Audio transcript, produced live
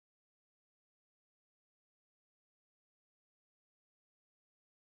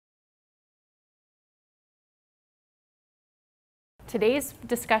Today's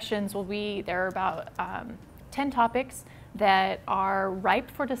discussions will be, there are about 10 topics that are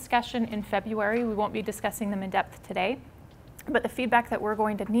ripe for discussion in February. We won't be discussing them in depth today, but the feedback that we're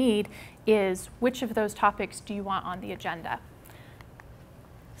going to need is which of those topics do you want on the agenda?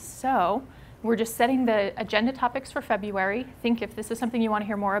 So we're just setting the agenda topics for February. Think if this is something you want to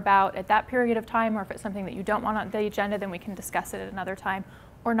hear more about at that period of time, or if it's something that you don't want on the agenda, then we can discuss it at another time,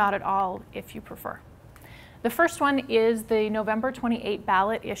 or not at all if you prefer. The first one is the November 28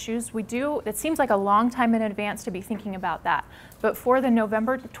 ballot issues. It seems like a long time in advance to be thinking about that, but for the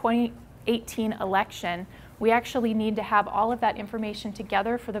November 2018 election, we actually need to have all of that information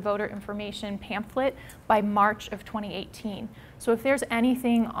together for the voter information pamphlet by March of 2018. So if there's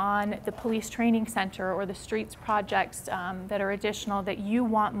anything on the police training center or the streets projects that are additional that you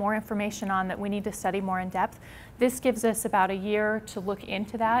want more information on that we need to study more in depth, this gives us about a year to look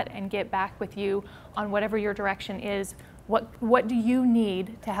into that and get back with you on whatever your direction is. What do you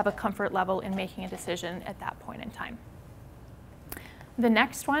need to have a comfort level in making a decision at that point in time? The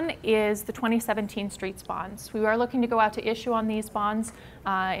next one is the 2017 streets bonds. We are looking to go out to issue on these bonds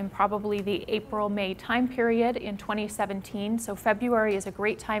in probably the April-May time period in 2017. So February is a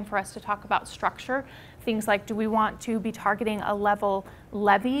great time for us to talk about structure. Things like, do we want to be targeting a level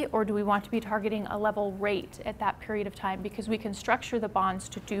levy, or do we want to be targeting a level rate at that period of time? Because we can structure the bonds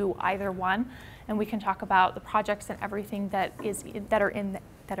to do either one, and we can talk about the projects and everything that are in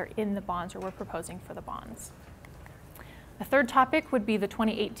the bonds, or we're proposing for the bonds. The third topic would be the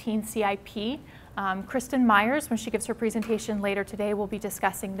 2018 CIP. Kristen Myers, when she gives her presentation later today, will be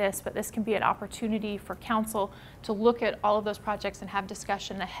discussing this, but this can be an opportunity for council to look at all of those projects and have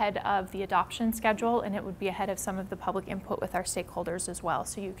discussion ahead of the adoption schedule, and it would be ahead of some of the public input with our stakeholders as well,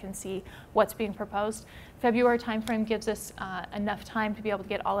 so you can see what's being proposed. February timeframe gives us enough time to be able to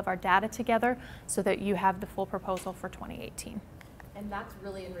get all of our data together so that you have the full proposal for 2018. And that's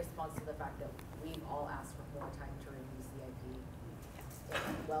really in response to the fact that we've all asked for more time to review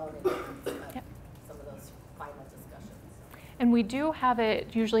CIP well in advance of some of those final discussions. And we do have it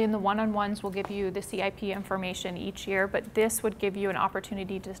usually in the one-on-ones. We'll give you the CIP information each year, but this would give you an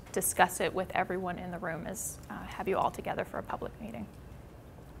opportunity to discuss it with everyone in the room, have you all together for a public meeting.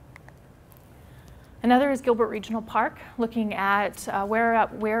 Another is Gilbert Regional Park, looking at where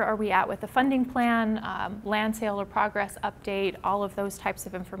are we at with the funding plan, land sale or progress update, all of those types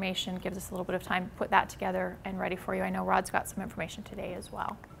of information. Gives us a little bit of time to put that together and ready for you. I know Rod's got some information today as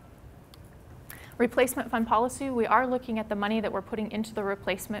well. Replacement fund policy, we are looking at the money that we're putting into the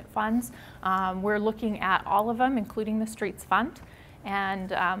replacement funds. We're looking at all of them, including the streets fund,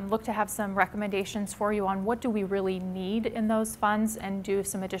 and look to have some recommendations for you on what do we really need in those funds, and do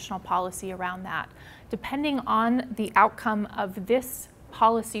some additional policy around that. Depending on the outcome of this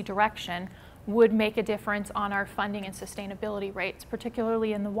policy direction would make a difference on our funding and sustainability rates.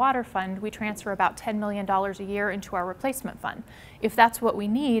 Particularly in the water fund, we transfer about $10 million a year into our replacement fund. If that's what we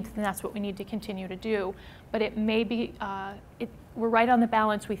need, then that's what we need to continue to do. But it may be, we're right on the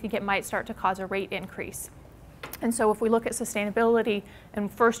balance. We think it might start to cause a rate increase. And so if we look at sustainability,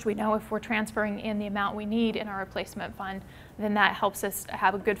 and first we know if we're transferring in the amount we need in our replacement fund, then that helps us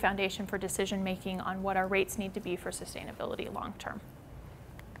have a good foundation for decision making on what our rates need to be for sustainability long term.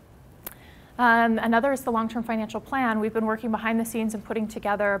 Another is the long-term financial plan. We've been working behind the scenes and putting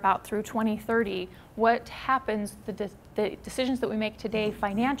together about through 2030, what happens, the decisions that we make today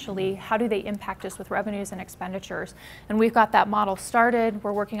financially, how do they impact us with revenues and expenditures? And we've got that model started.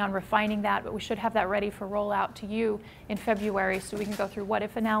 We're working on refining that, but we should have that ready for rollout to you in February, so we can go through what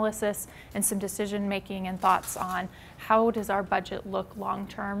if analysis and some decision making and thoughts on how does our budget look long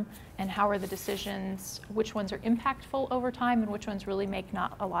term, and how are the decisions, which ones are impactful over time and which ones really make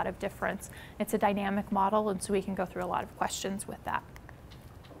not a lot of difference. It's a dynamic model, and so we can go through a lot of questions with that.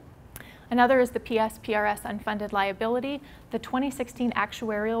 Another is the PRS unfunded liability. The 2016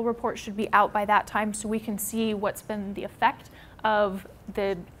 actuarial report should be out by that time, so we can see what's been the effect of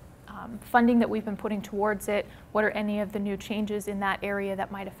the funding that we've been putting towards it. What are any of the new changes in that area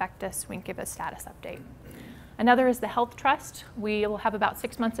that might affect us? We can give a status update. Another is the health trust. We will have about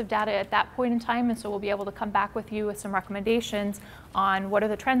 6 months of data at that point in time, and so we'll be able to come back with you with some recommendations on what are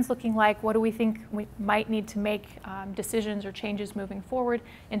the trends looking like, what do we think we might need to make decisions or changes moving forward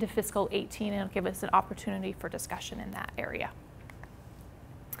into fiscal 18, and it'll give us an opportunity for discussion in that area.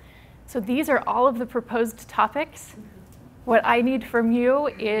 So these are all of the proposed topics. What I need from you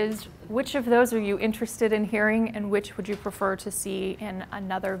is which of those are you interested in hearing, and which would you prefer to see in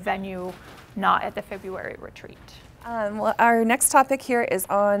another venue, not at the February retreat? Well, our next topic here is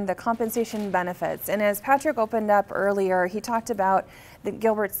on the compensation benefits. And as Patrick opened up earlier, he talked about that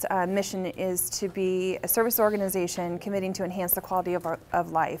Gilbert's mission is to be a service organization committing to enhance the quality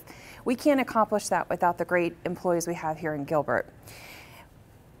of life. We can't accomplish that without the great employees we have here in Gilbert.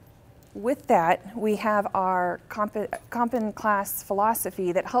 With that, we have our comp and class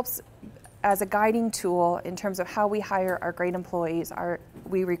philosophy that helps as a guiding tool in terms of how we hire our great employees.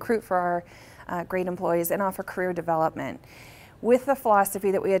 We recruit for our great employees and offer career development. With the philosophy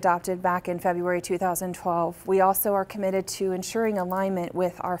that we adopted back in February 2012, we also are committed to ensuring alignment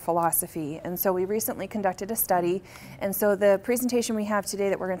with our philosophy. And so we recently conducted a study, and so the presentation we have today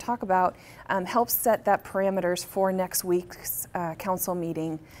that we're going to talk about helps set that parameters for next week's council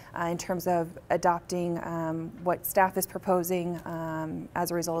meeting in terms of adopting what staff is proposing as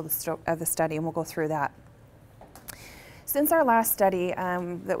a result of the study, and we'll go through that. Since our last study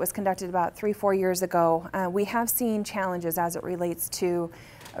that was conducted about 3-4 years ago, we have seen challenges as it relates to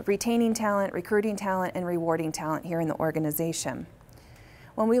retaining talent, recruiting talent, and rewarding talent here in the organization.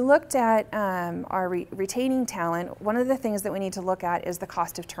 When we looked at our retaining talent, one of the things that we need to look at is the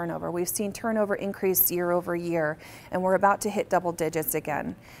cost of turnover. We've seen turnover increase year over year, and we're about to hit double digits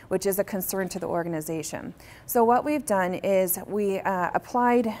again, which is a concern to the organization. So what we've done is we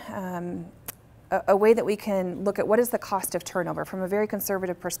applied a way that we can look at what is the cost of turnover from a very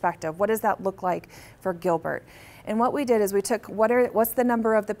conservative perspective. What does that look like for Gilbert? And what we did is we took what's the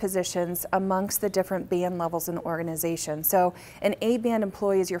number of the positions amongst the different band levels in the organization. So an A band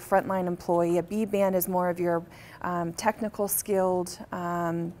employee is your frontline employee. A B band is more of your technical skilled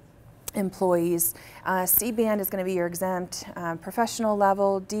employees. C band is going to be your exempt professional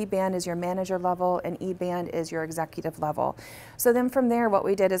level, D band is your manager level, and E band is your executive level. So then from there what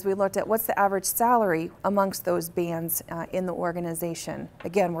we did is we looked at what's the average salary amongst those bands in the organization.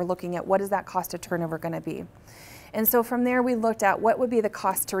 Again, we're looking at what is that cost of turnover going to be. And so from there we looked at what would be the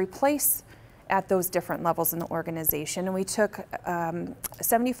cost to replace at those different levels in the organization, and we took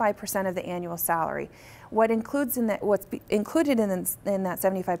 75% of the annual salary. What's included in that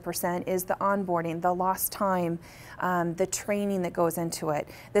 75% is the onboarding, the lost time, the training that goes into it.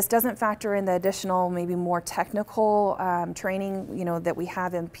 This doesn't factor in the additional, maybe more technical training, that we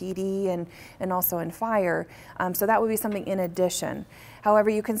have in PD and also in fire. So that would be something in addition. However,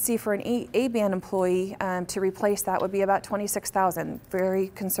 you can see for an A band employee to replace that would be about $26,000.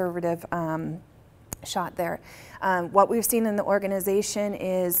 Very conservative shot there. What we've seen in the organization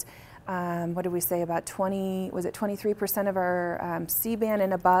is what did we say, about 23% of our C band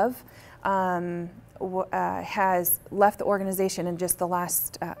and above has left the organization in just the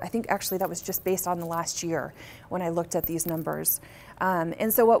last, I think actually that was just based on the last year when I looked at these numbers.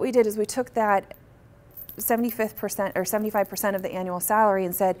 And so what we did is we took that 75% of the annual salary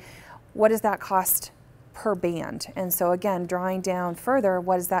and said, what does that cost per band? And so again, drawing down further,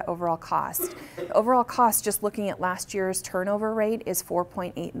 what is that overall cost? The overall cost, just looking at last year's turnover rate, is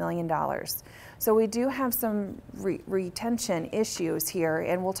 $4.8 million. So we do have some retention issues here,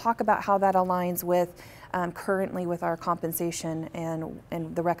 and we'll talk about how that aligns with currently with our compensation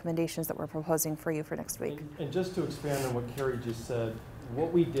and the recommendations that we're proposing for you for next week. And just to expand on what Carrie just said,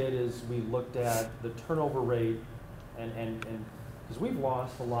 what we did is we looked at the turnover rate and because we've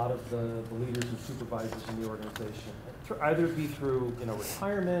lost a lot of the leaders and supervisors in the organization, either be through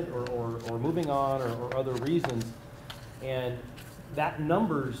retirement or moving on or other reasons, and that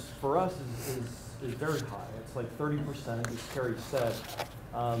numbers for us is very high. It's like 30%, as Carrie said.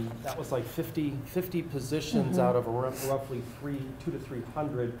 That was like 50 positions out of roughly 200 to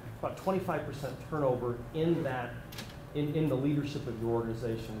 300, about 25% turnover in that. In the leadership of your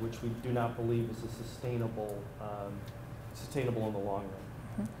organization, which we do not believe is a sustainable in the long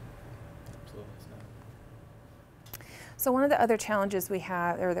run. Absolutely, it's not. So one of the other challenges we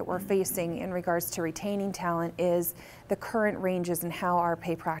have, or that we're facing in regards to retaining talent, is the current ranges and how our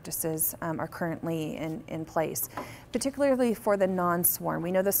pay practices are currently in place, particularly for the non-sworn.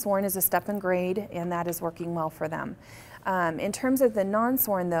 We know the sworn is a step in grade, and that is working well for them. In terms of the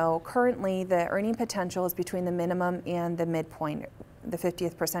non-sworn though, currently the earning potential is between the minimum and the midpoint, the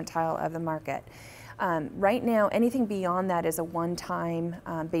 50th percentile of the market. Right now, anything beyond that is a one-time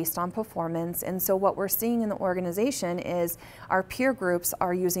based on performance, and so what we're seeing in the organization is our peer groups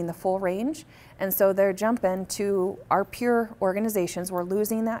are using the full range, and so they're jumping to our peer organizations. We're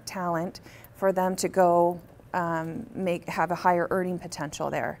losing that talent for them to go have a higher earning potential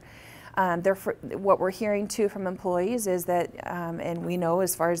there. What we're hearing too from employees is that, and we know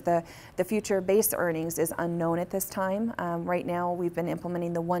as far as the future base earnings is unknown at this time. Right now we've been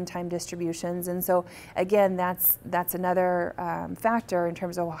implementing the one-time distributions, and so again that's another factor in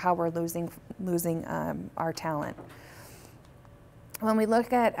terms of how we're losing our talent. When we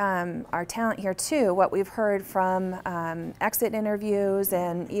look at our talent here too, what we've heard from exit interviews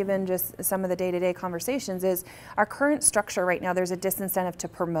and even just some of the day-to-day conversations is our current structure right now, there's a disincentive to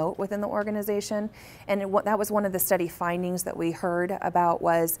promote within the organization. And that was one of the study findings that we heard about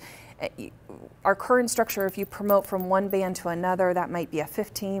was our current structure, if you promote from one band to another, that might be a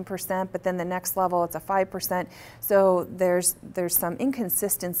 15%, but then the next level it's a 5%. So there's some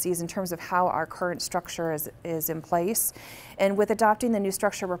inconsistencies in terms of how our current structure is in place. And with adopting the new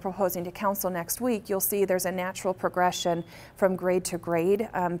structure we're proposing to council next week, you'll see there's a natural progression from grade to grade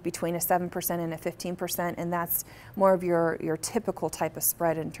between a 7% and a 15%, and that's more of your typical type of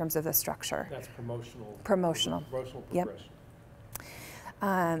spread in terms of the structure. That's promotional. Promotional. Promotional Yep. progression.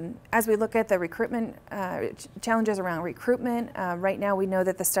 As we look at the recruitment, challenges around recruitment, right now we know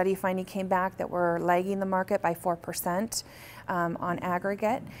that the study finding came back that we're lagging the market by 4% on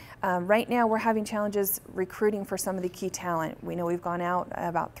aggregate. Right now we're having challenges recruiting for some of the key talent. We know we've gone out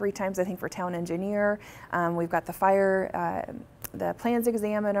about 3 times, I think, for town engineer. We've got the fire, the plans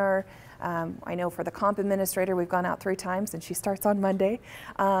examiner. I know for the comp administrator, we've gone out 3 times, and she starts on Monday.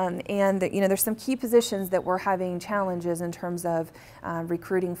 And there's some key positions that we're having challenges in terms of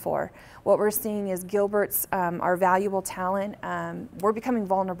recruiting for. What we're seeing is Gilbert's, our valuable talent, we're becoming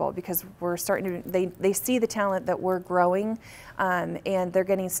vulnerable because we're starting to, they see the talent that we're growing, and they're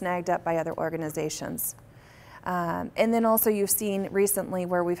getting snagged up by other organizations. And then also you've seen recently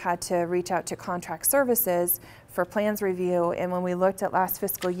where we've had to reach out to contract services for plans review, and when we looked at last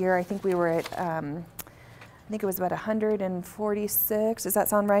fiscal year, I think we were at, I think it was about 146, does that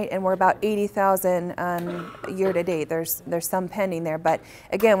sound right? And we're about 80,000 year to date. There's some pending there, but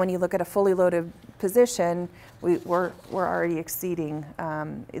again, when you look at a fully loaded position, we're already exceeding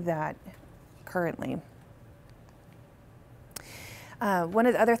that currently. One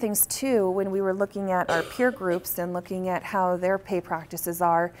of the other things too, when we were looking at our peer groups and looking at how their pay practices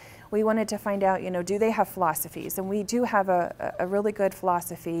are, we wanted to find out, do they have philosophies? And we do have a really good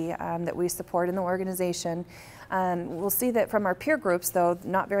philosophy that we support in the organization. We'll see that from our peer groups, though,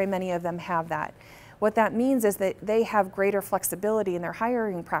 not very many of them have that. What that means is that they have greater flexibility in their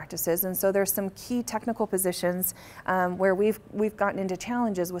hiring practices, and so there's some key technical positions where we've gotten into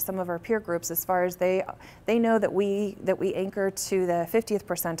challenges with some of our peer groups as far as they know that we anchor to the 50th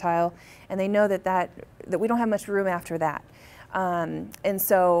percentile, and they know that we don't have much room after that. And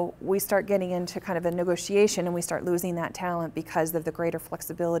so we start getting into kind of a negotiation, and we start losing that talent because of the greater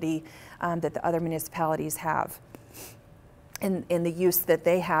flexibility that the other municipalities have in the use that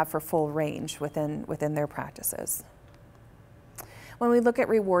they have for full range within their practices. When we look at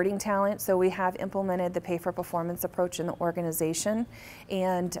rewarding talent, so we have implemented the pay for performance approach in the organization,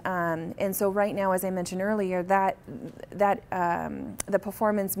 and so right now, as I mentioned earlier, that the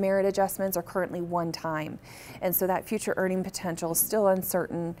performance merit adjustments are currently one time, and so that future earning potential is still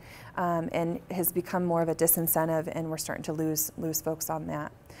uncertain and has become more of a disincentive, and we're starting to lose folks on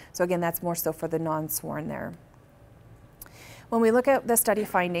that. So again, that's more so for the non-sworn there. When we look at the study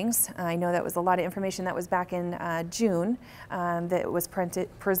findings, I know that was a lot of information that was back in June that was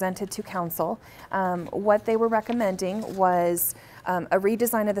presented to council. What they were recommending was a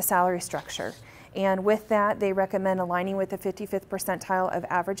redesign of the salary structure. And with that, they recommend aligning with the 55th percentile of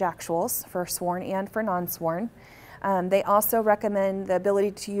average actuals for sworn and for non-sworn. They also recommend the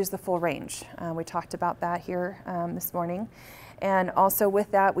ability to use the full range. We talked about that here this morning. And also with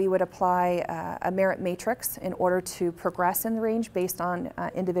that, we would apply a merit matrix in order to progress in the range based on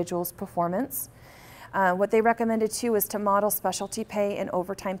individuals' performance. What they recommended too is to model specialty pay and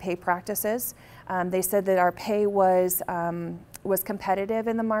overtime pay practices. They said that our pay was competitive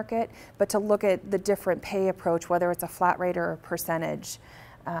in the market, but to look at the different pay approach, whether it's a flat rate or a percentage.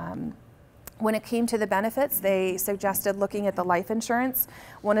 When it came to the benefits, they suggested looking at the life insurance.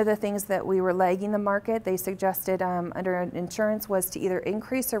 One of the things that we were lagging the market, they suggested under insurance was to either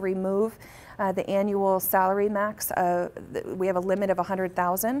increase or remove the annual salary max. We have a limit of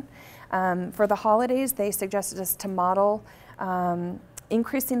 100,000. For the holidays, they suggested us to model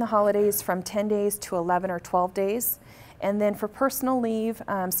increasing the holidays from 10 days to 11 or 12 days. And then for personal leave,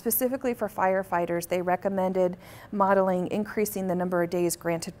 specifically for firefighters, they recommended modeling increasing the number of days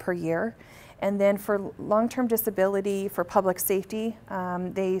granted per year. And then for long-term disability, for public safety,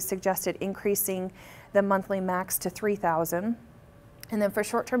 they suggested increasing the monthly max to 3,000. And then for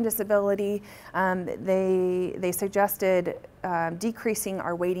short-term disability, they suggested decreasing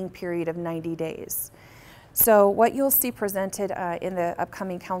our waiting period of 90 days. So what you'll see presented in the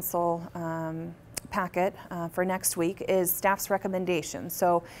upcoming council packet for next week is staff's recommendations.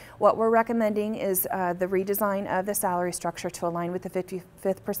 So what we're recommending is the redesign of the salary structure to align with the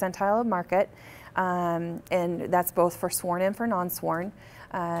 55th percentile of market, and that's both for sworn and for non-sworn.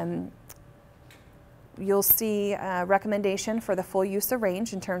 You'll see a recommendation for the full use of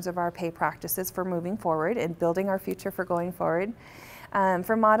range in terms of our pay practices for moving forward and building our future for going forward.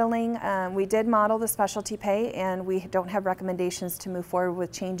 For modeling, we did model the specialty pay, and we don't have recommendations to move forward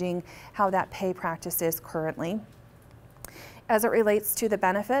with changing how that pay practice is currently. As it relates to the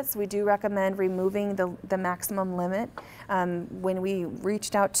benefits, we do recommend removing the maximum limit. When we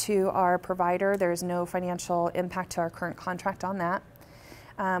reached out to our provider, there's no financial impact to our current contract on that.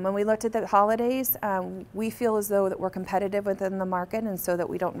 When we looked at the holidays, we feel as though that we're competitive within the market, and so that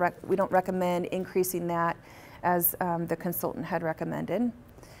we don't recommend increasing that as the consultant had recommended.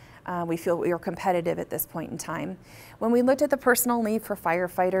 We feel we are competitive at this point in time. When we looked at the personal leave for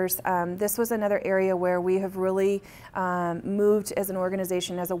firefighters, this was another area where we have really moved as an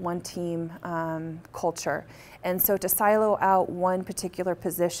organization as a one-team culture. And so to silo out one particular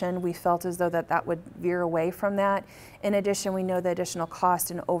position, we felt as though that would veer away from that. In addition, we know the additional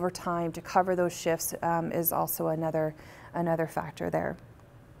cost and overtime to cover those shifts is also another factor there.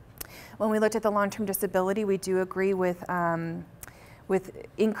 When we looked at the long-term disability, we do agree with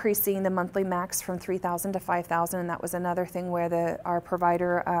increasing the monthly max from $3,000 to $5,000, and that was another thing where our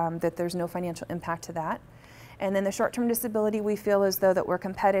provider, that there's no financial impact to that. And then the short-term disability, we feel as though that we're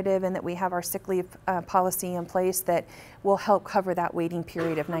competitive and that we have our sick leave policy in place that will help cover that waiting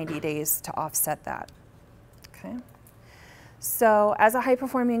period of 90 days to offset that. Okay. So as a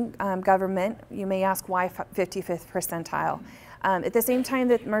high-performing government, you may ask why 55th percentile? At the same time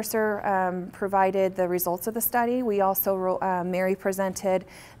that Mercer provided the results of the study, we also, Mary presented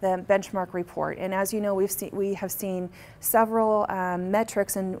the benchmark report. And as you know, we have seen several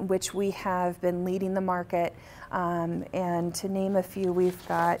metrics in which we have been leading the market. And to name a few, we've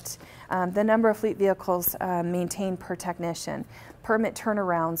got the number of fleet vehicles maintained per technician, permit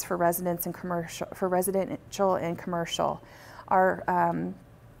turnarounds for residents and commercial, for residential and commercial, our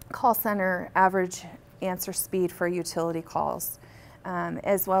call center average answer speed for utility calls,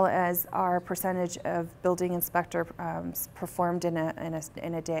 as well as our percentage of building inspector performed in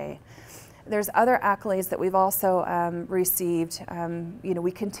a day. There's other accolades that we've also received. You know,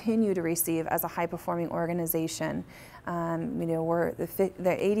 we continue to receive as a high-performing organization. You know, we're the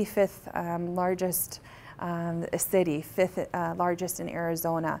 85th largest city, 5th largest in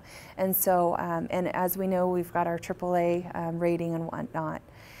Arizona, and so and as we know, we've got our AAA rating and whatnot.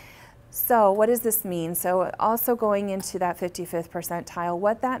 So what does this mean? So also going into that 55th percentile,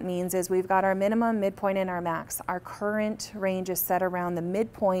 what that means is we've got our minimum, midpoint, and our max. Our current range is set around the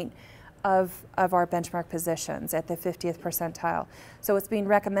midpoint of our benchmark positions at the 50th percentile. So what's being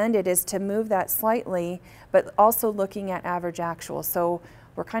recommended is to move that slightly, but also looking at average actual. So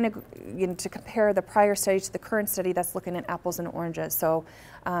we're kind of, you know, to compare the prior study to the current study, that's looking at apples and oranges. So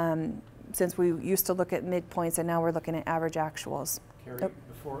since we used to look at midpoints and now we're looking at average actuals. Carrie,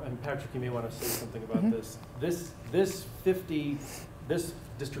 before, and Patrick, you may want to say something about this. This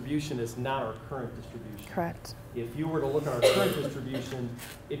distribution is not our current distribution. Correct. If you were to look at our current distribution,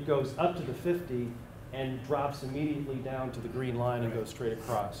 it goes up to the 50 and drops immediately down to the green line and goes straight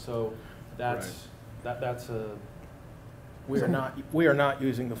across. So that's that's a. We are not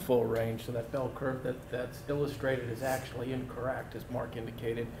using the full range, so that bell curve that's illustrated is actually incorrect, as Mark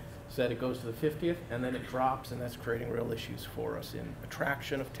indicated. Said it goes to the 50th and then it drops, and that's creating real issues for us in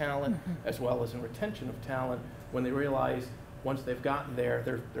attraction of talent as well as in retention of talent when they realize once they've gotten there,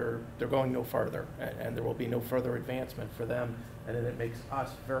 they're going no further, and there will be no further advancement for them, and then it makes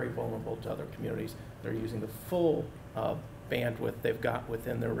us very vulnerable to other communities. They're using the full bandwidth they've got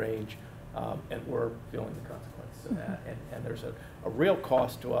within their range, and we're feeling the consequences of that. And there's a real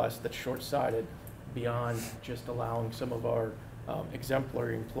cost to us that's short-sighted beyond just allowing some of our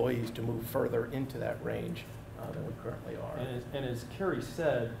exemplary employees to move further into that range than we currently are. And as Carrie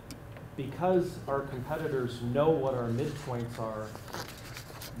said, because our competitors know what our midpoints are,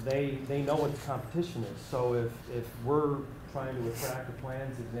 they know what the competition is. So if we're trying to attract a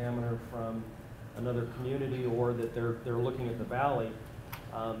plans examiner from another community, or that they're looking at the valley,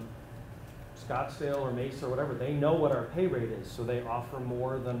 Scottsdale or Mesa or whatever, they know what our pay rate is, so they offer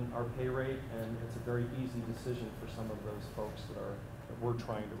more than our pay rate, and it's a very easy decision for some of those folks that we're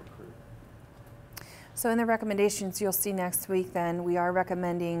trying to recruit. So in the recommendations you'll see next week, then we are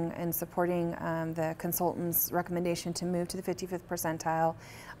recommending and supporting the consultant's recommendation to move to the 55th percentile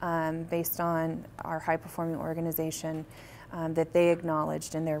based on our high-performing organization that they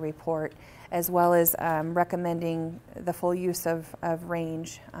acknowledged in their report, as well as recommending the full use of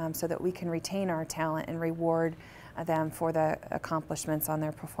range so that we can retain our talent and reward them for the accomplishments on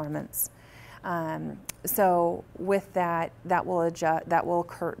their performance. So with that, that will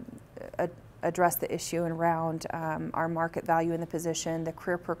address the issue around our market value in the position, the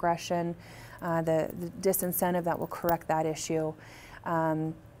career progression, the disincentive that will correct that issue.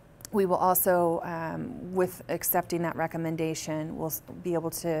 We will also, with accepting that recommendation, we'll be able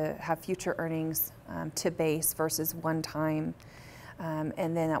to have future earnings to base versus one time.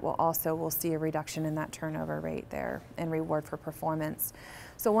 And then that will also, we'll see a reduction in that turnover rate there and reward for performance.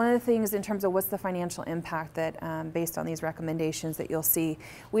 So one of the things in terms of what's the financial impact that, based on these recommendations that you'll see,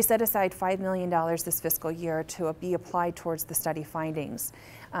 we set aside $5 million this fiscal year to be applied towards the study findings.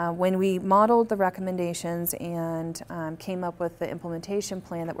 When we modeled the recommendations and came up with the implementation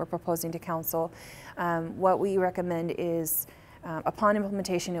plan that we're proposing to council, what we recommend is upon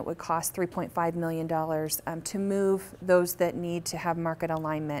implementation, it would cost $3.5 million to move those that need to have market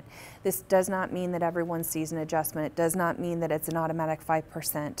alignment. This does not mean that everyone sees an adjustment. It does not mean that it's an automatic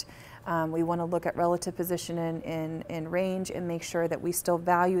 5%. We want to look at relative position in range and make sure that we still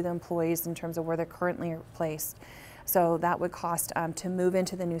value the employees in terms of where they're currently placed. So that would cost to move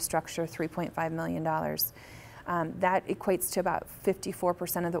into the new structure $3.5 million. That equates to about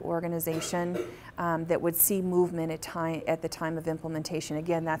 54% of the organization that would see movement at the time of implementation.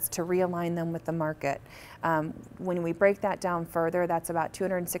 Again, that's to realign them with the market. When we break that down further, that's about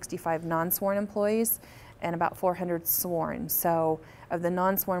 265 non-sworn employees and about 400 sworn. So of the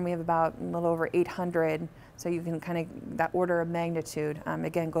non-sworn, we have about a little over 800. So you can kind of, that order of magnitude,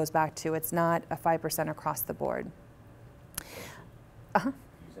 again, goes back to it's not a 5% across the board. Uh-huh.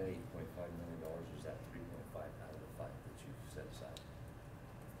 Is that $8.5 million, or is that 3.5 out of the 5 that you've set aside?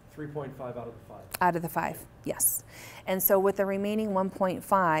 3.5 out of the 5. Out of the 5, yes. And so with the remaining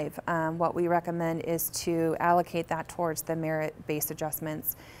 1.5, what we recommend is to allocate that towards the merit-based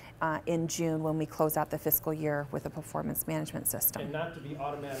adjustments in June when we close out the fiscal year with a performance management system. And not to be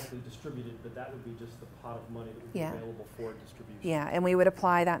automatically distributed, but that would be just the pot of money that would be available for distribution. Yeah, and we would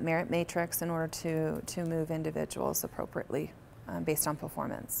apply that merit matrix in order to move individuals appropriately based on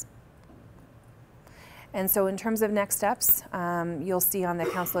performance. And so in terms of next steps, you'll see on the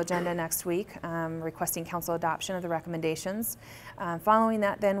council agenda next week requesting council adoption of the recommendations. Following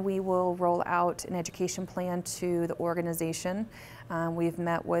that, then we will roll out an education plan to the organization. We've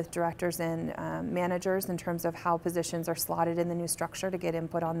met with directors and managers in terms of how positions are slotted in the new structure to get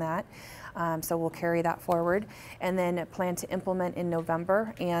input on that. So we'll carry that forward and then plan to implement in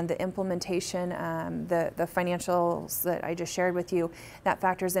November. And the implementation, the financials that I just shared with you, that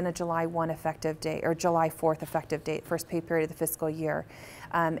factors in a July 1 effective date or July 4th effective date, first pay period of the fiscal year.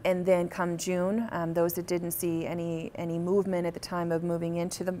 And then come June, those that didn't see any movement at the time of moving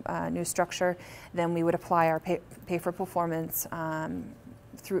into the new structure, then we would apply our pay for performance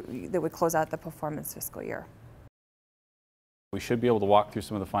that would close out the performance fiscal year. We should be able to walk through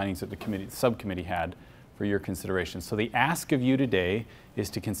some of the findings that the subcommittee had for your consideration. So the ask of you today is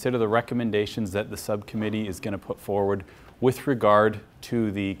to consider the recommendations that the subcommittee is going to put forward with regard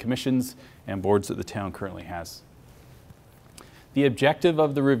to the commissions and boards that the town currently has. The objective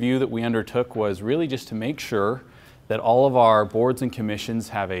of the review that we undertook was really just to make sure that all of our boards and commissions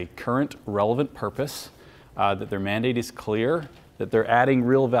have a current, relevant purpose, that their mandate is clear, that they're adding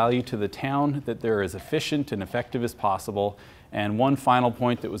real value to the town, that they're as efficient and effective as possible. And one final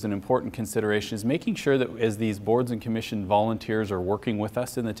point that was an important consideration is making sure that as these boards and commission volunteers are working with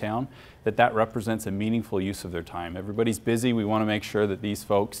us in the town, that represents a meaningful use of their time. Everybody's busy. We want to make sure that these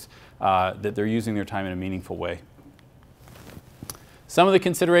folks, that they're using their time in a meaningful way. Some of the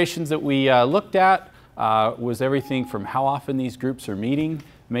considerations that we looked at was everything from how often these groups are meeting,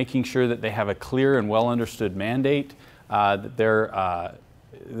 making sure that they have a clear and well understood mandate, that they're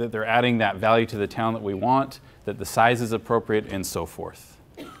adding that value to the town that we want, that the size is appropriate, and so forth.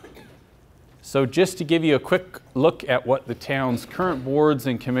 So just to give you a quick look at what the town's current boards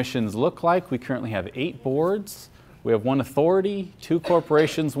and commissions look like, we currently have 8 boards. We have 1 authority, 2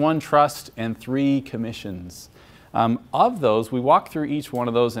 corporations, 1 trust, and 3 commissions. Of those, we walked through each one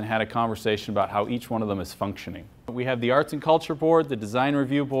of those and had a conversation about how each one of them is functioning. We have the Arts and Culture Board, the Design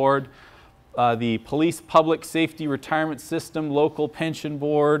Review Board, the Police Public Safety Retirement System Local Pension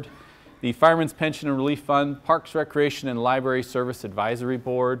Board, the Fireman's Pension and Relief Fund, Parks, Recreation and Library Service Advisory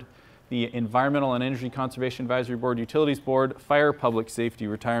Board, the Environmental and Energy Conservation Advisory Board, Utilities Board, Fire Public Safety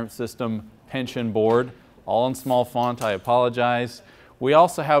Retirement System, Pension Board, all in small font, I apologize. We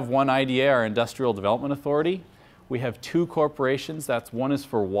also have one IDA, our Industrial Development Authority. We have 2 corporations, one is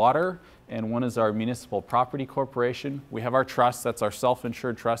for water and one is our Municipal Property Corporation. We have our trust, that's our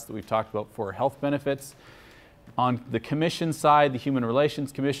self-insured trust that we've talked about for health benefits. On the commission side, the Human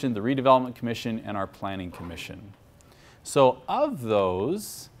Relations Commission, the Redevelopment Commission, and our Planning Commission. So of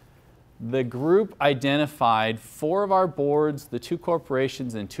those, the group identified 4 of our boards, the 2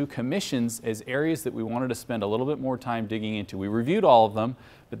 corporations, and 2 commissions as areas that we wanted to spend a little bit more time digging into. We reviewed all of them,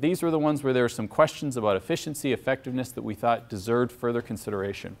 but these were the ones where there were some questions about efficiency, effectiveness that we thought deserved further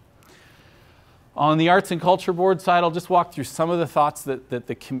consideration. On the Arts and Culture Board side, I'll just walk through some of the thoughts that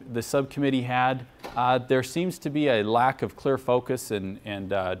the subcommittee had. There seems to be a lack of clear focus and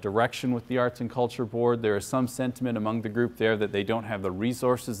direction with the Arts and Culture Board. There is some sentiment among the group there that they don't have the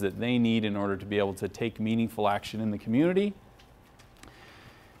resources that they need in order to be able to take meaningful action in the community.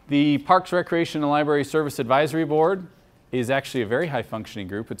 The Parks, Recreation, and Library Service Advisory Board is actually a very high-functioning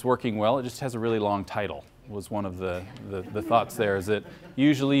group. It's working well. It just has a really long title. Was one of the thoughts there, is that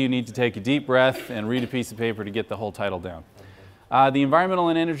usually you need to take a deep breath and read a piece of paper to get the whole title down. The Environmental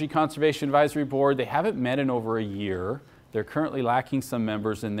and Energy Conservation Advisory Board, they haven't met in over a year. They're currently lacking some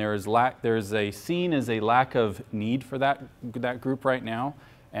members, and there's seen as a lack of need for that group right now,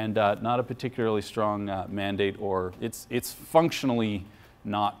 and not a particularly strong mandate, or it's functionally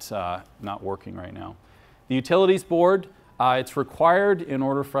not working right now. The Utilities Board, it's required in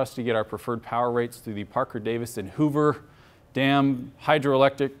order for us to get our preferred power rates through the Parker Davis and Hoover Dam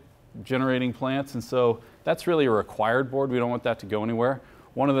hydroelectric generating plants, and so that's really a required board. We don't want that to go anywhere.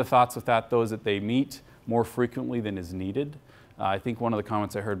 One of the thoughts with that, though, is that they meet more frequently than is needed. I think one of the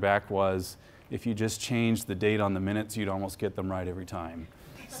comments I heard back was, if you just change the date on the minutes, you'd almost get them right every time.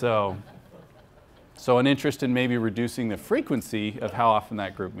 So an interest in maybe reducing the frequency of how often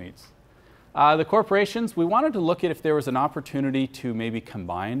that group meets. The corporations, we wanted to look at if there was an opportunity to maybe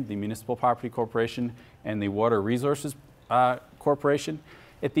combine the Municipal Property Corporation and the Water Resources Corporation.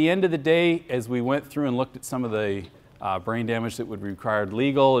 At the end of the day, as we went through and looked at some of the brain damage that would require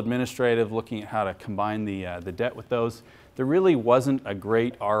legal, administrative, looking at how to combine the debt with those, there really wasn't a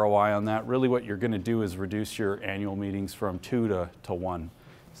great ROI on that. Really what you're going to do is reduce your annual meetings from 2 to 1.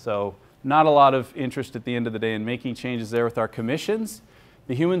 So not a lot of interest at the end of the day in making changes there with our commissions.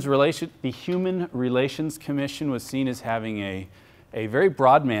 The Human Relations Commission was seen as having a very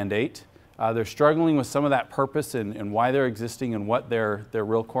broad mandate. They're struggling with some of that purpose and why they're existing and what their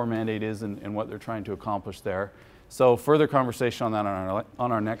real core mandate is and what they're trying to accomplish there. So further conversation on that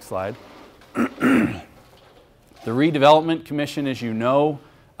on our next slide. The Redevelopment Commission, as you know,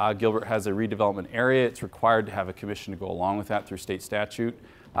 Gilbert has a redevelopment area. It's required to have a commission to go along with that through state statute.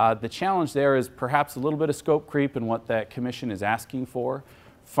 The challenge there is perhaps a little bit of scope creep in what that commission is asking for.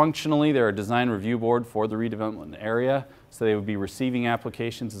 Functionally, they're a design review board for the redevelopment area, so they would be receiving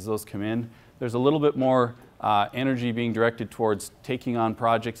applications as those come in. There's a little bit more energy being directed towards taking on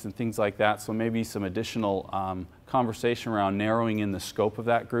projects and things like that, so maybe some additional conversation around narrowing in the scope of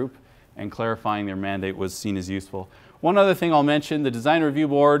that group and clarifying their mandate was seen as useful. One other thing I'll mention, the Design Review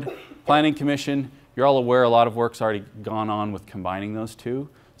Board, Planning Commission, you're all aware a lot of work's already gone on with combining those two,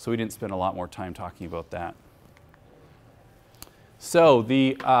 so we didn't spend a lot more time talking about that. So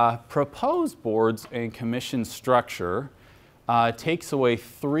the proposed boards and commission structure takes away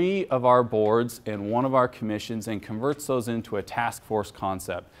 3 of our boards and 1 of our commissions and converts those into a task force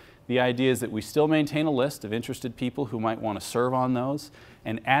concept. The idea is that we still maintain a list of interested people who might want to serve on those,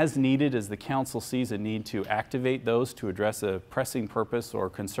 and as needed, as the council sees a need to activate those to address a pressing purpose or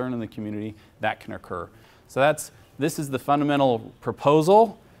concern in the community, that can occur. So this is the fundamental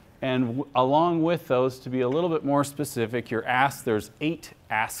proposal. And along with those, to be a little bit more specific, you're asked, there's 8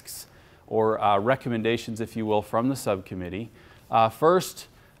 asks or recommendations, if you will, from the subcommittee. First,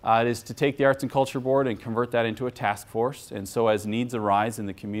 it is to take the Arts and Culture Board and convert that into a task force. And so as needs arise in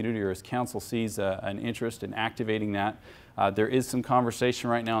the community or as council sees an interest in activating that, there is some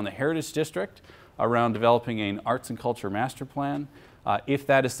conversation right now in the Heritage District around developing an Arts and Culture Master Plan. If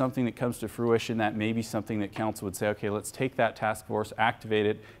that is something that comes to fruition, that may be something that council would say, okay, let's take that task force, activate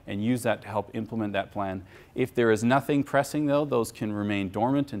it, and use that to help implement that plan. If there is nothing pressing, though, those can remain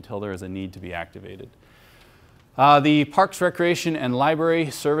dormant until there is a need to be activated. The Parks, Recreation, and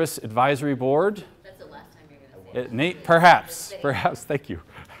Library Service Advisory Board. That's the last time you're going to say it. Perhaps, thank you.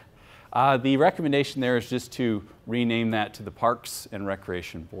 The recommendation there is just to rename that to the Parks and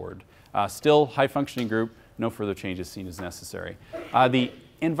Recreation Board. Still high-functioning group. No further changes seen as necessary. The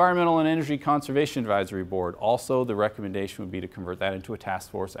Environmental and Energy Conservation Advisory Board, also the recommendation would be to convert that into a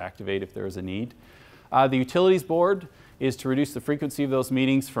task force, activate if there is a need. The Utilities Board is to reduce the frequency of those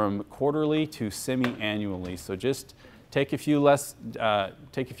meetings from quarterly to semi-annually. So just take a few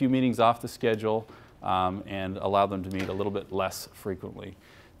meetings off the schedule and allow them to meet a little bit less frequently.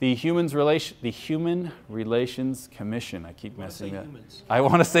 The Human Relations Commission, I keep messing up. I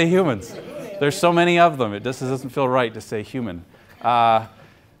want to say humans. There's so many of them, it just doesn't feel right to say human.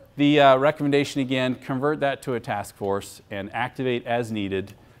 The recommendation again, convert that to a task force and activate as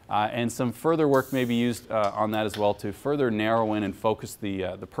needed. And some further work may be used on that as well to further narrow in and focus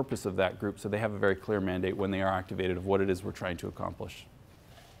the purpose of that group so they have a very clear mandate when they are activated of what it is we're trying to accomplish.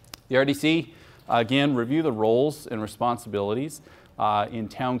 The RDC, again, review the roles and responsibilities in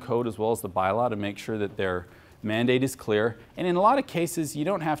town code as well as the bylaw to make sure that their mandate is clear. And in a lot of cases, you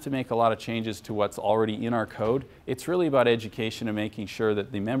don't have to make a lot of changes to what's already in our code. It's really about education and making sure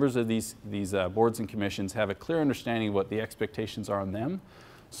that the members of these boards and commissions have a clear understanding of what the expectations are on them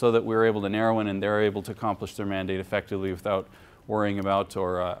so that we're able to narrow in and they're able to accomplish their mandate effectively without worrying about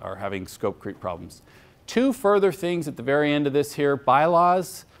or having scope creep problems. Two further things at the very end of this here,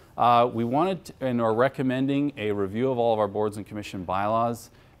 bylaws. We wanted and are recommending a review of all of our boards and commission bylaws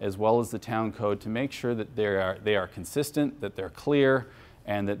as well as the town code to make sure that they are consistent, that they're clear,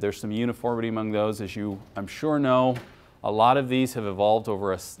 and that there's some uniformity among those. As you, I'm sure, know, a lot of these have evolved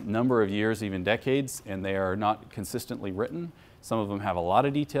over a number of years, even decades, and they are not consistently written. Some of them have a lot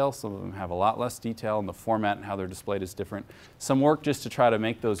of detail, some of them have a lot less detail, and the format and how they're displayed is different. Some work just to try to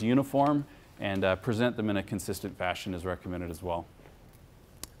make those uniform and present them in a consistent fashion is recommended as well.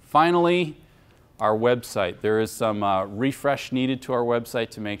 Finally, our website. There is some refresh needed to our website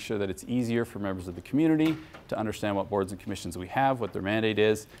to make sure that it's easier for members of the community to understand what boards and commissions we have, what their mandate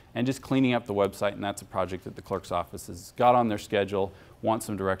is, and just cleaning up the website, and that's a project that the clerk's office has got on their schedule, want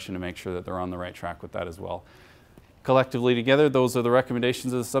some direction to make sure that they're on the right track with that as well. Collectively together, those are the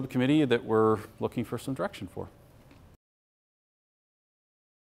recommendations of the subcommittee that we're looking for some direction for.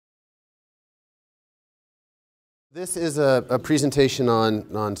 This is a presentation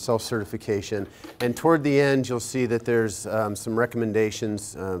on self-certification, and toward the end you'll see that there's some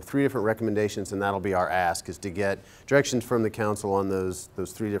recommendations, 3 different recommendations, and that'll be our ask, is to get directions from the council on those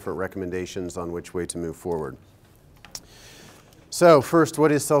 3 different recommendations on which way to move forward. So first,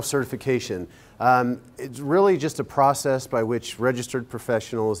 what is self-certification? It's really just a process by which registered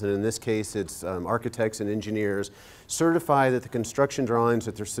professionals, and in this case it's architects and engineers, certify that the construction drawings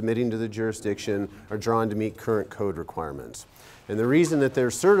that they're submitting to the jurisdiction are drawn to meet current code requirements. And the reason that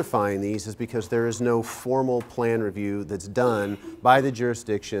they're certifying these is because there is no formal plan review that's done by the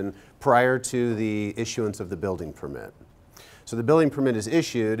jurisdiction prior to the issuance of the building permit. So the building permit is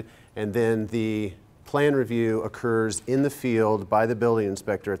issued, and then the plan review occurs in the field by the building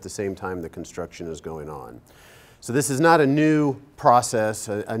inspector at the same time the construction is going on. So this is not a new process,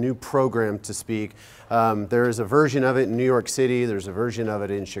 a new program to speak. There is a version of it in New York City, there's a version of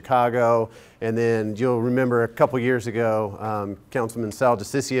it in Chicago, and then you'll remember a couple years ago, Councilman Sal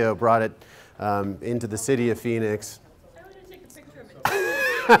DeCiccio brought it into the city of Phoenix. I want to take a picture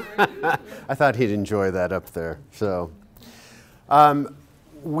of it. I thought he'd enjoy that up there. So.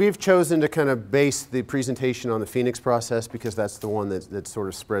 We've chosen to kind of base the presentation on the Phoenix process because that's the one that's sort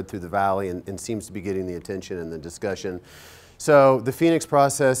of spread through the valley and seems to be getting the attention and the discussion. So the Phoenix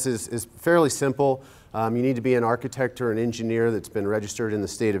process is fairly simple. You need to be an architect or an engineer that's been registered in the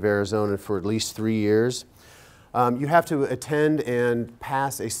state of Arizona for at least 3 years. You have to attend and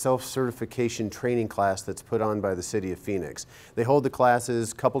pass a self-certification training class that's put on by the city of Phoenix. They hold the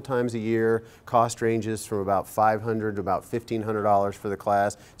classes a couple times a year. Cost ranges from about $500 to about $1,500 for the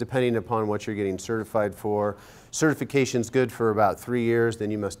class, depending upon what you're getting certified for. Certification's good for about 3 years,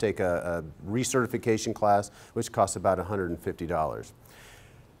 then you must take a recertification class, which costs about $150.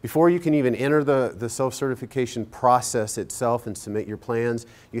 Before you can even enter the self-certification process itself and submit your plans,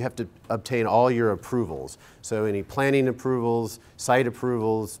 you have to obtain all your approvals. So any planning approvals, site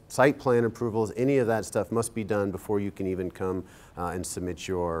plan approvals, any of that stuff must be done before you can even come and submit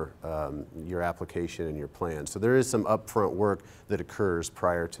your application and your plan. So there is some upfront work that occurs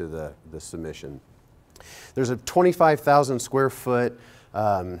prior to the submission. There's a 25,000 square foot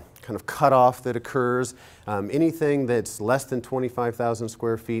kind of cutoff that occurs. Anything that's less than 25,000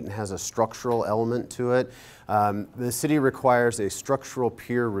 square feet and has a structural element to it, the city requires a structural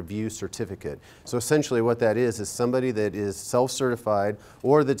peer review certificate. So essentially what that is somebody that is self-certified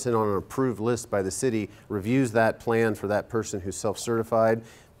or that's on an approved list by the city reviews that plan for that person who's self-certified,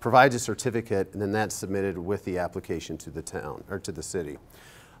 provides a certificate, and then that's submitted with the application to the town or to the city.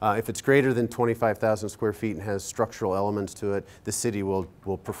 If it's greater than 25,000 square feet and has structural elements to it, the city will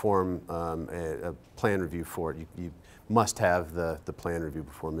perform a plan review for it. You must have the plan review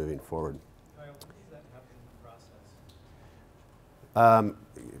before moving forward. Kyle, when does that happen in the process?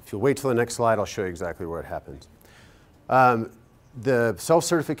 If you'll wait till the next slide, I'll show you exactly where it happens. The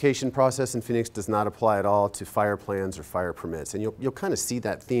self-certification process in Phoenix does not apply at all to fire plans or fire permits. And you'll kind of see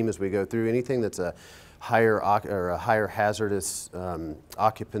that theme as we go through. Anything that's a higher hazardous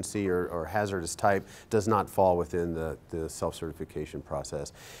occupancy or hazardous type does not fall within the self-certification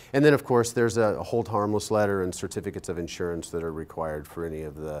process. And then, of course, there's a hold harmless letter and certificates of insurance that are required for any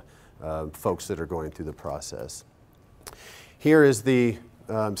of the folks that are going through the process. Here is the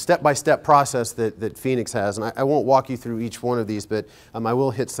step-by-step process that Phoenix has, and I won't walk you through each one of these, but I will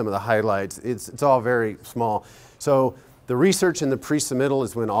hit some of the highlights. It's all very small. So the research and the pre-submittal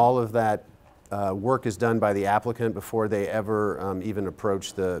is when all of that work is done by the applicant before they ever even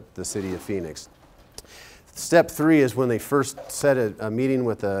approach the city of Phoenix. Step 3 is when they first set a meeting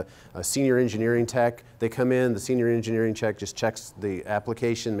with a senior engineering tech. They come in, the senior engineering tech just checks the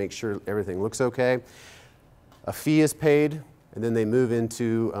application, makes sure everything looks okay. A fee is paid, and then they move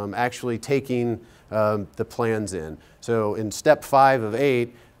into actually taking the plans in. So in step 5 of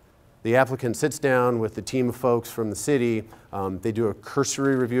 8, the applicant sits down with the team of folks from the city. They do a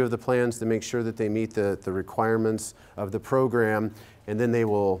cursory review of the plans to make sure that they meet the requirements of the program, and then they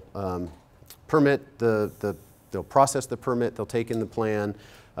will they'll process the permit, they'll take in the plan,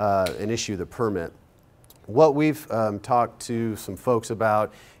 and issue the permit. What we've talked to some folks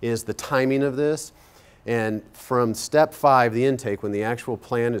about is the timing of this. And from step 5, the intake, when the actual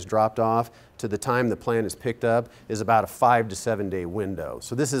plan is dropped off to the time the plan is picked up, is about a 5 to 7 day window.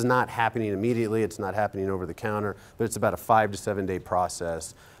 So this is not happening immediately, it's not happening over the counter, but it's about a 5 to 7 day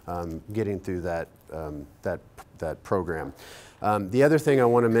process getting through that program. The other thing I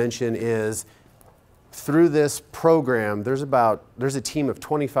want to mention is through this program, there's a team of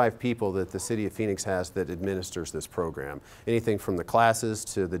 25 people that the City of Phoenix has that administers this program. Anything from the classes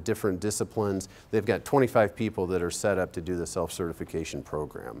to the different disciplines, they've got 25 people that are set up to do the self-certification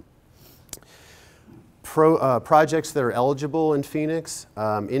program. Projects that are eligible in Phoenix,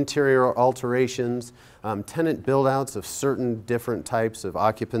 interior alterations, tenant build-outs of certain different types of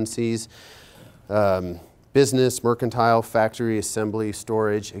occupancies, business, mercantile, factory, assembly,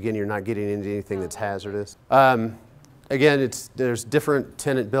 storage. Again, you're not getting into anything that's hazardous. Again, there's different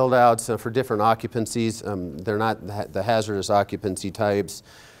tenant build-outs for different occupancies. They're not the hazardous occupancy types.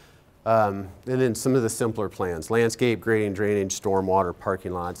 And then some of the simpler plans, landscape, grading, drainage, stormwater,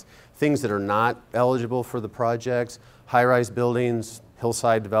 parking lots, things that are not eligible for the projects, high-rise buildings,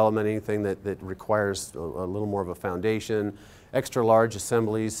 hillside development, anything that requires a little more of a foundation, extra large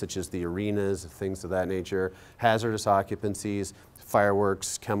assemblies such as the arenas, things of that nature, hazardous occupancies,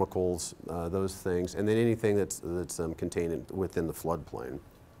 fireworks, chemicals, those things, and then anything that's contained within the floodplain.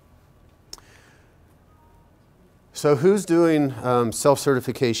 So who's doing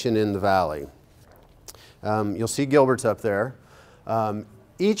self-certification in the valley? You'll see Gilbert's up there.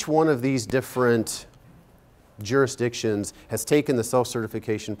 Each one of these different jurisdictions has taken the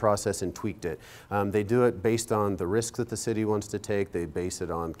self-certification process and tweaked it. They do it based on the risk that the city wants to take. They base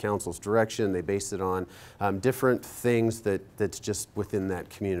it on council's direction. They base it on different things that's just within that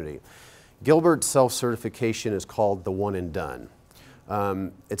community. Gilbert's self-certification is called the one and done.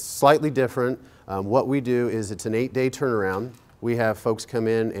 It's slightly different. What we do is it's an 8-day turnaround. We have folks come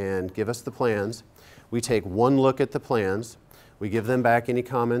in and give us the plans. We take one look at the plans. We give them back any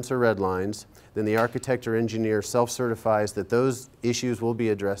comments or red lines. Then the architect or engineer self-certifies that those issues will be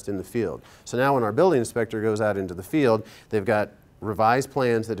addressed in the field. So now when our building inspector goes out into the field, they've got revised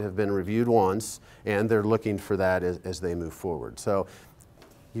plans that have been reviewed once, and they're looking for that as they move forward. So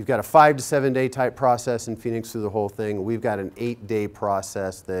you've got a 5 to 7 day type process in Phoenix through the whole thing. We've got an 8-day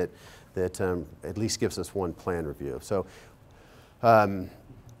process that at least gives us one plan review. So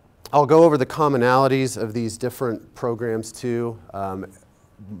I'll go over the commonalities of these different programs too. A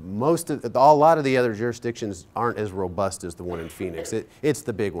lot of the other jurisdictions aren't as robust as the one in Phoenix. It's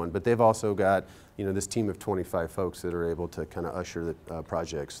the big one, but they've also got this team of 25 folks that are able to kind of usher the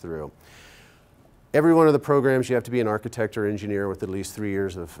projects through. Every one of the programs, you have to be an architect or engineer with at least 3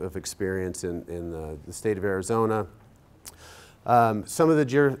 years of experience in the state of Arizona. Some of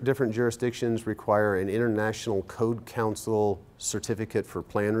the different jurisdictions require an International Code Council certificate for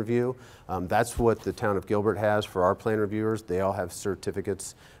plan review. That's what the town of Gilbert has for our plan reviewers. They all have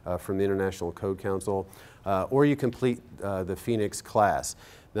certificates from the International Code Council. Or you complete the Phoenix class.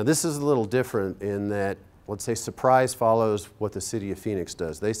 Now this is a little different in that, let's say Surprise follows what the City of Phoenix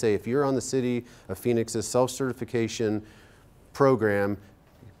does. They say if you're on the City of Phoenix's self-certification program,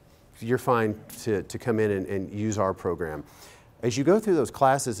 you're fine to come in and use our program. As you go through those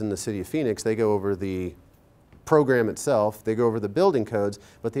classes in the City of Phoenix, they go over the program itself, they go over the building codes,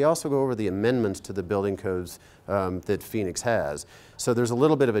 but they also go over the amendments to the building codes that Phoenix has. So there's a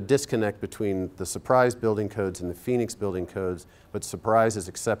little bit of a disconnect between the Surprise building codes and the Phoenix building codes, but Surprise is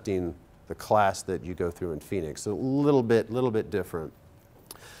accepting the class that you go through in Phoenix. So a little bit different.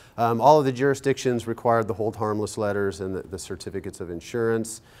 All of the jurisdictions required the hold harmless letters and the certificates of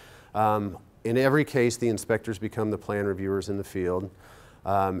insurance. In every case, the inspectors become the plan reviewers in the field.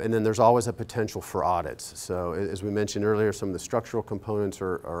 And then there's always a potential for audits. So as we mentioned earlier, some of the structural components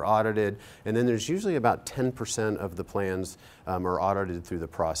are audited, and then there's usually about 10% of the plans are audited through the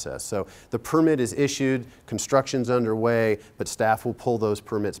process. So the permit is issued, construction's underway, but staff will pull those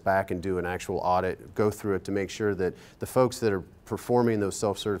permits back and do an actual audit, go through it to make sure that the folks that are performing those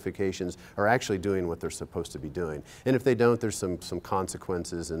self-certifications are actually doing what they're supposed to be doing. And if they don't, there's some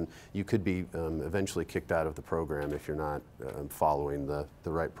consequences, and you could be eventually kicked out of the program if you're not following the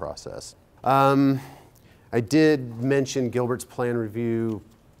right process. I did mention Gilbert's plan review,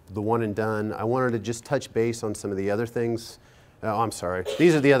 the one and done. I wanted to just touch base on some of the other things. Oh, I'm sorry.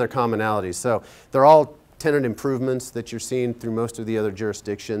 These are the other commonalities. So they're all tenant improvements that you're seeing through most of the other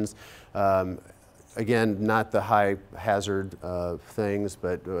jurisdictions. Again, not the high hazard things,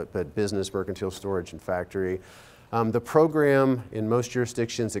 but business, mercantile, storage, and factory. The program in most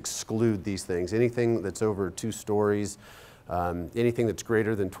jurisdictions exclude these things. Anything that's over 2 stories, anything that's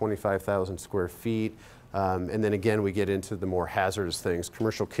greater than 25,000 square feet, and then again we get into the more hazardous things.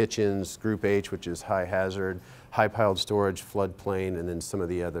 Commercial kitchens, Group H, which is high hazard, high piled storage, floodplain, and then some of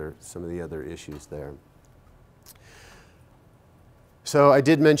the other issues there. So I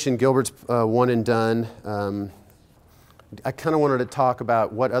did mention Gilbert's one and done. I kind of wanted to talk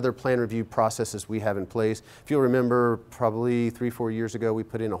about what other plan review processes we have in place. If you'll remember, probably 3-4 years ago, we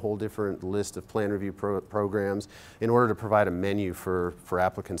put in a whole different list of plan review programs in order to provide a menu for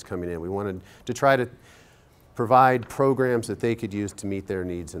applicants coming in. We wanted to try to provide programs that they could use to meet their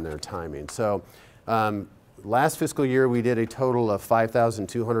needs and their timing. So last fiscal year, we did a total of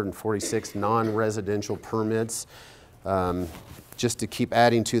 5,246 non-residential permits. Just to keep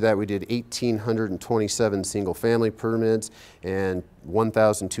adding to that, we did 1,827 single-family permits and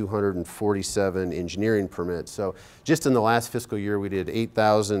 1,247 engineering permits. So just in the last fiscal year, we did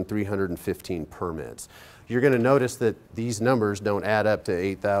 8,315 permits. You're going to notice that these numbers don't add up to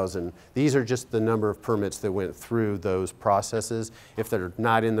 8,000. These are just the number of permits that went through those processes. If they're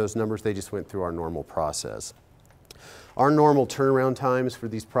not in those numbers, they just went through our normal process. Our normal turnaround times for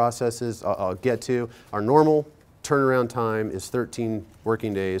these processes, I'll get to. Our normal turnaround time is 13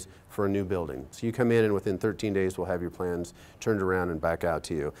 working days for a new building. So you come in and within 13 days we'll have your plans turned around and back out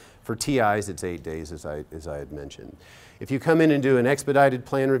to you. For TIs it's 8 days as I had mentioned. If you come in and do an expedited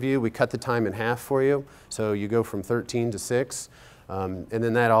plan review, we cut the time in half for you. So you go from 13 to 6. And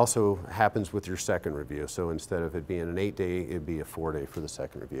then that also happens with your second review. So instead of it being an 8-day, it'd be a 4-day for the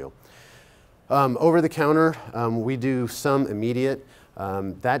second review. Over the counter, we do some immediate.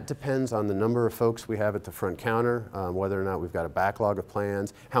 That depends on the number of folks we have at the front counter, whether or not we've got a backlog of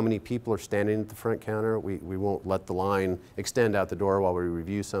plans, how many people are standing at the front counter. We won't let the line extend out the door while we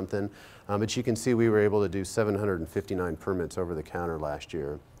review something. But you can see we were able to do 759 permits over the counter last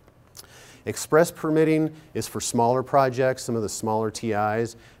year. Express permitting is for smaller projects, some of the smaller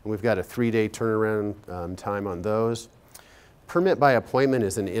TIs, and we've got a 3-day turnaround time on those. Permit by appointment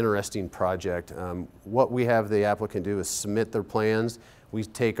is an interesting project. What we have the applicant do is submit their plans. We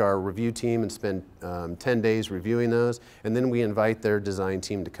take our review team and spend 10 days reviewing those, and then we invite their design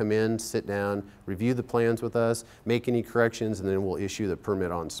team to come in, sit down, review the plans with us, make any corrections, and then we'll issue the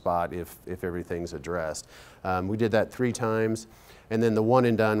permit on spot if everything's addressed. We did that 3 times. And then the one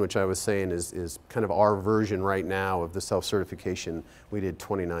and done, which I was saying is kind of our version right now of the self-certification, we did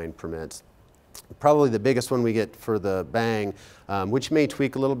 29 permits. Probably the biggest one we get for the bang, which may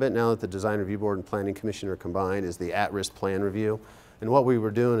tweak a little bit now that the Design Review Board and Planning Commission are combined, is the at-risk plan review. And what we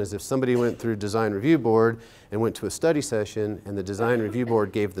were doing is if somebody went through Design Review Board and went to a study session and the Design Review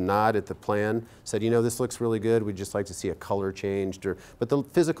Board gave the nod at the plan, said, you know, this looks really good, we'd just like to see a color changed, but the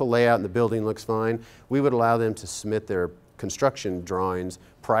physical layout in the building looks fine, we would allow them to submit their construction drawings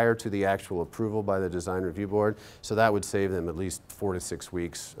prior to the actual approval by the Design Review Board. So that would save them at least 4 to 6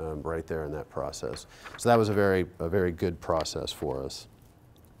 weeks right there in that process. So that was a very good process for us.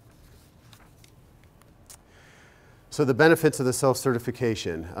 So the benefits of the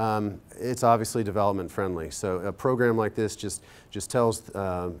self-certification, it's obviously development friendly. So a program like this just tells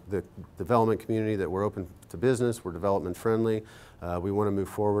the development community that we're open to business, we're development friendly, we want to move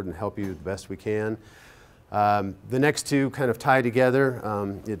forward and help you the best we can. The next two kind of tie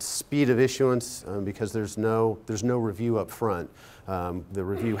together. It's speed of issuance because there's no review up front. The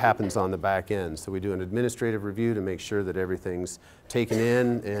review happens on the back end. So we do an administrative review to make sure that everything's taken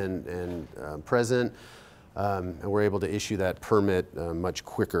in and present, and we're able to issue that permit much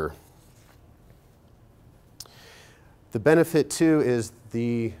quicker. The benefit too is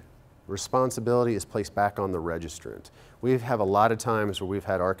the responsibility is placed back on the registrant. We have a lot of times where we've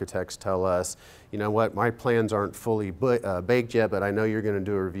had architects tell us, you know what, my plans aren't fully baked yet, but I know you're going to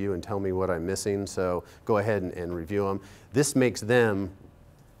do a review and tell me what I'm missing, so go ahead and review them. This makes them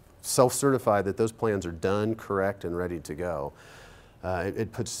self-certify that those plans are done, correct, and ready to go.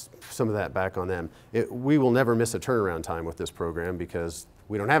 It puts some of that back on them. We will never miss a turnaround time with this program because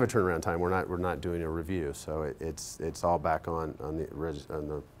we don't have a turnaround time. We're not doing a review, so it's all back on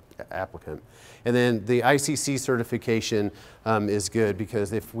the applicant. And then the ICC certification is good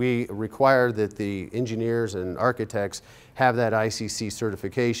because if we require that the engineers and architects have that ICC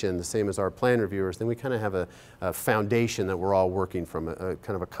certification, the same as our plan reviewers, then we kind of have a foundation that we're all working from, a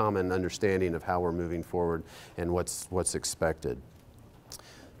kind of a common understanding of how we're moving forward and what's expected.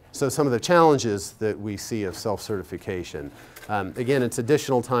 So some of the challenges that we see of self-certification. Again, it's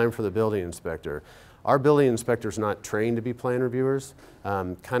additional time for the building inspector. Our building inspector's not trained to be plan reviewers.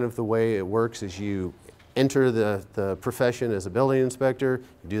 Kind of the way it works is you enter the profession as a building inspector,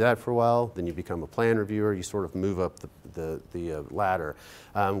 you do that for a while, then you become a plan reviewer, you sort of move up the ladder.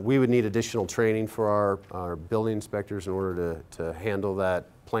 We would need additional training for our building inspectors in order to handle that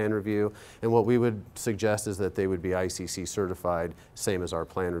plan review, and what we would suggest is that they would be ICC certified, same as our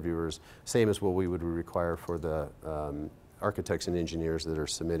plan reviewers, same as what we would require for the architects and engineers that are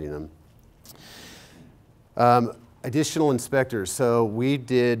submitting them. Additional inspectors. So we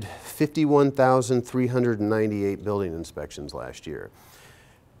did 51,398 building inspections last year.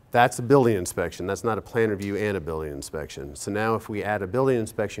 That's a building inspection. That's not a plan review and a building inspection. So now if we add a building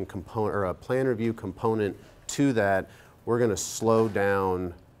inspection component or a plan review component to that, we're going to slow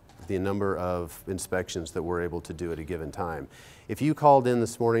down the number of inspections that we're able to do at a given time. If you called in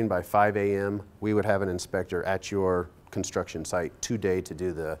this morning by 5 a.m., we would have an inspector at your construction site today to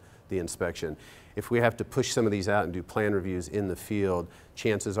do the inspection. If we have to push some of these out and do plan reviews in the field,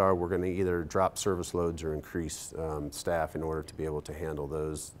 chances are we're going to either drop service loads or increase staff in order to be able to handle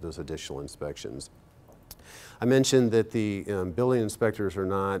those additional inspections. I mentioned that the building inspectors are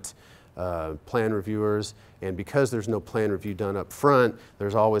not plan reviewers, and because there's no plan review done up front,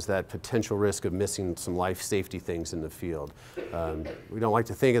 there's always that potential risk of missing some life safety things in the field. We don't like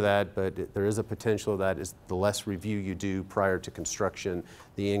to think of that, but there is a potential that is the less review you do prior to construction,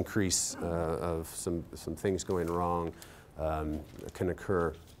 the increase of some things going wrong can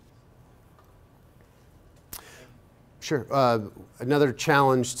occur. Sure. Another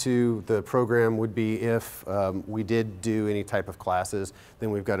challenge to the program would be if we did do any type of classes,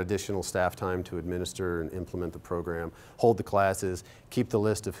 then we've got additional staff time to administer and implement the program, hold the classes, keep the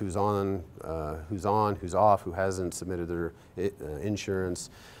list of who's on, who's off, who hasn't submitted their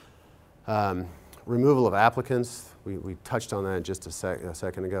insurance. Removal of applicants, we touched on that just a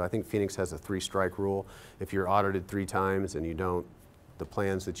second ago. I think Phoenix has a 3-strike rule. If you're audited 3 times and the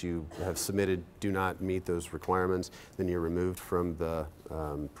plans that you have submitted do not meet those requirements, then you're removed from the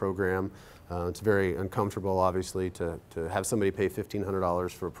program. It's very uncomfortable, obviously, to have somebody pay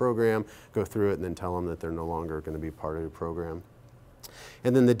 $1,500 for a program, go through it, and then tell them that they're no longer going to be part of the program.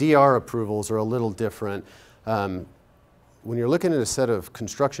 And then the DR approvals are a little different. When you're looking at a set of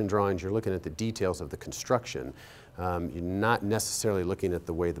construction drawings, you're looking at the details of the construction. You're not necessarily looking at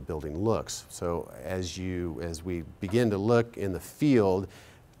the way the building looks. So as we begin to look in the field,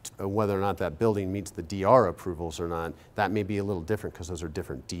 whether or not that building meets the DR approvals or not, that may be a little different because those are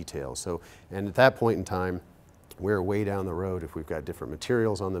different details. So, and at that point in time, we're way down the road if we've got different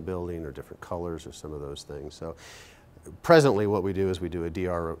materials on the building or different colors or some of those things. So presently what we do is we do a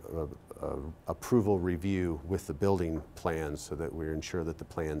DR approval review with the building plans so that we ensure that the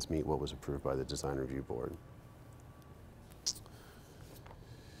plans meet what was approved by the design review board.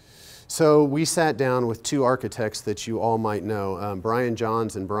 So we sat down with 2 architects that you all might know. Brian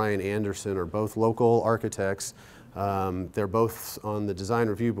Johns and Brian Anderson are both local architects. They're both on the design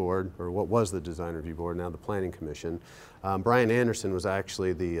review board, or what was the design review board, now the planning commission. Brian Anderson was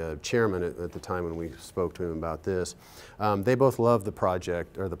actually the chairman at the time when we spoke to him about this. They both love the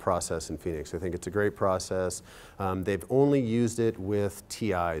project, or the process in Phoenix. I think it's a great process. They've only used it with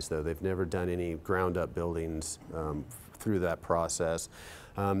TIs though. They've never done any ground up buildings through that process.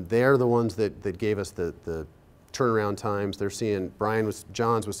 They're the ones that gave us the turnaround times. They're seeing,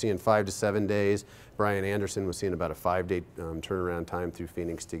 Johns was seeing 5 to 7 days. Brian Anderson was seeing about a 5-day turnaround time through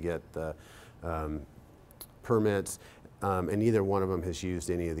Phoenix to get the permits. And neither one of them has used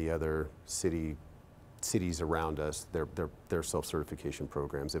any of the other city cities around us, their self-certification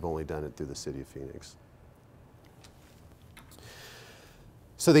programs. They've only done it through the city of Phoenix.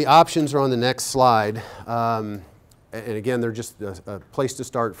 So the options are on the next slide. And again, they're just a place to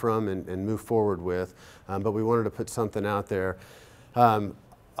start from and move forward with. But we wanted to put something out there.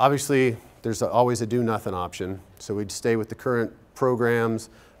 Obviously, there's always a do-nothing option. So we'd stay with the current programs.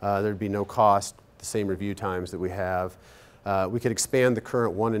 There'd be no cost, the same review times that we have. We could expand the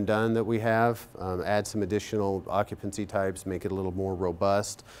current one and done that we have, add some additional occupancy types, make it a little more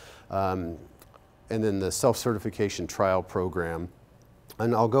robust. And then the self-certification trial program.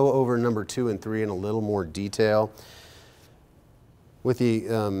 And I'll go over number 2 and 3 in a little more detail. With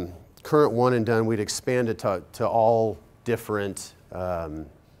the current one and done, we'd expand it to all different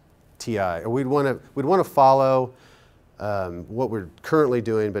TI. Or we'd want to follow what we're currently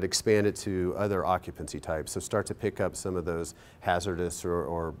doing, but expand it to other occupancy types. So start to pick up some of those hazardous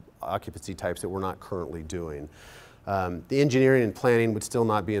or occupancy types that we're not currently doing. The engineering and planning would still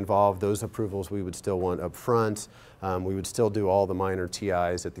not be involved. Those approvals we would still want up front. We would still do all the minor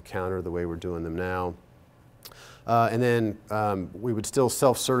TIs at the counter the way we're doing them now. And then we would still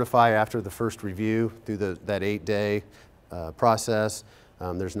self-certify after the first review through that 8-day process.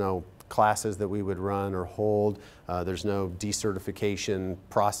 There's no classes that we would run or hold. There's no decertification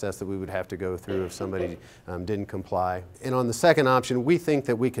process that we would have to go through if somebody didn't comply. And on the second option, we think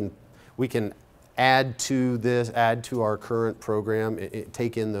that we can add to our current program,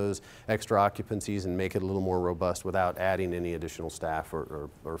 take in those extra occupancies and make it a little more robust without adding any additional staff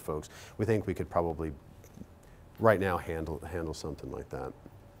or folks. We think we could probably right now handle something like that.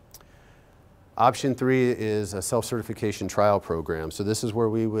 Option 3 is a self-certification trial program. So this is where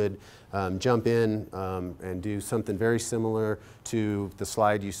we would jump in and do something very similar to the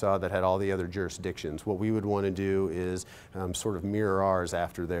slide you saw that had all the other jurisdictions. What we would want to do is sort of mirror ours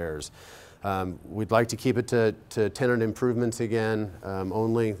after theirs. We'd like to keep it to tenant improvements again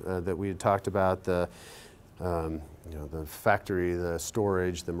only that we had talked about, the factory, the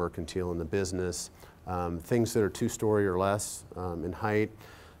storage, the mercantile, and the business. Things that are 2-story or less in height.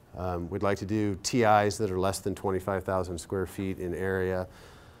 We'd like to do TIs that are less than 25,000 square feet in area.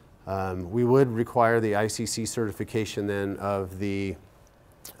 We would require the ICC certification then of the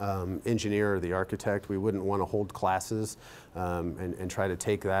engineer or the architect. We wouldn't want to hold classes and try to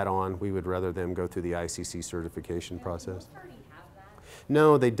take that on. We would rather them go through the ICC certification process. Most already have that?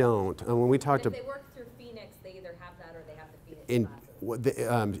 No, they don't. When we talked If they work through Phoenix, they either have that or they have the Phoenix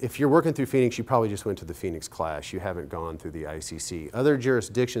classes. If you're working through Phoenix, you probably just went to the Phoenix class. You haven't gone through the ICC. Other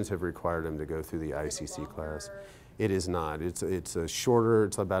jurisdictions have required them to go through the ICC class. It is not. It's a shorter,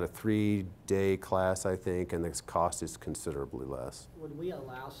 it's about a 3-day class, I think, and the cost is considerably less. Would we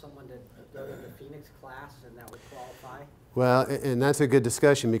allow someone to go to the Phoenix class and that would qualify? Well, and that's a good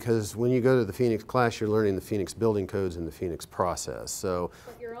discussion because when you go to the Phoenix class, you're learning the Phoenix building codes and the Phoenix process. So,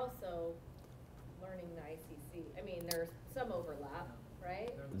 but you're also learning the ICC. I mean, there's some overlap, right?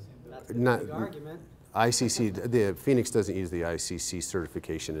 That's a not, big argument. ICC, the Phoenix doesn't use the ICC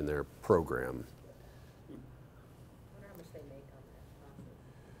certification in their program. I wonder how much they make on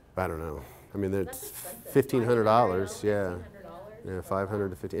that. I don't know. I mean, That's it's expensive. $1,500, yeah. $1,500? Yeah, 500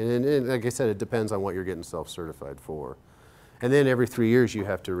 to 50. And like I said, it depends on what you're getting self-certified for. And then every 3 years you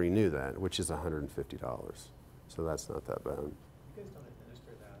have to renew that, which is $150. So that's not that bad. You guys don't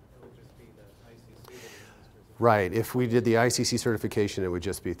administer that. It would just be the ICC that administers it. Right. If we did the ICC certification, it would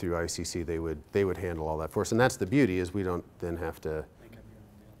just be through ICC. They would handle all that for us. And that's the beauty is we don't then have to,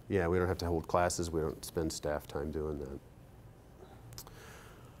 yeah, we don't have to hold classes. We don't spend staff time doing that.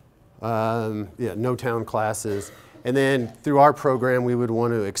 Yeah, no town classes. And then through our program, we would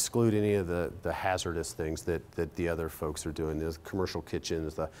want to exclude any of the hazardous things that the other folks are doing. There's commercial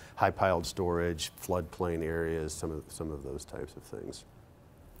kitchens, the high piled storage, floodplain areas, some of those types of things.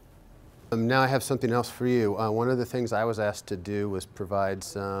 Now I have something else for you. One of the things I was asked to do was provide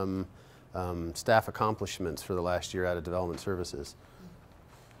some staff accomplishments for the last year out of development services.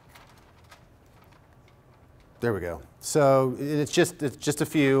 There we go. So it's just a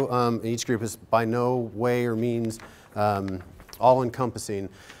few. Each group is by no way or means all-encompassing.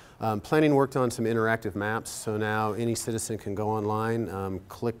 Planning worked on some interactive maps, so now any citizen can go online,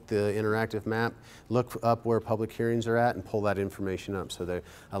 click the interactive map, look up where public hearings are at, and pull that information up. So there's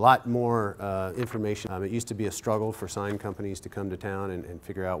a lot more information. It used to be a struggle for sign companies to come to town and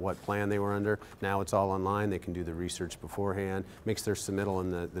figure out what plan they were under. Now it's all online. They can do the research beforehand, makes their submittal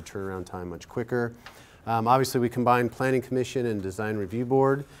and the turnaround time much quicker. Obviously, we combined Planning Commission and Design Review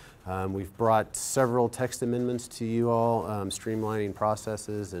Board. We've brought several text amendments to you all, streamlining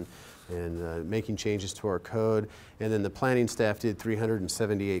processes and and making changes to our code. And then the planning staff did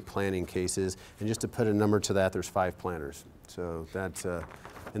 378 planning cases. And just to put a number to that, there's 5 planners. So that's,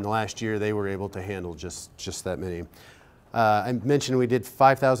 in the last year, they were able to handle just that many. I mentioned we did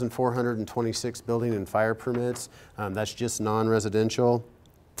 5,426 building and fire permits. That's just non-residential.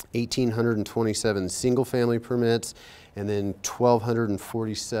 1,827 single-family permits, and then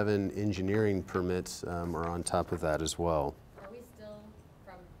 1,247 engineering permits are on top of that as well. Are we still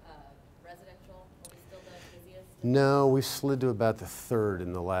from residential? Are we still the busiest? No, we slid to about the 3rd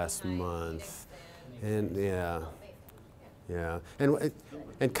in the last month, and yeah, and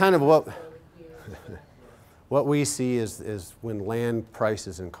kind of what. What we see is when land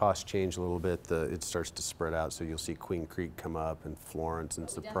prices and costs change a little bit, it starts to spread out. So you'll see Queen Creek come up, and Florence, and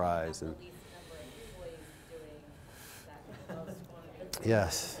Surprise, and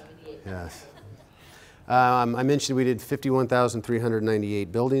yes, yes. I mentioned we did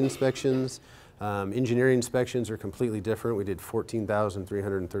 51,398 building inspections. Engineering inspections are completely different. We did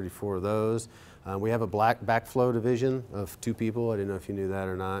 14,334 of those. We have a backflow division of 2 people. I didn't know if you knew that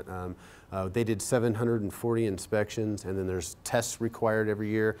or not. They did 740 inspections, and then there's tests required every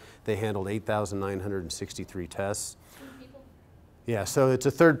year. They handled 8,963 tests. Yeah, so it's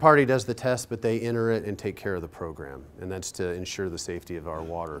a third party does the test, but they enter it and take care of the program. And that's to ensure the safety of our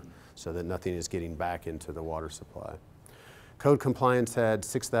water so that nothing is getting back into the water supply. Code compliance had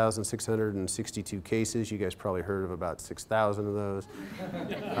 6,662 cases. You guys probably heard of about 6,000 of those.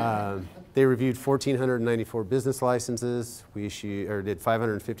 They reviewed 1,494 business licenses. We did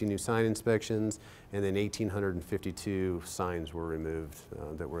 550 new sign inspections, and then 1,852 signs were removed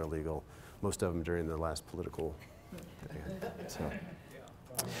that were illegal. Most of them during the last political. So.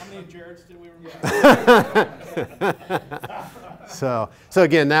 How many Jareds did we remove? So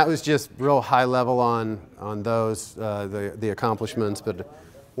again, that was just real high level on those, the accomplishments, but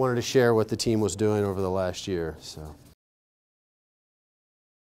wanted to share what the team was doing over the last year.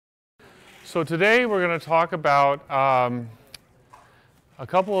 So today we're going to talk about a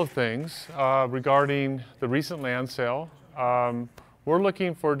couple of things regarding the recent land sale. We're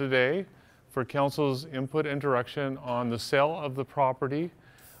looking for today for council's input and direction on the sale of the property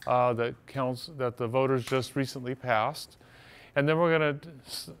that the voters just recently passed. And then we're going to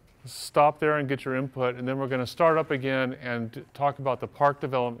stop there and get your input, and then we're going to start up again and talk about the park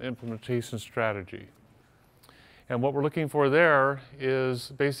development implementation strategy. And what we're looking for there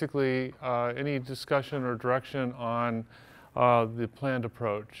is basically any discussion or direction on the planned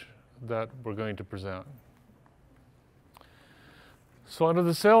approach that we're going to present. So under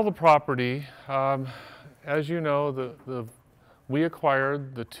the sale of the property, as you know, we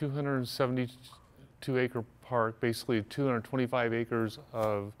acquired the 272-acre park, basically 225 acres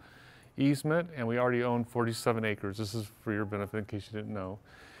of easement, and we already own 47 acres. This is for your benefit in case you didn't know,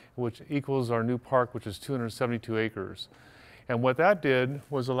 which equals our new park, which is 272 acres. And what that did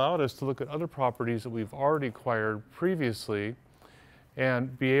was allowed us to look at other properties that we've already acquired previously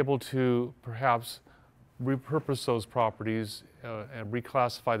and be able to perhaps repurpose those properties and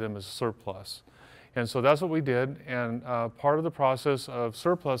reclassify them as surplus. And so that's what we did, and part of the process of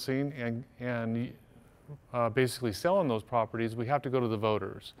surplusing and basically selling those properties, we have to go to the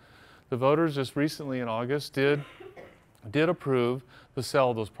voters. The voters just recently in August did approve the sale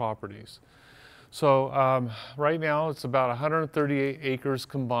of those properties. So right now it's about 138 acres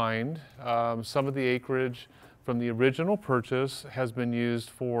combined. Some of the acreage from the original purchase has been used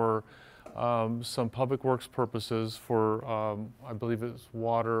for some public works purposes for, I believe it's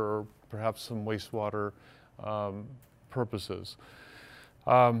water or perhaps some wastewater purposes.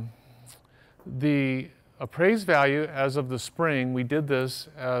 The appraised value as of the spring, we did this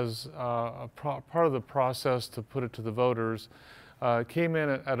as part of the process to put it to the voters, came in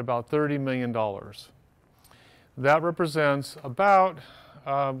at about $30 million. That represents about,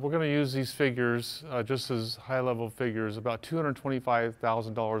 we're going to use these figures just as high-level figures, about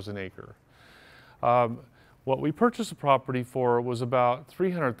 $225,000 an acre. What we purchased the property for was about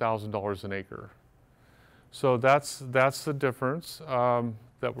 $300,000 an acre. So that's the difference.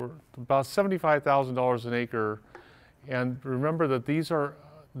 That we're about $75,000 an acre. And remember that these are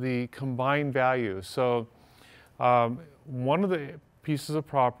the combined values. So one of the pieces of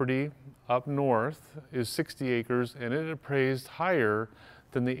property up north is 60 acres, and it appraised higher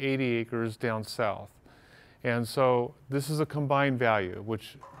than the 80 acres down south. And so this is a combined value,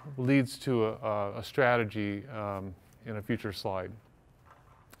 which leads to a strategy in a future slide.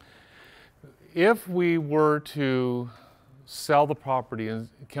 If we were to sell the property, and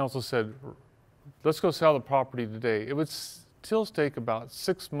council said, let's go sell the property today, it would still take about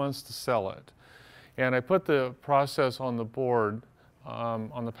 6 months to sell it. And I put the process on the board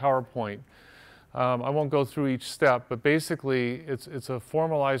on the PowerPoint. I won't go through each step, but basically it's a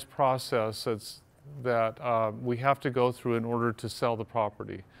formalized process that we have to go through in order to sell the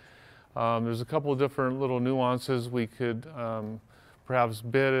property. There's a couple of different little nuances. We could perhaps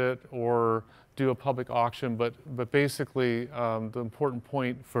bid it or do a public auction, but basically the important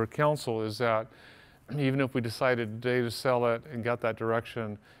point for council is that even if we decided today to sell it and got that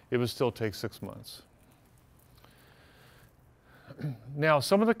direction, it would still take 6 months. Now,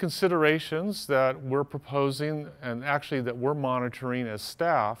 some of the considerations that we're proposing and actually that we're monitoring as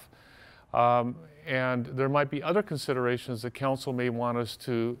staff, and there might be other considerations that council may want us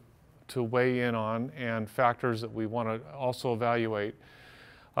to weigh in on and factors that we want to also evaluate.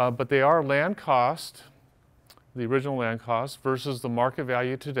 But they are land cost, the original land cost, versus the market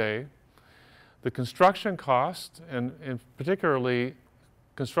value today, the construction cost, and particularly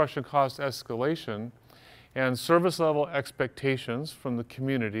construction cost escalation, and service level expectations from the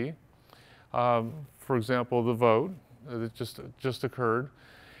community. For example, the vote that just occurred,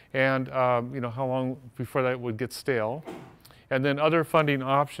 and how long before that would get stale, and then other funding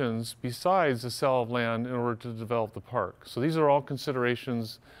options besides the sale of land in order to develop the park. So these are all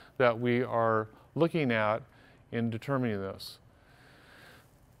considerations that we are looking at in determining this.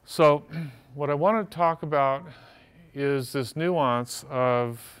 So what I want to talk about is this nuance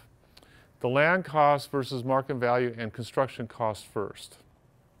of the land cost versus market value and construction cost first.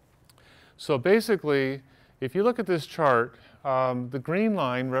 So basically, if you look at this chart, the green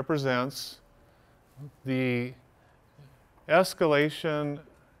line represents the escalation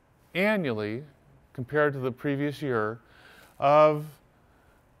annually compared to the previous year of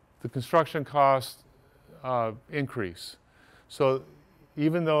the construction cost increase. So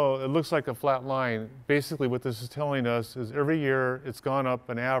even though it looks like a flat line, basically what this is telling us is every year it's gone up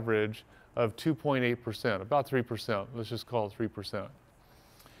an average of 2.8%, about 3%. Let's just call it 3%.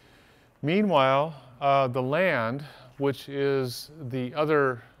 Meanwhile, the land, which is the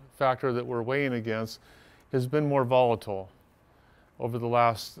other factor that we're weighing against, has been more volatile over the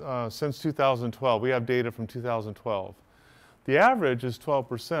last, since 2012. We have data from 2012. The average is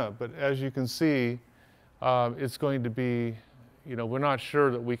 12%, but as you can see, it's going to be, we're not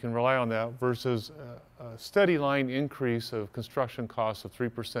sure that we can rely on that versus a steady line increase of construction costs of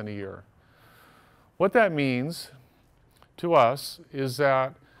 3% a year. What that means to us is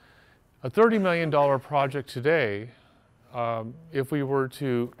that a $30 million project today, if we were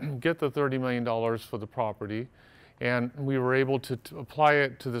to get the $30 million for the property and we were able to apply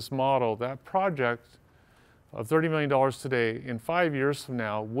it to this model, that project of $30 million today in 5 years from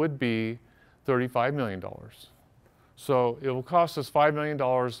now would be $35 million. So it will cost us $5 million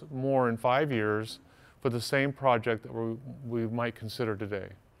more in 5 years for the same project that we might consider today.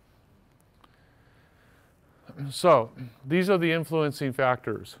 So these are the influencing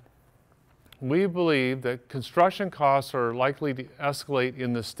factors. We believe that construction costs are likely to escalate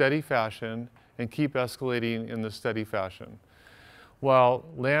in the steady fashion and keep escalating in the steady fashion, while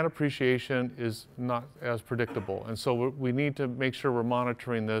land appreciation is not as predictable. And so we need to make sure we're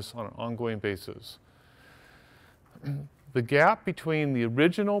monitoring this on an ongoing basis. The gap between the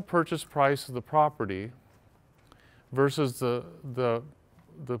original purchase price of the property versus the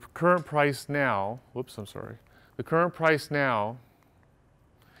current price now, the current price now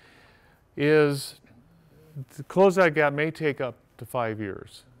is, to close that gap may take up to 5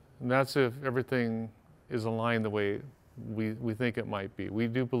 years. And that's if everything is aligned the way we think it might be. We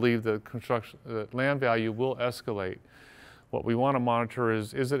do believe that land value will escalate. What we want to monitor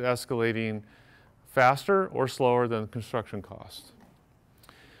is it escalating faster or slower than construction costs?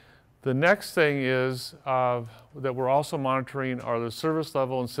 The next thing is that we're also monitoring are the service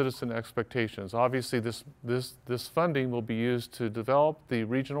level and citizen expectations. Obviously, this funding will be used to develop the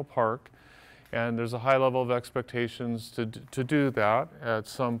regional park, and there's a high level of expectations to do that at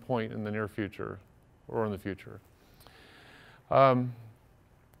some point in the near future or in the future.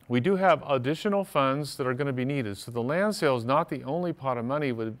 We do have additional funds that are going to be needed. So the land sale is not the only pot of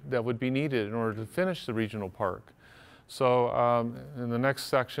money that would be needed in order to finish the regional park. So in the next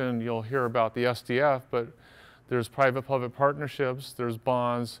section, you'll hear about the SDF, but there's private-public partnerships, there's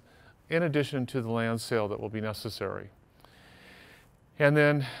bonds, in addition to the land sale that will be necessary. And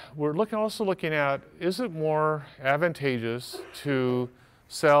then we're also looking at, is it more advantageous to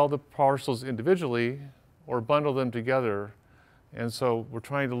sell the parcels individually or bundle them together? And so we're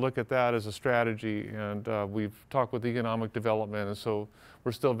trying to look at that as a strategy, and we've talked with economic development, and so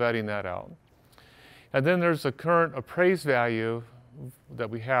we're still vetting that out. And then there's the current appraised value that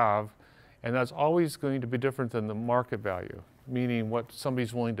we have, and that's always going to be different than the market value, meaning what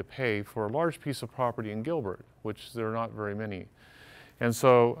somebody's willing to pay for a large piece of property in Gilbert, which there are not very many. And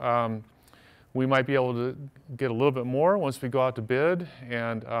so we might be able to get a little bit more once we go out to bid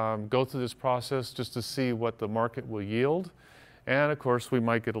and go through this process just to see what the market will yield. And of course, we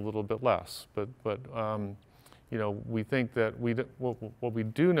might get a little bit less. But you know, we think that what we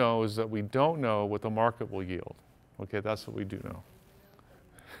do know is that we don't know what the market will yield. Okay, that's what we do know.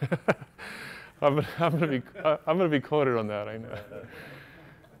 I'm gonna be quoted on that, I know.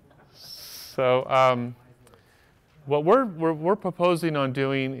 So what we're proposing on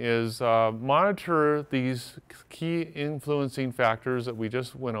doing is monitor these key influencing factors that we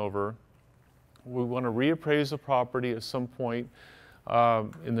just went over. We want to reappraise the property at some point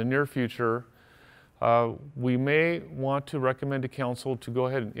in the near future. We may want to recommend to council to go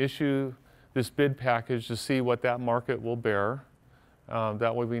ahead and issue this bid package to see what that market will bear.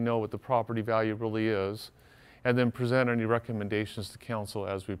 That way we know what the property value really is, and then present any recommendations to council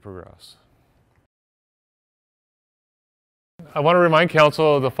as we progress. I want to remind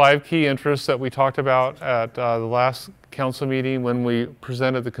council of the 5 key interests that we talked about at the last council meeting when we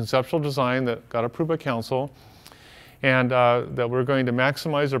presented the conceptual design that got approved by council, and that we're going to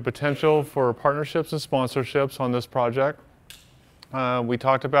maximize our potential for partnerships and sponsorships on this project. We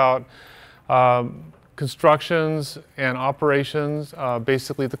talked about constructions and operations,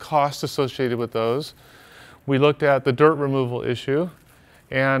 basically the cost associated with those. We looked at the dirt removal issue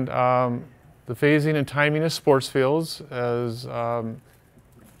and the phasing and timing of sports fields, as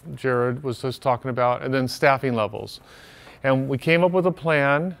Jared was just talking about, and then staffing levels. And we came up with a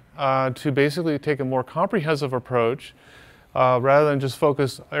plan to basically take a more comprehensive approach. Rather than just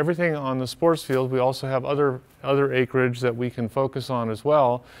focus everything on the sports field, we also have other acreage that we can focus on as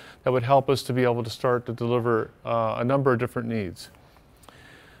well that would help us to be able to start to deliver a number of different needs.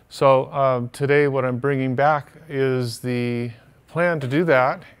 So today what I'm bringing back is the plan to do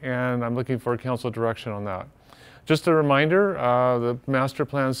that, and I'm looking for council direction on that. Just a reminder, the master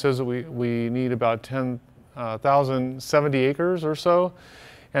plan says that we need about 10,070 acres or so,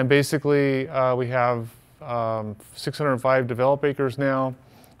 and basically we have 605 developed acres now.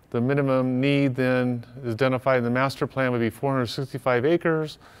 The minimum need then is identified in the master plan would be 465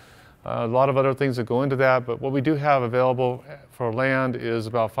 acres. A lot of other things that go into that, but what we do have available for land is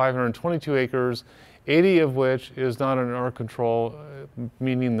about 522 acres, 80 of which is not in our control,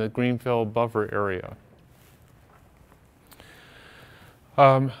 meaning the Greenfield buffer area.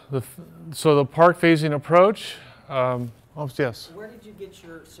 So the park phasing approach, yes? Where did you get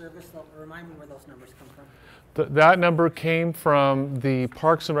your service level? Remind me where those numbers come from. That number came from the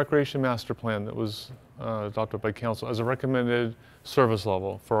Parks and Recreation Master Plan that was adopted by council as a recommended service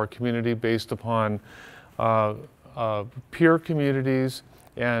level for our community based upon peer communities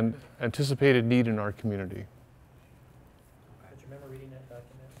and anticipated need in our community. Do you remember reading that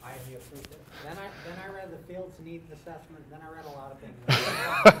document? I approved it. Then I read the fields needs assessment. Then I read a lot of things.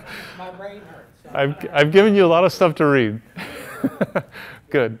 My brain hurts. So I've given you a lot of stuff to read.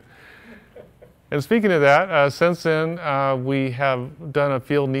 Good. And speaking of that, since then we have done a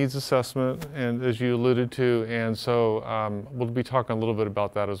field needs assessment, and as you alluded to, and so we'll be talking a little bit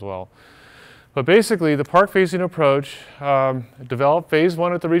about that as well. But basically, the park phasing approach, develop phase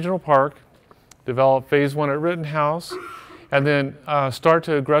 1 at the regional park, develop phase 1 at Rittenhouse, and then start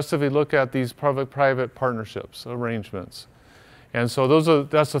to aggressively look at these public-private partnerships, arrangements. And so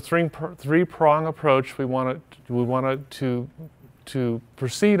that's a three-prong approach we wanted to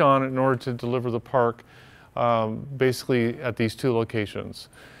proceed on in order to deliver the park basically at these 2 locations.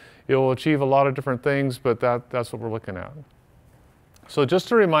 It will achieve a lot of different things, but that's what we're looking at. So just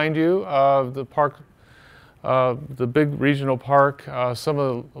to remind you of the park, the big regional park, a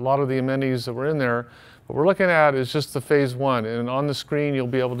lot of the amenities that were in there, what we're looking at is just the phase 1, and on the screen you'll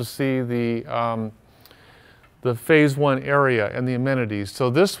be able to see the phase 1 area and the amenities. So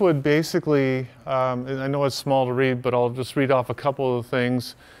this would basically, and I know it's small to read, but I'll just read off a couple of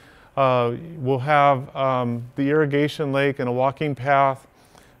things. We'll have the irrigation lake and a walking path,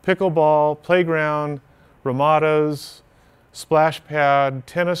 pickleball, playground, ramadas, splash pad,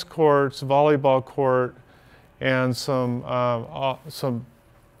 tennis courts, volleyball court, and some a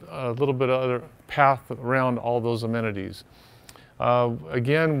little bit of other path around all those amenities.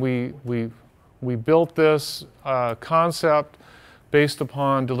 Again, we built this concept based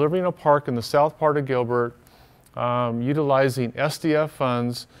upon delivering a park in the south part of Gilbert, utilizing SDF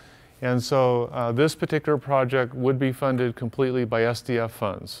funds, and so this particular project would be funded completely by SDF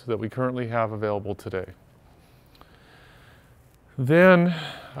funds that we currently have available today. Then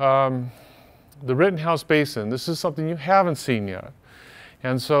the Rittenhouse Basin. This is something you haven't seen yet.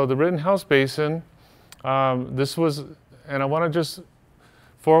 And so the Rittenhouse Basin, this was, and I want to just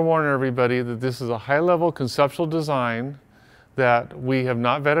forewarn everybody that this is a high-level conceptual design that we have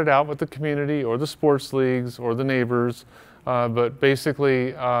not vetted out with the community or the sports leagues or the neighbors, but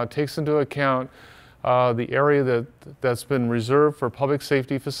basically takes into account the area that's been reserved for public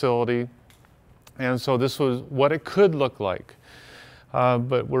safety facility. And so this was what it could look like.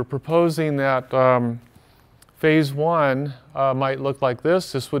 But we're proposing that phase one might look like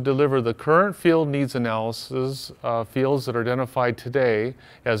this. This would deliver the current field needs analysis, fields that are identified today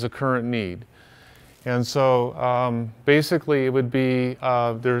as a current need. And so basically it would be,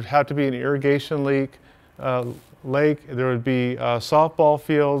 there'd have to be an irrigation lake, there would be softball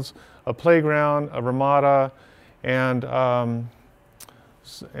fields, a playground, a ramada, and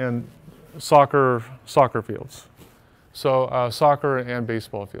soccer fields. So soccer and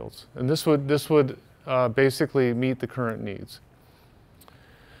baseball fields. And this would basically meet the current needs.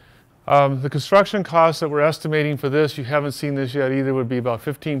 The construction costs that we're estimating for this, you haven't seen this yet either, would be about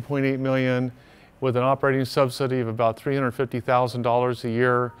 $15.8 million with an operating subsidy of about $350,000 a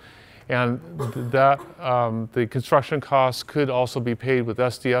year. And that the construction costs could also be paid with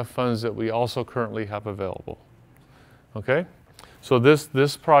SDF funds that we also currently have available. Okay? So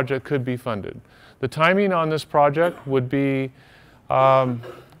this project could be funded. The timing on this project would be on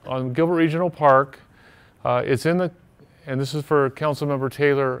Gilbert Regional Park. It's in the, and this is for Councilmember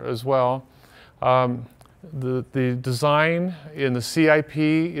Taylor as well. The design in the CIP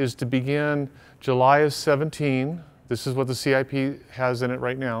is to begin July of 17. This is what the CIP has in it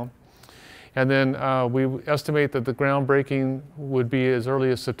right now. And then we estimate that the groundbreaking would be as early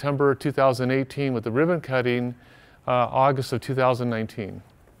as September 2018 with the ribbon cutting August of 2019.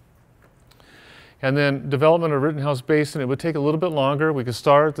 And then development of Rittenhouse Basin, it would take a little bit longer. We could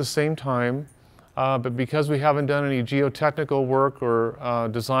start at the same time, but because we haven't done any geotechnical work or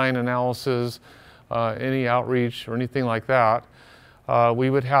design analysis, any outreach or anything like that, we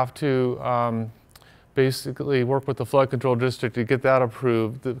would have to basically work with the flood control district to get that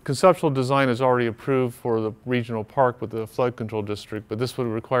approved. The conceptual design is already approved for the regional park with the flood control district, but this would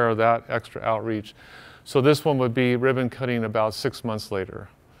require that extra outreach. So this one would be ribbon cutting about 6 months later.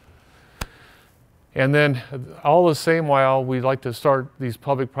 And then all the same while, we'd like to start these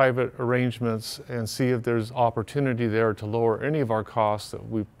public-private arrangements and see if there's opportunity there to lower any of our costs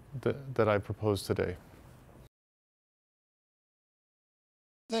that I proposed today.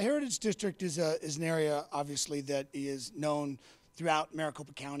 The Heritage District is an area, obviously, that is known throughout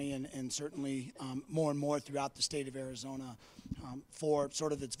Maricopa County and certainly more and more throughout the state of Arizona for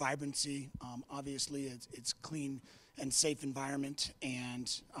sort of its vibrancy. Obviously, it's clean and safe environment,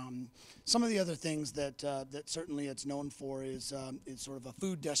 and some of the other things that certainly it's known for is sort of a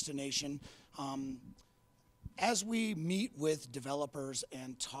food destination. As we meet with developers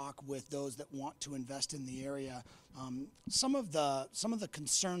and talk with those that want to invest in the area, some of the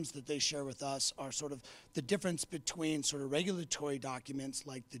concerns that they share with us are sort of the difference between sort of regulatory documents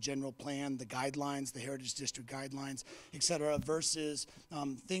like the general plan, the guidelines, the Heritage District guidelines, et cetera, versus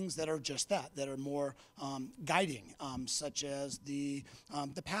things that are just that are more guiding, such as the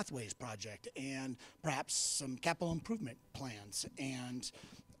Pathways project and perhaps some capital improvement plans. And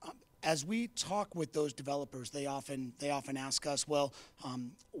as we talk with those developers, they often ask us, well,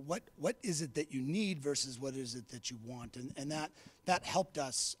 what is it that you need versus what is it that you want? And that helped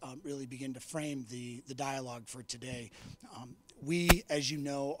us really begin to frame the dialogue for today. We, as you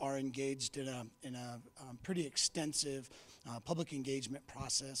know, are engaged in a pretty extensive public engagement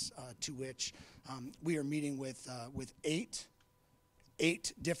process to which we are meeting with eight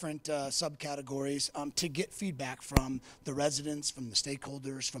different subcategories to get feedback from the residents, from the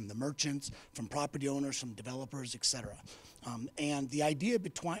stakeholders, from the merchants, from property owners, from developers, et cetera. And the idea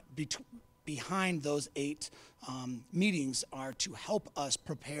behind those 8 meetings are to help us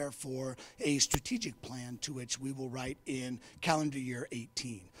prepare for a strategic plan to which we will write in calendar year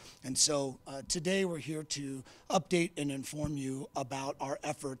 18. And so today we're here to update and inform you about our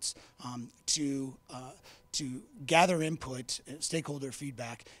efforts to gather input, stakeholder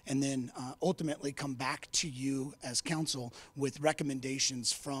feedback, and then ultimately come back to you as council with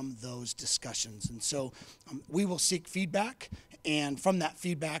recommendations from those discussions. And so we will seek feedback, and from that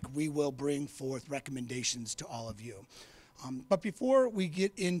feedback, we will bring forth recommendations to all of you. But before we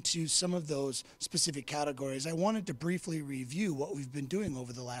get into some of those specific categories, I wanted to briefly review what we've been doing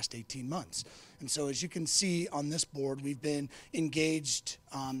over the last 18 months. And so as you can see on this board, we've been engaged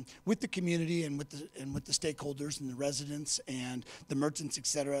with the community and with the stakeholders and the residents and the merchants, et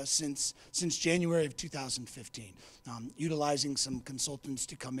cetera, since January of 2015, utilizing some consultants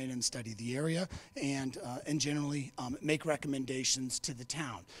to come in and study the area and generally make recommendations to the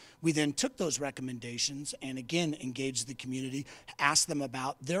town. We then took those recommendations and again engaged the community, asked them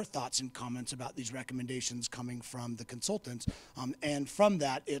about their thoughts and comments about these recommendations coming from the consultants, and from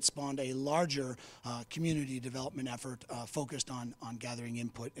that it spawned a larger community development effort focused on gathering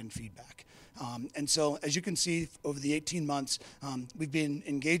input and feedback. And so as you can see, over the 18 months, we've been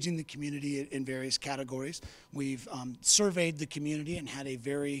engaging the community in various categories. We've surveyed the community and had a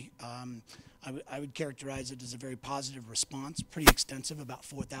very I would characterize it as a very positive response, pretty extensive, about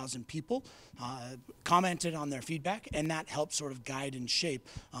 4,000 people commented on their feedback, and that helped sort of guide and shape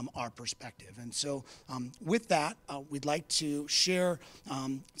our perspective. And so with that, we'd like to share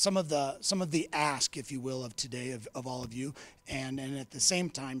some of the ask, if you will, of today of all of you, and at the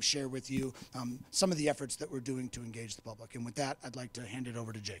same time share with you some of the efforts that we're doing to engage the public. And with that, I'd like to hand it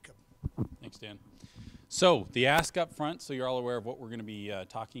over to Jacob. Thanks, Dan. So the ask up front, so you're all aware of what we're going to be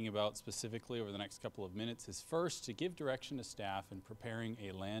talking about specifically over the next couple of minutes, is first to give direction to staff in preparing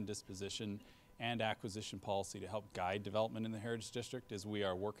a land disposition and acquisition policy to help guide development in the Heritage District. As we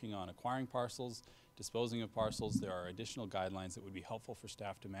are working on acquiring parcels, disposing of parcels, there are additional guidelines that would be helpful for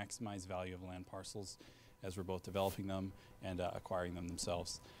staff to maximize value of land parcels as we're both developing them and acquiring them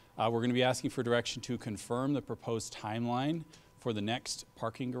themselves. We're going to be asking for direction to confirm the proposed timeline for the next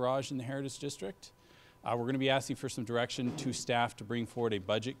parking garage in the Heritage District. We're going to be asking for some direction to staff to bring forward a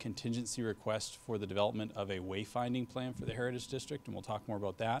budget contingency request for the development of a wayfinding plan for the Heritage District, and we'll talk more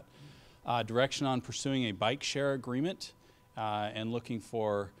about that. Direction on pursuing a bike share agreement and looking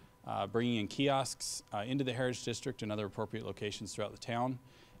for bringing in kiosks into the Heritage District and other appropriate locations throughout the town.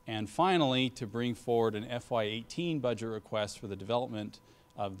 And finally, to bring forward an FY18 budget request for the development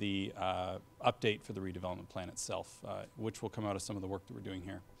of the update for the redevelopment plan itself, which will come out of some of the work that we're doing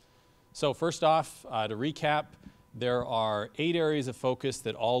here. So first off, to recap, there are 8 areas of focus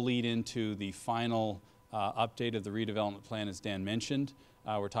that all lead into the final update of the redevelopment plan, as Dan mentioned.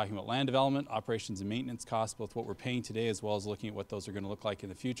 We're talking about land development, operations and maintenance costs, both what we're paying today as well as looking at what those are going to look like in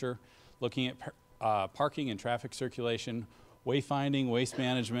the future. Looking at parking and traffic circulation, wayfinding, waste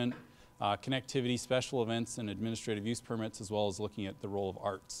management, connectivity, special events, and administrative use permits, as well as looking at the role of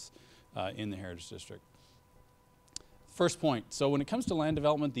arts in the Heritage District. First point, so when it comes to land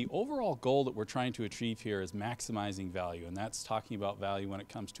development, the overall goal that we're trying to achieve here is maximizing value, and that's talking about value when it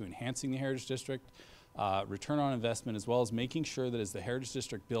comes to enhancing the Heritage District, return on investment, as well as making sure that as the Heritage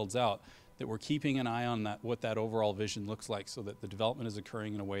District builds out, that we're keeping an eye on what that overall vision looks like so that the development is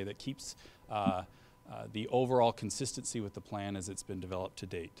occurring in a way that keeps the overall consistency with the plan as it's been developed to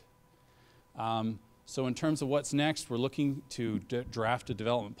date. So in terms of what's next, we're looking to draft a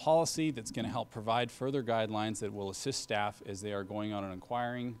development policy that's going to help provide further guidelines that will assist staff as they are going on and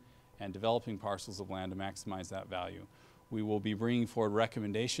acquiring and developing parcels of land to maximize that value. We will be bringing forward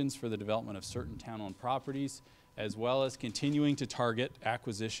recommendations for the development of certain town-owned properties, as well as continuing to target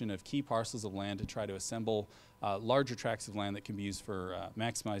acquisition of key parcels of land to try to assemble larger tracts of land that can be used for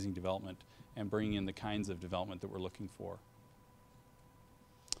maximizing development and bringing in the kinds of development that we're looking for.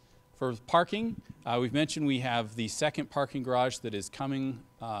 For parking, we've mentioned we have the second parking garage that is coming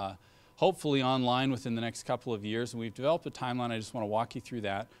hopefully online within the next couple of years, and we've developed a timeline. I just want to walk you through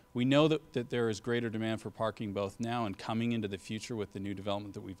that. We know that there is greater demand for parking both now and coming into the future with the new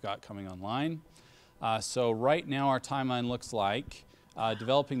development that we've got coming online. So right now our timeline looks like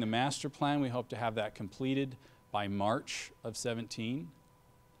developing the master plan. We hope to have that completed by March of 17.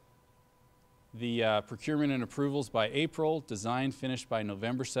 The procurement and approvals by April, design finished by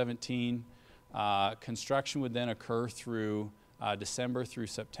November 17. Construction would then occur through December through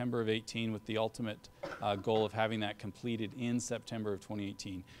September of 18 with the ultimate goal of having that completed in September of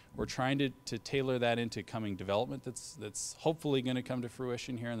 2018. We're trying to tailor that into coming development that's hopefully going to come to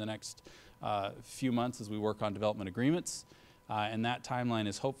fruition here in the next few months as we work on development agreements. And that timeline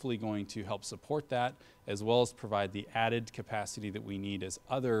is hopefully going to help support that, as well as provide the added capacity that we need as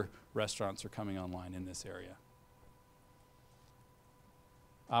other restaurants are coming online in this area.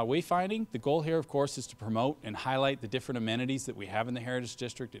 Wayfinding, the goal here, of course, is to promote and highlight the different amenities that we have in the Heritage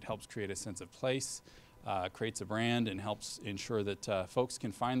District. It helps create a sense of place, creates a brand, and helps ensure that folks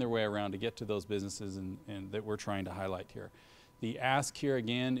can find their way around to get to those businesses and that we're trying to highlight here. The ask here,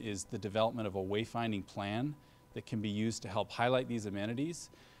 again, is the development of a wayfinding plan that can be used to help highlight these amenities.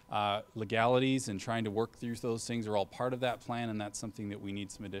 Legalities and trying to work through those things are all part of that plan, and that's something that we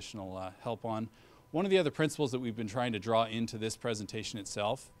need some additional help on. One of the other principles that we've been trying to draw into this presentation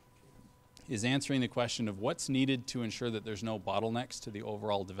itself is answering the question of what's needed to ensure that there's no bottlenecks to the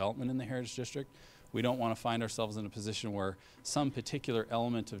overall development in the Heritage District. We don't want to find ourselves in a position where some particular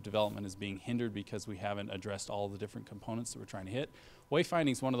element of development is being hindered because we haven't addressed all the different components that we're trying to hit.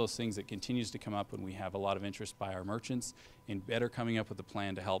 Wayfinding is one of those things that continues to come up when we have a lot of interest by our merchants in better coming up with a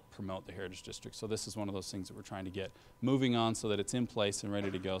plan to help promote the Heritage District. So this is one of those things that we're trying to get moving on so that it's in place and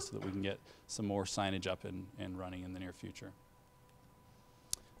ready to go so that we can get some more signage up and running in the near future.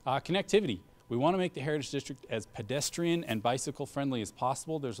 Connectivity. We want to make the Heritage District as pedestrian and bicycle friendly as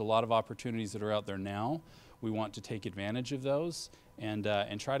possible. There's a lot of opportunities that are out there now. We want to take advantage of those and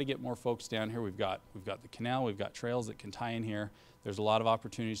try to get more folks down here. We've got the canal, we've got trails that can tie in here. There's a lot of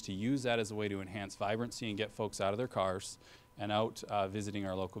opportunities to use that as a way to enhance vibrancy and get folks out of their cars and out visiting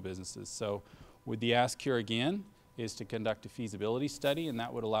our local businesses. So with the ask here again is to conduct a feasibility study, and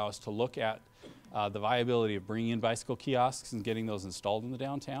that would allow us to look at the viability of bringing in bicycle kiosks and getting those installed in the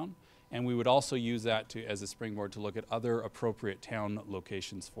downtown. And we would also use that as a springboard to look at other appropriate town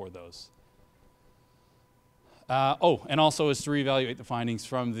locations for those. And also is to reevaluate the findings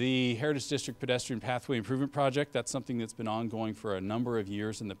from the Heritage District Pedestrian Pathway Improvement Project. That's something that's been ongoing for a number of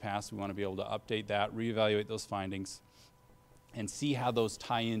years in the past. We want to be able to update that, reevaluate those findings, and see how those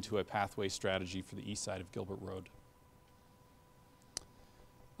tie into a pathway strategy for the east side of Gilbert Road.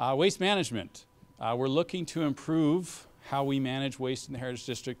 Waste management. We're looking to improve how we manage waste in the Heritage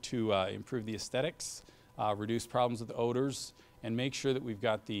District to improve the aesthetics, reduce problems with odors, and make sure that we've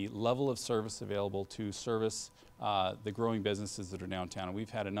got the level of service available to service the growing businesses that are downtown. And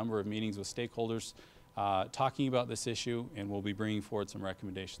we've had a number of meetings with stakeholders talking about this issue, and we'll be bringing forward some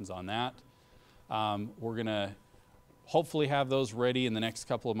recommendations on that. We're going to hopefully have those ready in the next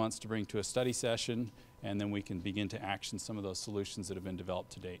couple of months to bring to a study session, and then we can begin to action some of those solutions that have been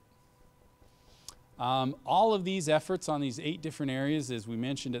developed to date. All of these efforts on these 8 different areas, as we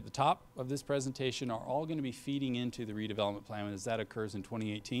mentioned at the top of this presentation, are all going to be feeding into the redevelopment plan as that occurs in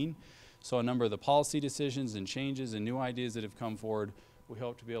 2018. So a number of the policy decisions and changes and new ideas that have come forward, we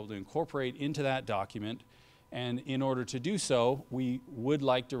hope to be able to incorporate into that document. And in order to do so, we would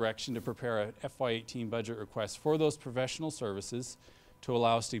like direction to prepare a FY18 budget request for those professional services to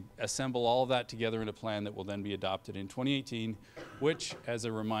allow us to assemble all of that together in a plan that will then be adopted in 2018, which, as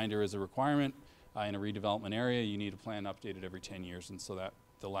a reminder, is a requirement. In a redevelopment area, you need a plan updated every 10 years, and so that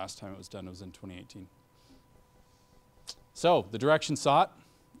the last time it was done was in 2018. So, the direction sought,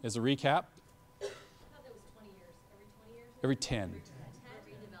 as a recap. I thought that was 20 years. Every 20 years? Every 10. Every 10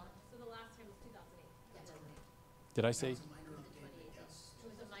 redevelopment. So the last time was 2008. 2008. Did I say? It was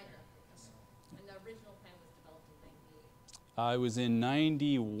a minor. And the original plan was developed in 98. It was in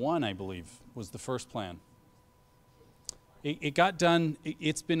 91, I believe, was the first plan. It got done,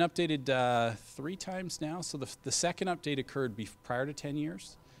 it's been updated 3 times now, so the second update occurred prior to 10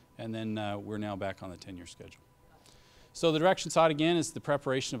 years, and then we're now back on the 10-year schedule. So the direction sought again is the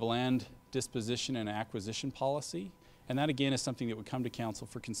preparation of a land disposition and acquisition policy, and that again is something that would come to council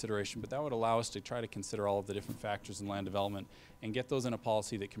for consideration, but that would allow us to try to consider all of the different factors in land development and get those in a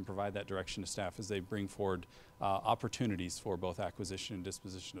policy that can provide that direction to staff as they bring forward opportunities for both acquisition and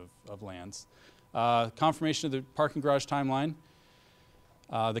disposition of lands. Confirmation of the parking garage timeline,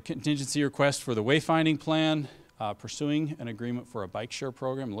 the contingency request for the wayfinding plan, pursuing an agreement for a bike share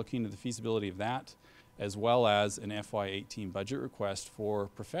program, looking at the feasibility of that, as well as an FY18 budget request for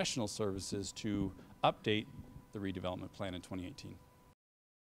professional services to update the redevelopment plan in 2018.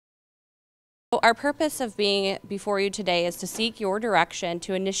 Our purpose of being before you today is to seek your direction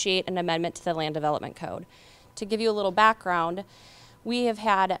to initiate an amendment to the Land Development Code. To give you a little background, we have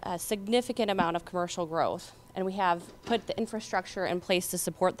had a significant amount of commercial growth, and we have put the infrastructure in place to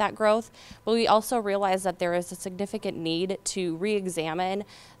support that growth, but we also realize that there is a significant need to re-examine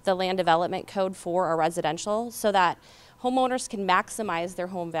the Land Development Code for our residential so that homeowners can maximize their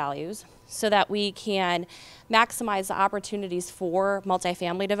home values, so that we can maximize the opportunities for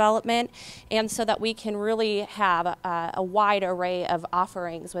multifamily development, and so that we can really have a wide array of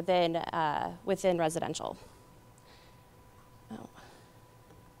offerings within residential.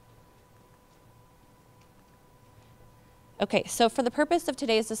 Okay, so for the purpose of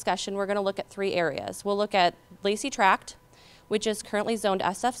today's discussion, we're going to look at 3 areas. We'll look at Lacey Tract, which is currently zoned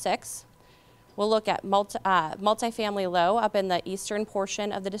SF6. We'll look at multifamily low up in the eastern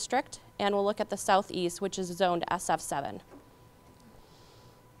portion of the district, and we'll look at the southeast, which is zoned SF7.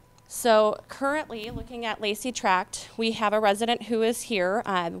 So currently, looking at Lacey Tract, we have a resident who is here.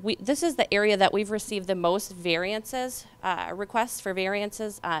 This is the area that we've received the most variances, requests for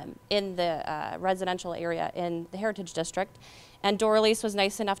variances in the residential area in the Heritage District. And Doralease was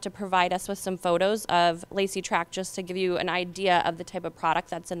nice enough to provide us with some photos of Lacey Tract just to give you an idea of the type of product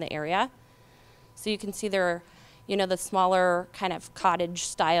that's in the area. So you can see they're, you know, the smaller kind of cottage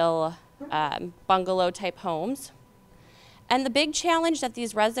style bungalow type homes. And the big challenge that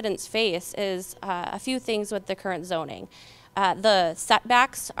these residents face is a few things with the current zoning. The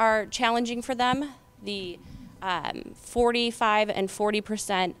setbacks are challenging for them. The 45 and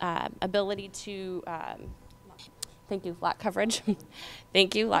 40% ability to, thank you, lot coverage.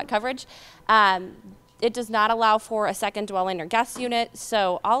 Thank you, lot coverage. It does not allow for a second dwelling or guest unit.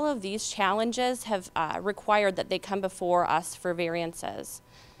 So all of these challenges have required that they come before us for variances.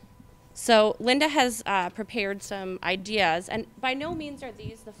 So Linda has prepared some ideas, and by no means are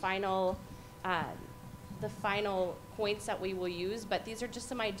these the final points that we will use, but these are just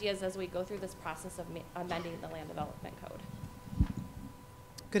some ideas as we go through this process of amending the land development code.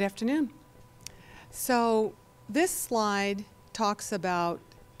 Good afternoon. So this slide talks about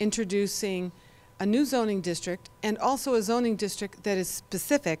introducing a new zoning district and also a zoning district that is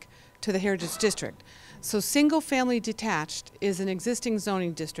specific to the Heritage District. So single family detached is an existing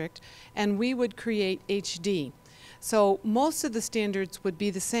zoning district, and we would create HD. So most of the standards would be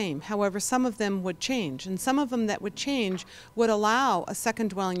the same. However, some of them would change, and some of them that would change would allow a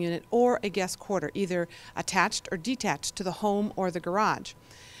second dwelling unit or a guest quarter, either attached or detached to the home or the garage.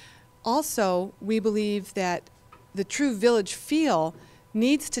 Also, we believe that the true village feel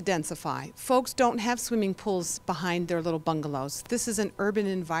needs to densify. Folks don't have swimming pools behind their little bungalows. This is an urban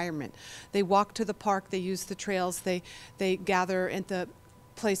environment. They walk to the park, they use the trails, they gather at the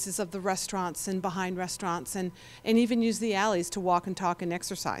places of the restaurants and behind restaurants, and even use the alleys to walk and talk and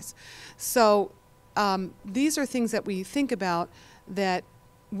exercise. So these are things that we think about, that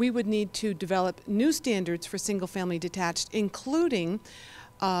we would need to develop new standards for single family detached, including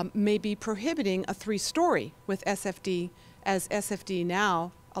maybe prohibiting a 3-story with SFD, as SFD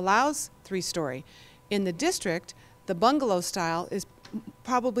now allows 3-story. In the district, the bungalow style is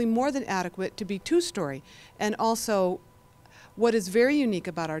probably more than adequate to be 2-story. And also, what is very unique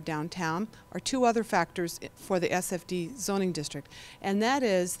about our downtown are 2 other factors for the SFD zoning district. And that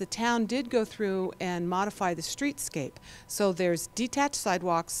is, the town did go through and modify the streetscape. So there's detached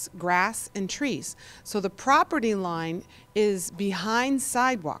sidewalks, grass, and trees. So the property line is behind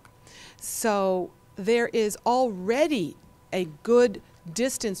sidewalk. So there is already a good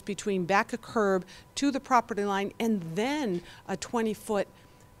distance between back a curb to the property line, and then a 20-foot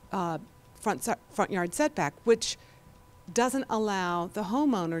front yard setback, which doesn't allow the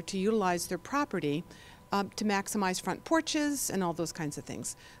homeowner to utilize their property to maximize front porches and all those kinds of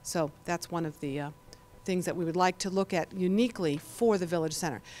things. So that's one of the things that we would like to look at uniquely for the village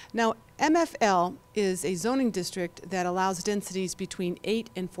center. Now, MFL is a zoning district that allows densities between 8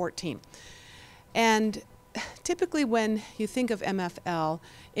 and 14. And typically when you think of MFL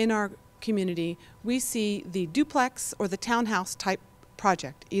in our community, we see the duplex or the townhouse type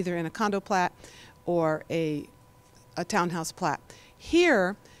project, either in a condo plat or a townhouse plat.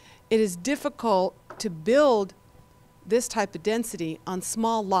 Here, it is difficult to build this type of density on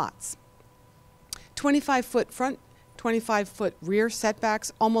small lots. 25-foot front, 25-foot rear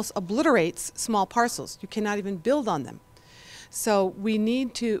setbacks almost obliterates small parcels. You cannot even build on them. So we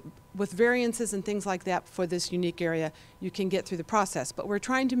need to, with variances and things like that for this unique area, you can get through the process. But we're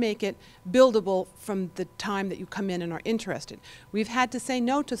trying to make it buildable from the time that you come in and are interested. We've had to say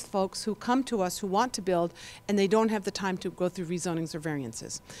no to folks who come to us who want to build and they don't have the time to go through rezonings or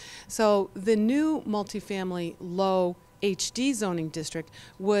variances. So the new multifamily low HD zoning district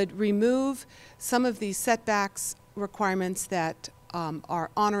would remove some of these setbacks requirements that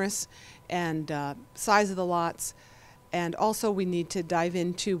are onerous, and size of the lots. And also we need to dive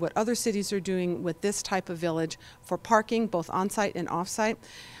into what other cities are doing with this type of village for parking, both on-site and off-site.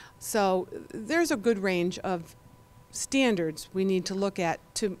 So there's a good range of standards we need to look at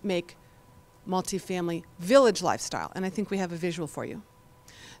to make multifamily village lifestyle. And I think we have a visual for you.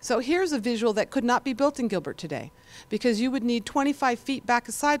 So here's a visual that could not be built in Gilbert today, because you would need 25 feet back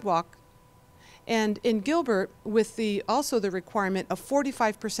a sidewalk. And in Gilbert, with also the requirement of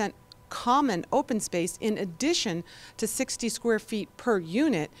 45% common open space in addition to 60 square feet per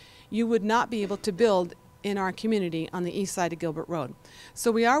unit, you would not be able to build in our community on the east side of Gilbert Road.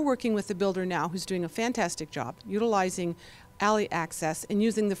 So we are working with the builder now, who's doing a fantastic job utilizing alley access and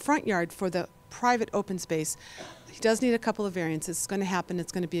using the front yard for the private open space. He does need a couple of variances. It's going to happen.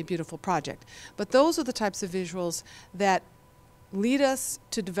 It's going to be a beautiful project. But those are the types of visuals that lead us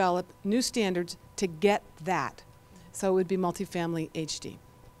to develop new standards to get that. So it would be multifamily HD.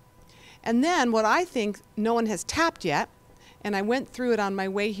 And then what I think no one has tapped yet, and I went through it on my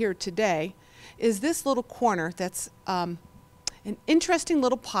way here today, is this little corner that's an interesting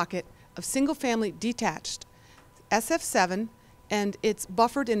little pocket of single-family detached SF7 and it's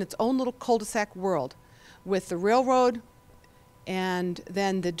buffered in its own little cul-de-sac world with the railroad and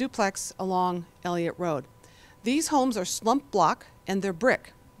then the duplex along Elliott Road. These homes are slump block and they're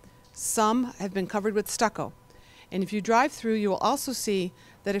brick. Some have been covered with stucco. And if you drive through, you will also see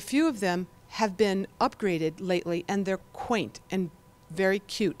that a few of them have been upgraded lately, and they're quaint and very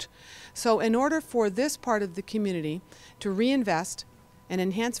cute. So in order for this part of the community to reinvest and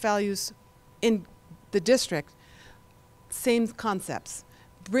enhance values in the district, same concepts.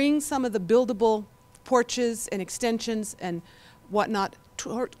 Bring some of the buildable porches and extensions and whatnot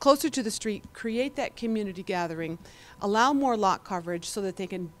closer to the street, create that community gathering, allow more lot coverage so that they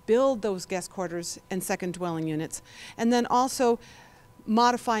can build those guest quarters and second dwelling units, and then also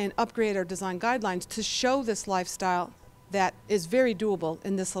modify and upgrade our design guidelines to show this lifestyle that is very doable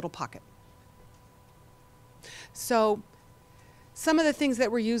in this little pocket. So some of the things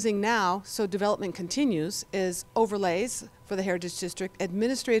that we're using now, so development continues, is overlays for the Heritage District,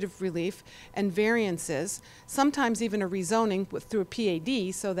 administrative relief, and variances, sometimes even a rezoning through a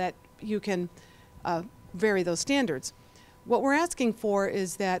PAD so that you can vary those standards. What we're asking for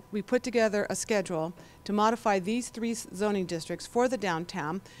is that we put together a schedule to modify these 3 zoning districts for the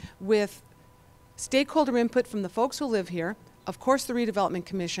downtown with stakeholder input from the folks who live here. Of course, the Redevelopment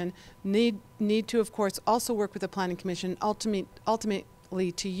Commission need to, of course, also work with the Planning Commission,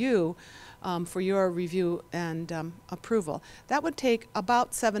 ultimately to you for your review and approval. That would take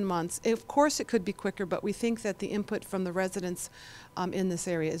about 7 months. Of course, it could be quicker, but we think that the input from the residents in this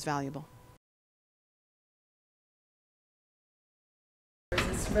area is valuable.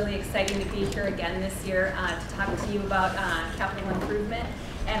 It's really exciting to be here again this year to talk to you about capital improvement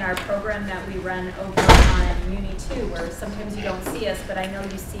and our program that we run over on Muni 2, where sometimes you don't see us, but I know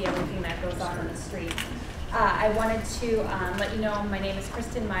you see everything that goes on the street. I wanted to let you know my name is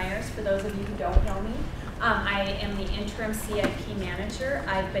Kristen Myers, for those of you who don't know me. I am the interim CIP manager.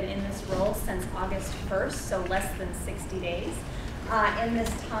 I've been in this role since August 1st, so less than 60 days. In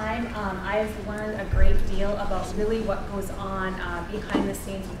this time, I've learned a great deal about really what goes on behind the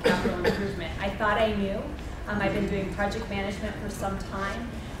scenes with capital improvement. I thought I knew. I've been doing project management for some time,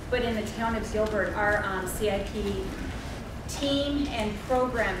 but in the town of Gilbert, our CIP team and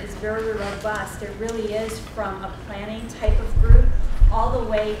program is very robust. It really is from a planning type of group all the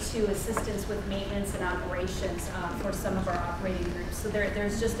way to assistance with maintenance and operations for some of our operating groups. So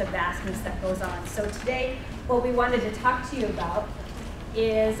there's just a vastness that goes on. So today, what we wanted to talk to you about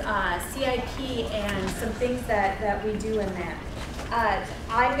is CIP and some things that we do in that.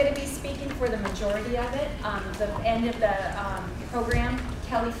 I'm going to be speaking for the majority of it. The end of the program,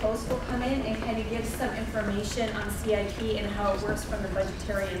 Kelly Foss will come in and kind of give some information on CIP and how it works from the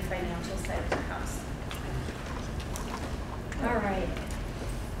budgetary and financial side of the house. All right.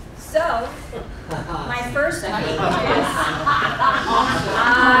 So, my first week is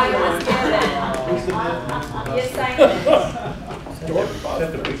I was given the assignment.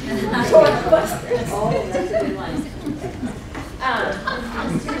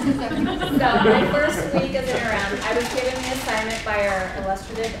 So my first week as an around, I was given the assignment by our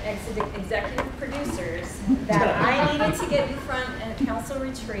illustrative executive producers that I needed to get in front at council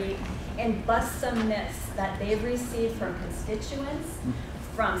retreat and bust some myths that they've received from constituents,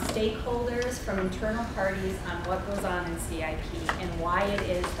 from stakeholders, from internal parties on what goes on in CIP and why it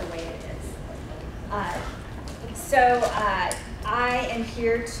is the way it is. So I am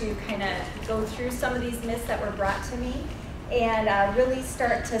here to kind of go through some of these myths that were brought to me and really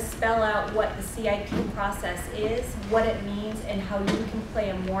start to spell out what the CIP process is, what it means, and how you can play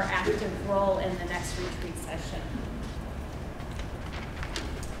a more active role in the next retreat session.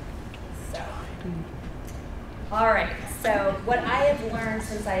 So, all right, so what I have learned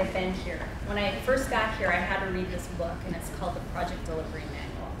since I have been here, when I first got here, I had to read this book, and it's called The Project Delivery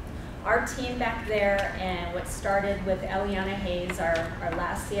Manual. Our team back there, and what started with Eliana Hayes, our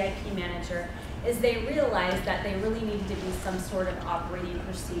last CIP manager, is they realized that they really needed to be some sort of operating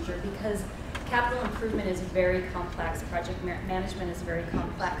procedure because capital improvement is very complex, project management is very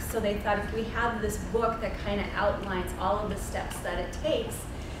complex. So they thought if we have this book that kind of outlines all of the steps that it takes,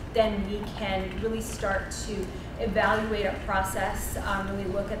 then we can really start to evaluate a process, really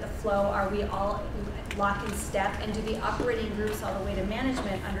look at the flow. Are we all lock in step? And do the operating groups all the way to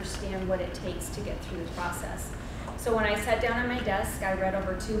management understand what it takes to get through the process? So when I sat down at my desk, I read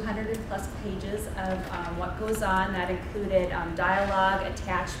over 200+ pages of what goes on. That included dialogue,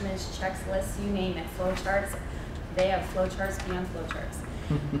 attachments, checks lists, you name it, flowcharts. They have flowcharts beyond flowcharts.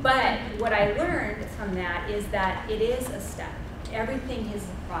 But what I learned from that is that it is a step. Everything is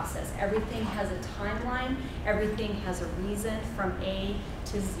a process. Everything has a timeline. Everything has a reason from A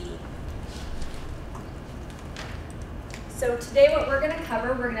to Z. So today what we're going to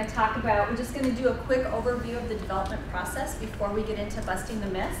cover, we're going to talk about, we're just going to do a quick overview of the development process before we get into busting the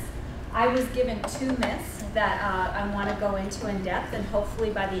myths. I was given 2 myths that I want to go into in depth, and hopefully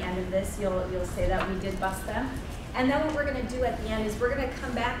by the end of this you'll say that we did bust them. And then what we're going to do at the end is we're going to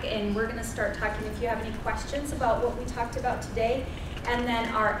come back and we're going to start talking if you have any questions about what we talked about today. And then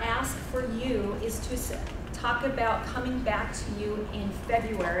our ask for you is to talk about coming back to you in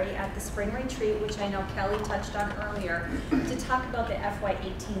February at the spring retreat, which I know Kelly touched on earlier, to talk about the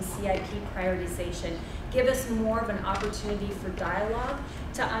FY18 CIP prioritization. Give us more of an opportunity for dialogue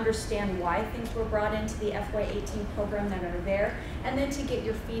to understand why things were brought into the FY18 program that are there, and then to get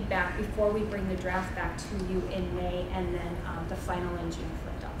your feedback before we bring the draft back to you in May, and then the final in June for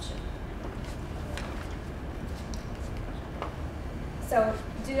adoption. So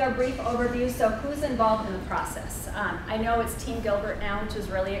do a brief overview. So who's involved in the process? I know it's Team Gilbert now, which is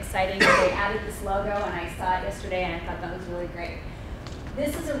really exciting. They added this logo, and I saw it yesterday, and I thought that was really great.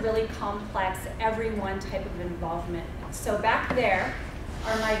 This is a really complex, everyone type of involvement. So back there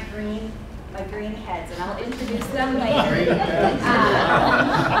are my green heads, and I'll introduce them later. I've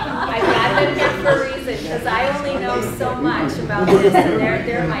got them here for a reason, because I only know so much about this, and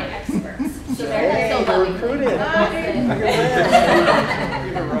they're my experts. So they're so recruited.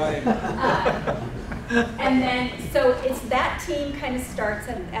 And then, so it's that team kind of starts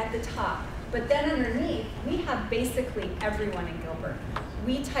at the top. But then underneath, we have basically everyone in Gilbert.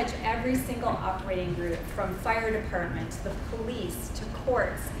 We touch every single operating group, from fire department to the police to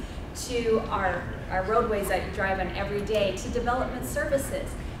courts to our roadways that you drive on every day to development services.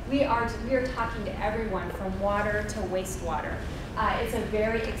 We are talking to everyone from water to wastewater. It's a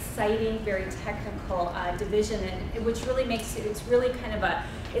very exciting, very technical division, and which really makes it, it's really kind of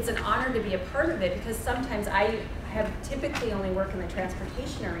it's an honor to be a part of it, because sometimes I have typically only worked in the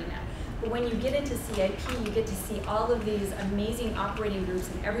transportation arena. But when you get into CIP, you get to see all of these amazing operating groups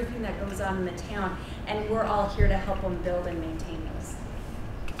and everything that goes on in the town, and we're all here to help them build and maintain those.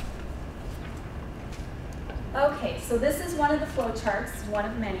 Okay, so this is one of the flow charts, one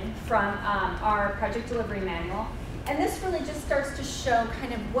of many, from our project delivery manual. And this really just starts to show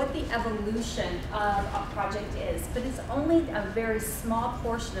kind of what the evolution of a project is, but it's only a very small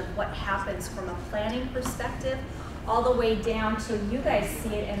portion of what happens from a planning perspective all the way down to you guys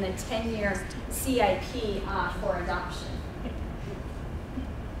see it in the 10-year CIP for adoption.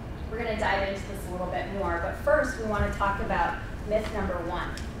 We're going to dive into this a little bit more, but first we want to talk about myth number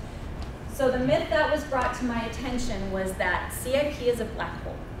 1. So the myth that was brought to my attention was that CIP is a black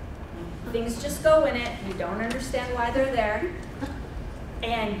hole. Things just go in it, you don't understand why they're there,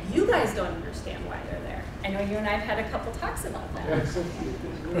 and you guys don't understand why they're there. I know you and I have had a couple talks about that. So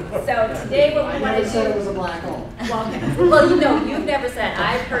today what we want to do... I never said it was a black hole. Well, you know, you've never said,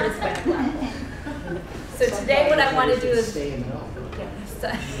 I've heard it's been a black hole. So today what I want to do is... Stay in the middle.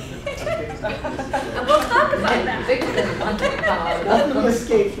 And we'll talk about that. Nothing will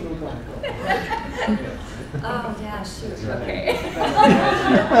escape from a black hole. Oh, yeah, shoot, okay.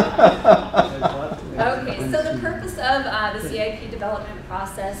 Okay, so the purpose of the CIP development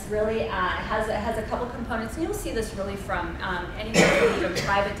process really has a couple components, and you'll see this really from anywhere from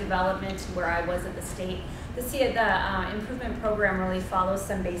private development to where I was at the state. The improvement program really follows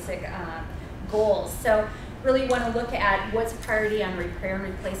some basic goals. So really want to look at what's priority on repair and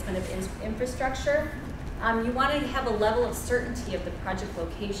replacement of infrastructure. You want to have a level of certainty of the project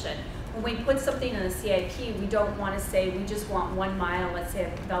location. When we put something in a CIP, we don't want to say we just want 1 mile, let's say,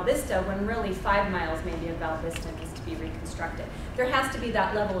 of Val Vista, when really 5 miles maybe of Val Vista needs to be reconstructed. There has to be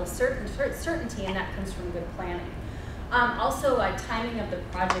that level of certainty, and that comes from good planning. Also, timing of the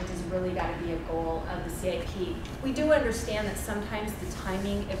project has really got to be a goal of the CIP. We do understand that sometimes the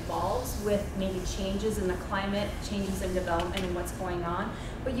timing evolves with maybe changes in the climate, changes in development, and what's going on.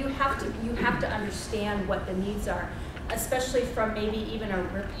 But you have to understand what the needs are, especially from maybe even a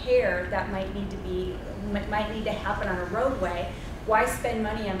repair that might need to happen on a roadway. Why spend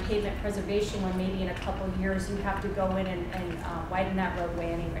money on pavement preservation when maybe in a couple of years you have to go in and widen that roadway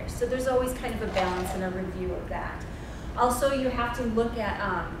anyway? So there's always kind of a balance and a review of that. Also, you have to look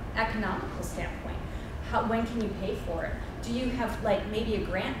at economical standpoint. When can you pay for it? Do you have like maybe a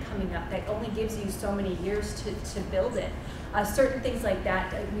grant coming up that only gives you so many years to build it? Certain things like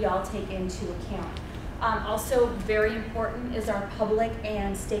that we all take into account. Also very important is our public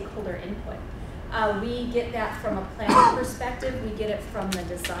and stakeholder input. We get that from a planning perspective, we get it from the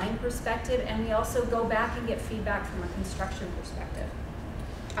design perspective, and we also go back and get feedback from a construction perspective.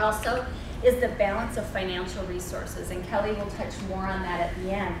 Also is the balance of financial resources, and Kelly will touch more on that at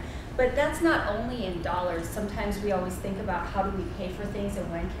the end. But that's not only in dollars. Sometimes we always think about how do we pay for things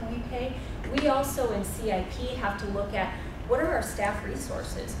and when can we pay. We also in CIP have to look at what are our staff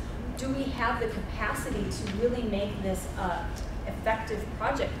resources? Do we have the capacity to really make this effective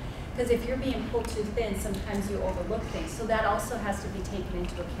project? Because if you're being pulled too thin, sometimes you overlook things. So that also has to be taken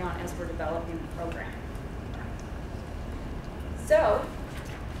into account as we're developing the program. So,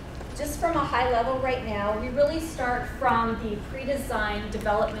 just from a high level right now, we really start from the pre-design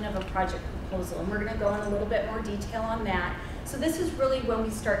development of a project proposal. And we're going to go in a little bit more detail on that. So this is really when we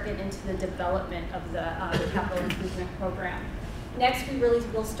start getting into the development of the capital improvement program. Next, we really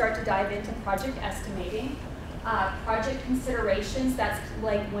will start to dive into project estimating. Project considerations, that's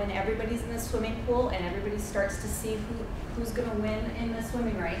like when everybody's in the swimming pool and everybody starts to see who's going to win in the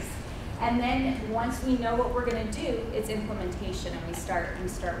swimming race. And then once we know what we're going to do, it's implementation, and we start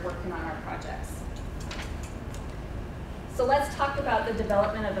working on our projects. So let's talk about the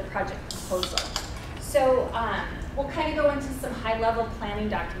development of the project proposal. So we'll kind of go into some high-level planning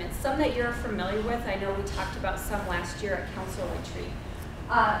documents, some that you're familiar with. I know we talked about some last year at council retreat.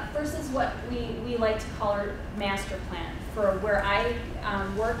 First is what we like to call our master plan. For where I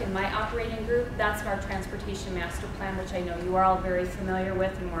work in my operating group, that's our transportation master plan, which I know you are all very familiar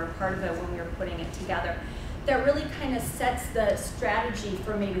with and were a part of it when we were putting it together. That really kind of sets the strategy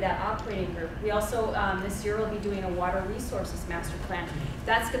for maybe that operating group. We also, this year, will be doing a water resources master plan.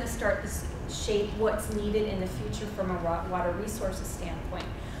 That's going to start to shape what's needed in the future from a water resources standpoint.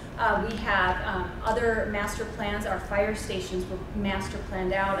 We have other master plans. Our fire stations were master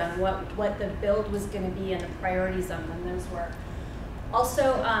planned out on what the build was going to be and the priorities on when those were.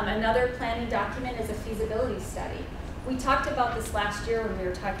 Also, another planning document is a feasibility study. We talked about this last year when we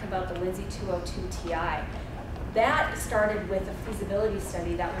were talking about the Lindsay 202 TI. That started with a feasibility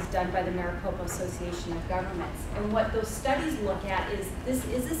study that was done by the Maricopa Association of Governments. And what those studies look at is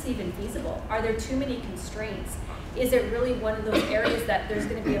this even feasible? Are there too many constraints? Is it really one of those areas that there's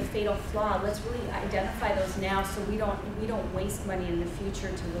going to be a fatal flaw? Let's really identify those now so we don't waste money in the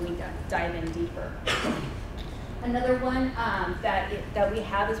future to really dive in deeper. Another one that we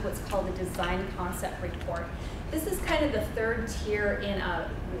have is what's called the design concept report. This is kind of the third tier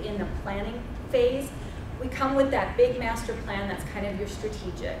in the planning phase. We come with that big master plan that's kind of your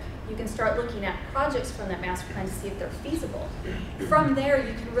strategic. You can start looking at projects from that master plan to see if they're feasible. From there,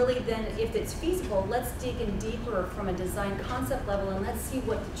 you can really then, if it's feasible, let's dig in deeper from a design concept level and let's see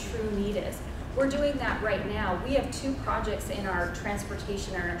what the true need is. We're doing that right now. We have 2 projects in our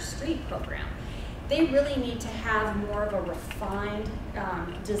transportation and our street program. They really need to have more of a refined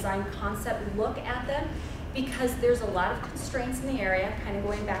design concept look at them, because there's a lot of constraints in the area, kind of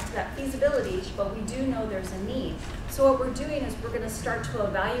going back to that feasibility, but we do know there's a need. So what we're doing is we're going to start to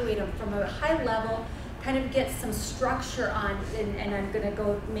evaluate them from a high level, kind of get some structure on, and I'm going to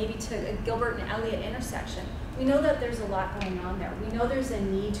go maybe to Gilbert and Elliott intersection. We know that there's a lot going on there. We know there's a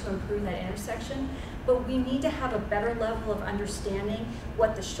need to improve that intersection, but we need to have a better level of understanding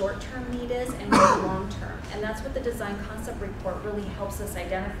what the short-term need is and what the long-term. And that's what the design concept report really helps us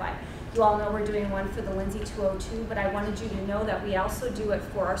identify. You all know we're doing one for the Lindsay 202, but I wanted you to know that we also do it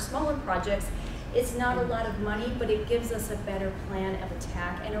for our smaller projects. It's not a lot of money, but it gives us a better plan of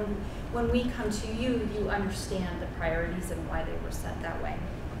attack. And when we come to you, you understand the priorities and why they were set that way.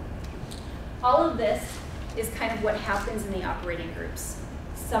 All of this is kind of what happens in the operating groups.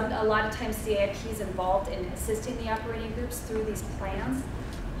 A lot of times CIP is involved in assisting the operating groups through these plans.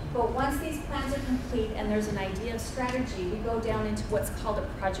 But once these plans are complete and there's an idea of strategy, we go down into what's called a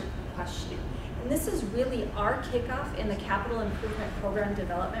project request sheet. And this is really our kickoff in the capital improvement program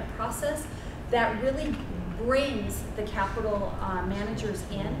development process that really brings the capital managers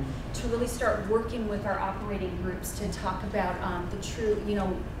in to really start working with our operating groups to talk about the true,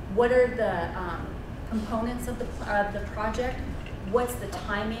 what are the components of the project, what's the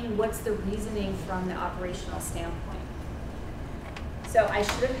timing, what's the reasoning from the operational standpoint. So I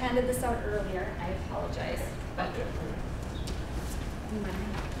should have handed this out earlier. I apologize. But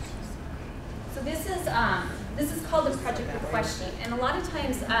so this is called the project request sheet. And a lot of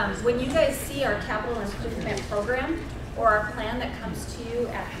times when you guys see our capital improvement program or our plan that comes to you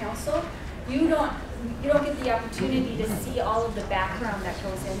at council, you don't get the opportunity to see all of the background that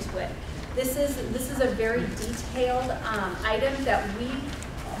goes into it. This is a very detailed item that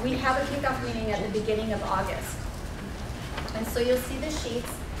we have a kickoff meeting at the beginning of August. And so you'll see the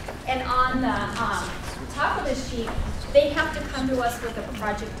sheets, and on the top of the sheet, they have to come to us with a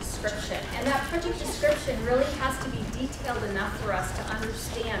project description. And that project description really has to be detailed enough for us to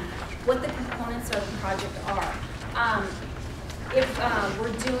understand what the components of the project are. If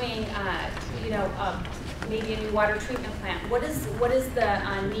we're doing, maybe a new water treatment plant, what is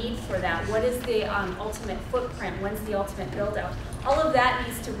the need for that? What is the ultimate footprint? When's the ultimate build out? All of that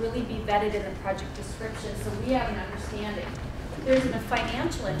needs to really be vetted in the project description so we have an understanding. There's a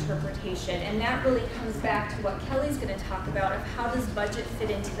financial interpretation, and that really comes back to what Kelly's going to talk about of how does budget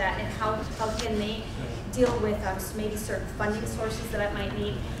fit into that, and how can they deal with maybe certain funding sources that I might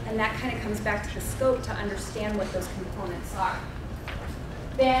need, and that kind of comes back to the scope to understand what those components are.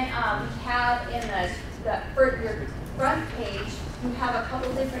 Then we have in for your front page, you have a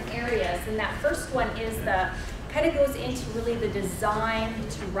couple different areas, and that first one is kind of goes into really the design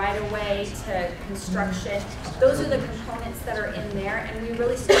to right-of-way to construction. Those are the components that are in there, and we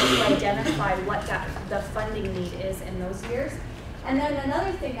really start to identify what the funding need is in those years. And then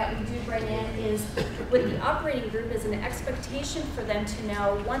another thing that we do bring in is with the operating group is an expectation for them to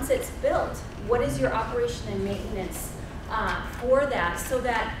know once it's built, what is your operation and maintenance for that, so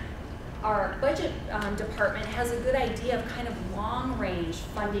that our budget department has a good idea of kind of long-range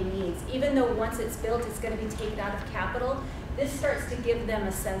funding needs. Even though once it's built, it's going to be taken out of capital, this starts to give them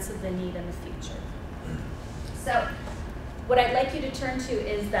a sense of the need in the future. So what I'd like you to turn to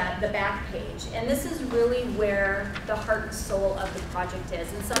is the back page. And this is really where the heart and soul of the project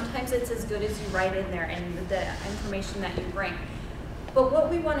is. And sometimes it's as good as you write in there and the information that you bring. But what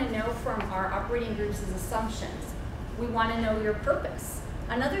we want to know from our operating groups is assumptions. We want to know your purpose.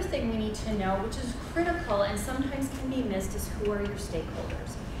 Another thing we need to know, which is critical and sometimes can be missed, is who are your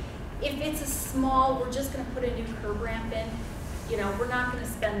stakeholders. If it's a small, we're just going to put a new curb ramp in, we're not going to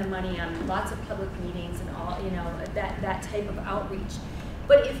spend the money on lots of public meetings and all, that type of outreach.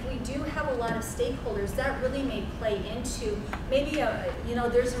 But if we do have a lot of stakeholders, that really may play into maybe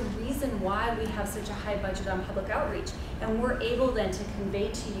there's a reason why we have such a high budget on public outreach, and we're able then to convey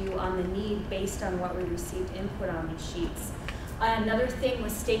to you on the need based on what we received input on these sheets. Another thing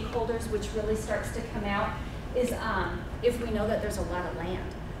with stakeholders, which really starts to come out, is if we know that there's a lot of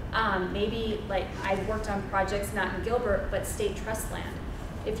land. Maybe, like, I've worked on projects not in Gilbert, but state trust land.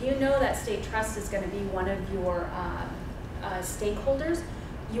 If you know that state trust is going to be one of your stakeholders,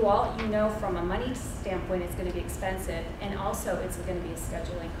 you know from a money standpoint it's going to be expensive, and also it's going to be a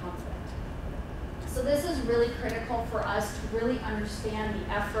scheduling conflict. So this is really critical for us to really understand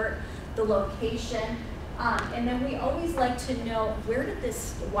the effort, the location, and then we always like to know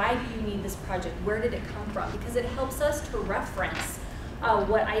why do you need this project? Where did it come from? Because it helps us to reference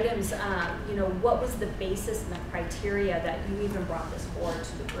what items, what was the basis and the criteria that you even brought this forward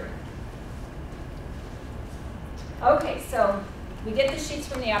to the group. Okay, so we get the sheets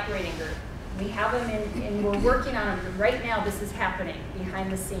from the operating group. We have them and we're working on them. Right now, this is happening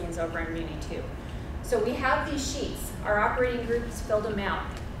behind the scenes over in Muni 2. So we have these sheets. Our operating group has filled them out.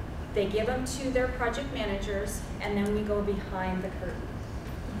 They give them to their project managers, and then we go behind the curtain.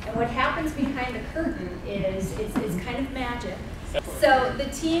 And what happens behind the curtain is it's kind of magic. So the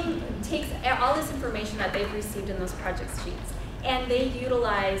team takes all this information that they've received in those project sheets, and they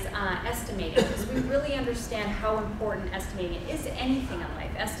utilize estimating, because we really understand how important estimating is to anything in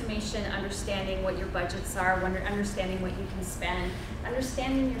life. Estimation, understanding what your budgets are, understanding what you can spend,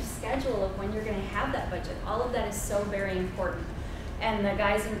 understanding your schedule of when you're going to have that budget. All of that is so very important. And the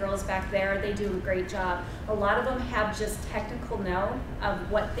guys and girls back there, they do a great job. A lot of them have just technical know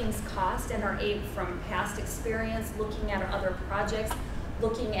of what things cost and are able, from past experience, looking at other projects,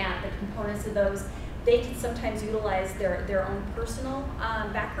 looking at the components of those. They can sometimes utilize their own personal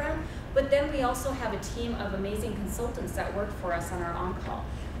background, but then we also have a team of amazing consultants that work for us on our on-call.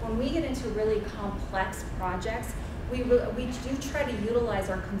 When we get into really complex projects, we do try to utilize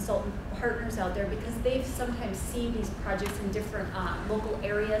our consultant partners out there, because they've sometimes seen these projects in different local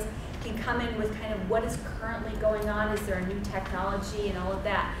areas, can come in with kind of what is currently going on, is there a new technology and all of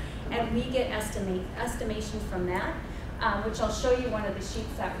that. And we get estimations from that, which I'll show you one of the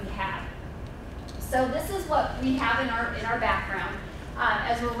sheets that we have. So this is what we have in our background.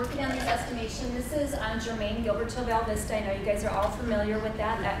 As we're working on this estimation, this is on Germain, Gilbertville, Val Vista. I know you guys are all familiar with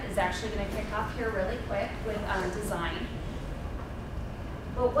that. That is actually going to kick off here really quick with design.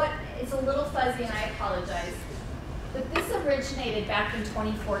 But it's a little fuzzy, and I apologize. But this originated back in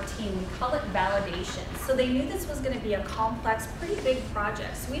 2014. We call it validation. So they knew this was going to be a complex, pretty big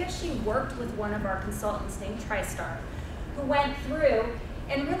project. So we actually worked with one of our consultants named TriStar, who went through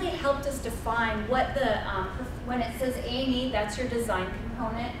and really helped us define what when it says A&E, that's your design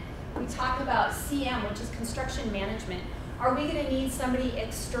component. We talk about CM, which is construction management. Are we going to need somebody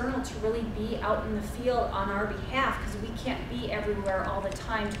external to really be out in the field on our behalf, because we can't be everywhere all the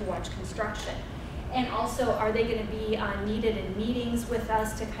time to watch construction? And also, are they going to be needed in meetings with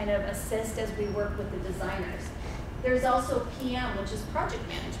us to kind of assist as we work with the designers? There's also PM, which is project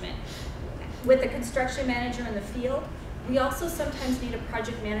management. With the construction manager in the field, We also sometimes need a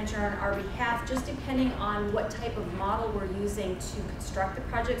project manager on our behalf, just depending on what type of model we're using to construct the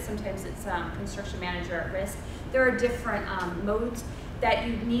project. Sometimes it's construction manager at risk. There are different modes that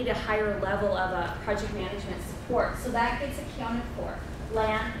you need a higher level of project management support. So that gets accounted for.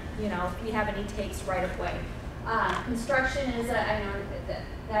 Land, you know, if we have any takes right of way. Construction is, I know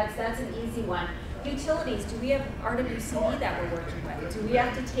that's an easy one. Utilities, do we have RWCD that we're working with? Do we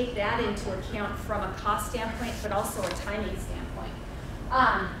have to take that into account from a cost standpoint, but also a timing standpoint?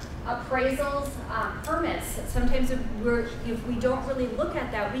 Appraisals, permits. Sometimes if we don't really look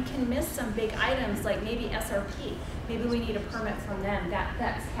at that, we can miss some big items like maybe SRP. Maybe we need a permit from them.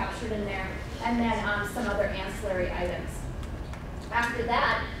 That's captured in there. And then some other ancillary items. After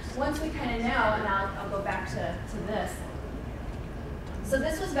that, once we kind of know, and I'll go back to this. So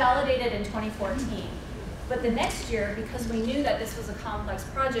this was validated in 2014. But the next year, because we knew that this was a complex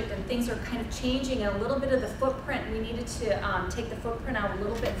project and things are kind of changing a little bit of the footprint, we needed to take the footprint out a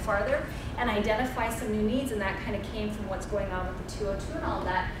little bit farther and identify some new needs, and that kind of came from what's going on with the 202 and all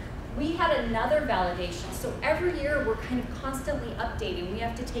that. We had another validation. So every year we're kind of constantly updating. We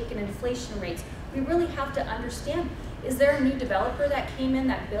have to take in inflation rates. We really have to understand, is there a new developer that came in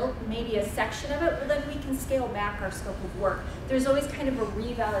that built maybe a section of it? Well, then we can scale back our scope of work. There's always kind of a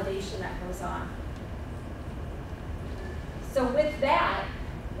revalidation that goes on. So with that,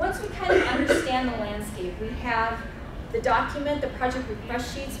 once we kind of understand the landscape, we have the document, the project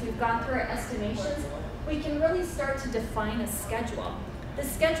request sheets, we've gone through our estimations, we can really start to define a schedule. The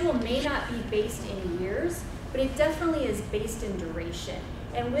schedule may not be based in years, but it definitely is based in duration.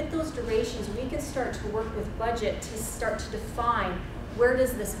 And with those durations, we can start to work with budget to start to define where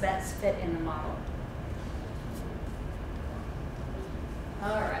does this best fit in the model.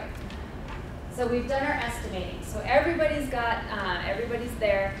 All right. So we've done our estimating. So everybody's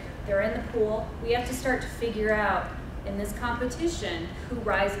there, they're in the pool. We have to start to figure out in this competition who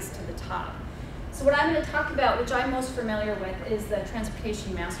rises to the top. So what I'm going to talk about, which I'm most familiar with, is the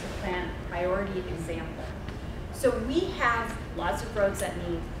Transportation Master Plan priority example. So we have lots of roads that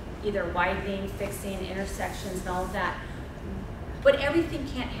need either widening, fixing, intersections, and all of that. But everything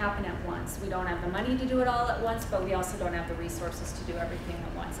can't happen at once. We don't have the money to do it all at once, but we also don't have the resources to do everything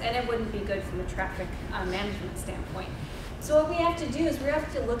at once. And it wouldn't be good from a traffic management standpoint. So what we have to do is we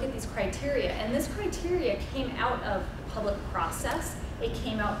have to look at these criteria. And this criteria came out of public process. It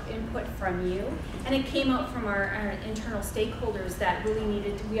came out input from you, and it came out from our internal stakeholders that really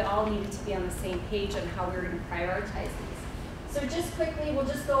we all needed to be on the same page on how we were going to prioritize these. So just quickly, we'll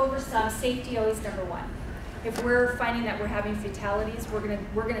just go over some. Safety always number one. If we're finding that we're having fatalities, we're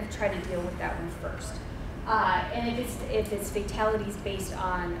gonna try to deal with that one first. And if it's fatalities based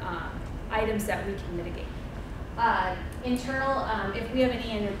on items that we can mitigate. If we have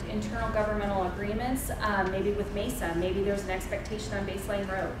any internal governmental agreements, maybe with MESA, maybe there's an expectation on baseline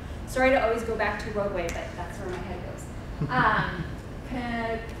road. Sorry to always go back to roadway, but that's where my head goes.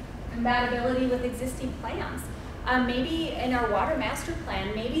 Compatibility with existing plans. Maybe in our water master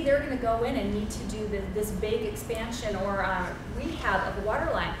plan, maybe they're going to go in and need to do this big expansion or rehab of a water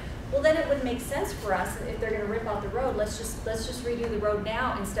line. Well, then it would make sense for us if they're going to rip out the road. Let's just redo the road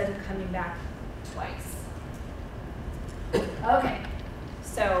now instead of coming back twice. Okay,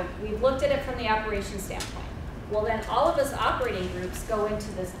 so we've looked at it from the operations standpoint. Well, then all of us operating groups go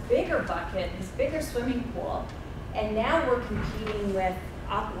into this bigger bucket, this bigger swimming pool, and now we're competing with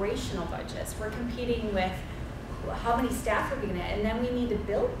operational budgets. We're competing with how many staff are we going to, and then we need to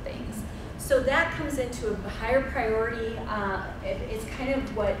build things. So that comes into a higher priority. It's kind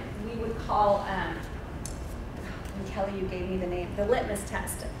of what we would call, and Kelly, you gave me the name, the litmus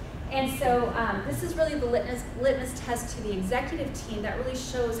test. And so this is really the litmus test to the executive team that really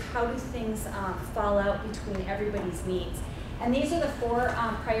shows how do things fall out between everybody's needs. And these are the four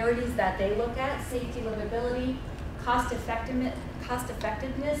priorities that they look at: safety, livability, cost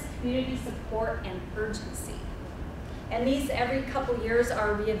effectiveness, community support, and urgency. And these, every couple years,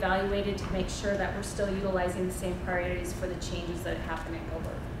 are reevaluated to make sure that we're still utilizing the same priorities for the changes that happen at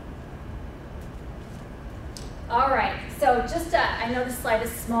Gilbert. All right, so just, I know this slide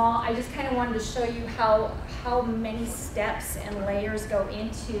is small. I just kind of wanted to show you how many steps and layers go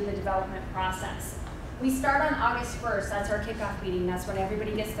into the development process. We start on August 1st. That's our kickoff meeting. That's when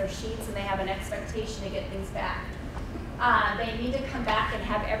everybody gets their sheets and they have an expectation to get things back. They need to come back and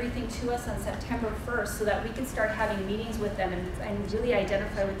have everything to us on September 1st so that we can start having meetings with them and really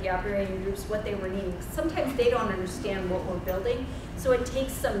identify with the operating groups what they were needing. Sometimes they don't understand what we're building, so it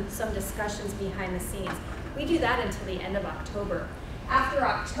takes some discussions behind the scenes. We do that until the end of October. After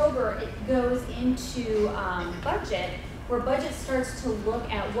October, it goes into budget, where budget starts to look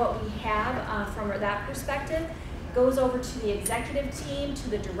at what we have from that perspective. goes over to the executive team, to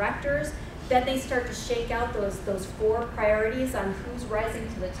the directors, that they start to shake out those 4 priorities on who's rising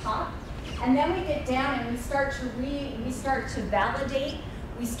to the top. And then we get down and we start to validate,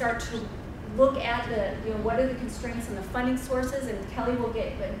 we start to look at what are the constraints and the funding sources, and Kelly will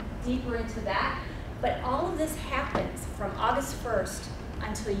get deeper into that. But all of this happens from August 1st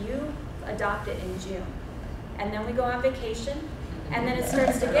until you adopt it in June. And then we go on vacation, and then it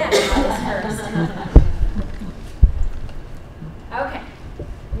starts again on August 1st. Okay,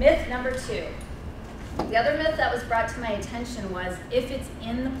 myth number 2. The other myth that was brought to my attention was, if it's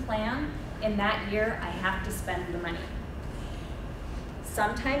in the plan in that year, I have to spend the money.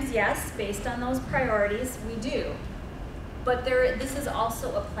 Sometimes, yes, based on those priorities, we do. But this is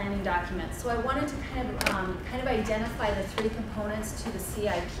also a planning document. So I wanted to kind of identify the 3 components to the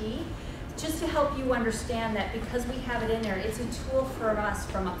CIP, just to help you understand that because we have it in there, it's a tool for us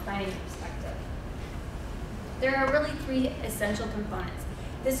from a planning perspective. There are really 3 essential components.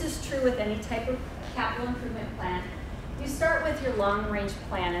 This is true with any type of capital improvement plan. You start with your long-range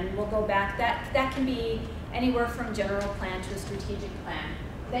plan, and we'll go back. That can be anywhere from general plan to a strategic plan.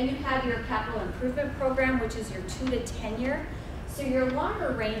 Then you have your capital improvement program, which is your 2 to 10 year. So your longer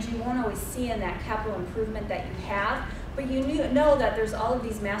range, you won't always see in that capital improvement that you have, but you know that there's all of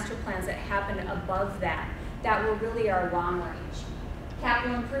these master plans that happen above that were really our long range.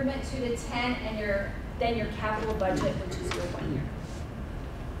 Capital improvement 2 to 10, and then your capital budget, which is your 1 year.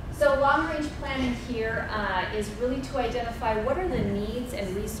 So long-range planning here is really to identify what are the needs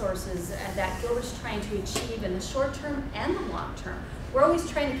and resources that Gilbert's trying to achieve in the short term and the long term. We're always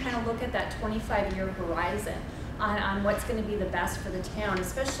trying to kind of look at that 25-year horizon on what's going to be the best for the town,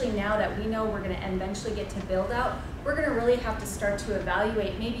 especially now that we know we're going to eventually get to build out. We're going to really have to start to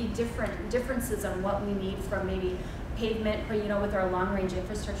evaluate maybe differences on what we need from maybe pavement, with our long-range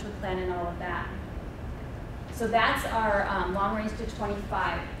infrastructure plan and all of that. So that's our long-range to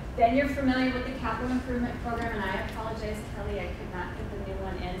 25. Then you're familiar with the capital improvement program, and I apologize, Kelly, I could not get the new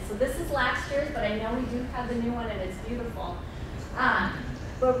one in. So this is last year's, but I know we do have the new one, and it's beautiful.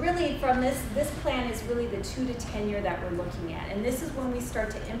 But really, from this plan is really the 2 to 10 year that we're looking at. And this is when we start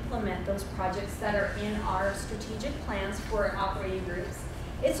to implement those projects that are in our strategic plans for operating groups.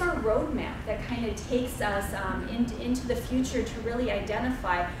 It's our roadmap that kind of takes us into the future to really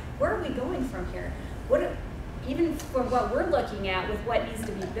identify where are we going from here. Even for what we're looking at with what needs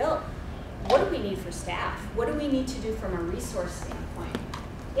to be built, what do we need for staff? What do we need to do from a resource standpoint?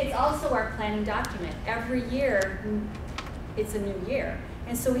 It's also our planning document. Every year, it's a new year.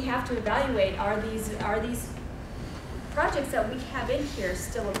 And so we have to evaluate, are these projects that we have in here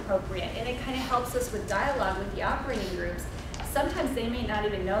still appropriate? And it kind of helps us with dialogue with the operating groups. Sometimes they may not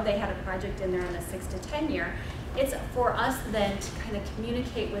even know they had a project in there in the 6 to 10 year. It's for us then to kind of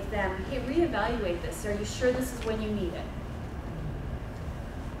communicate with them, hey, reevaluate this. Are you sure this is when you need it?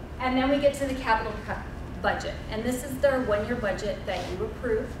 And then we get to the capital budget. And this is their 1 year budget that you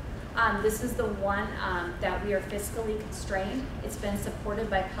approve. This is the one that we are fiscally constrained. It's been supported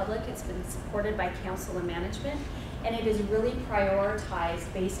by public. It's been supported by council and management. And it is really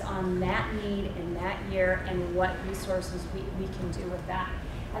prioritized based on that need in that year and what resources we can do with that.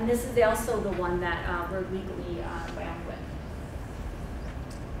 And this is also the one that we're legally bound with.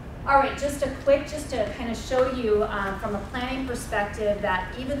 All right, just to kind of show you from a planning perspective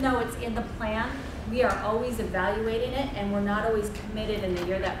that even though it's in the plan, we are always evaluating it, and we're not always committed in the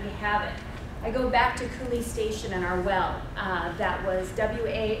year that we have it. I go back to Cooley Station and our well, that was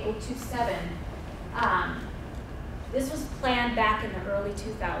WA027. This was planned back in the early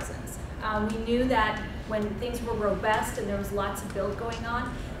 2000s. We knew that when things were robust and there was lots of build going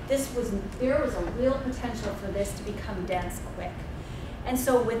on, there was a real potential for this to become dense quick. And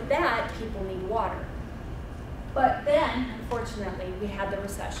so with that, people need water. But then, unfortunately, we had the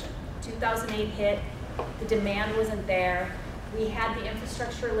recession. 2008 hit, the demand wasn't there. We had the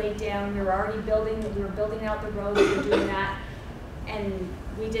infrastructure laid down. We were already building out the road, we were doing that, and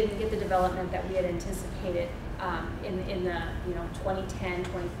we didn't get the development that we had anticipated in the 2010,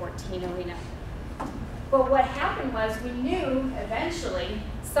 2014 arena. But what happened was we knew eventually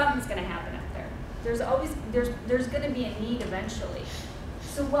something's going to happen up there. There's going to be a need eventually.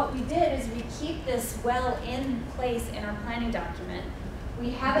 So what we did is we keep this well in place in our planning document. We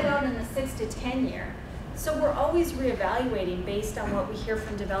have it out in the 6 to 10 year. So we're always reevaluating based on what we hear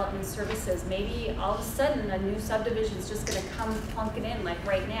from development services. Maybe all of a sudden a new subdivision is just going to come plunking in like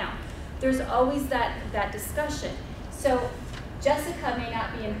right now. There's always that discussion. So Jessica may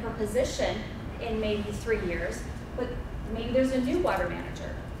not be in her position in maybe 3 years, but maybe there's a new water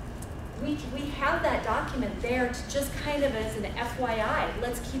manager. We have that document there to just kind of as an FYI,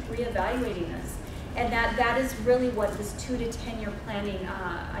 let's keep reevaluating this. And that is really what this 2 to 10 year planning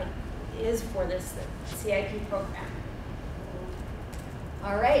is for this CIP program.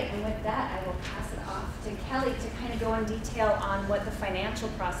 All right, and with that, I will pass it off to Kelly to kind of go in detail on what the financial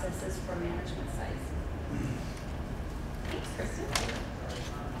process is for management sites. Thanks, Kristen.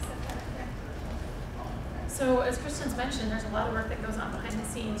 So as Kristen's mentioned, there's a lot of work that goes on behind the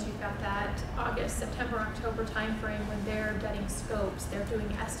scenes. You've got that August, September, October timeframe when they're getting scopes, they're doing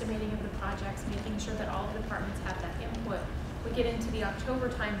estimating of the projects, making sure that all the departments have that input. We get into the October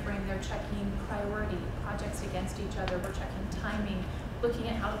timeframe, they're checking priority, projects against each other, we're checking timing, looking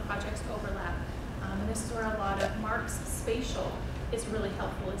at how the projects overlap. And this is where a lot of Mark's spatial is really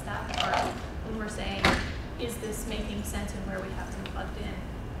helpful, is that part when we're saying, is this making sense and where we have them plugged in.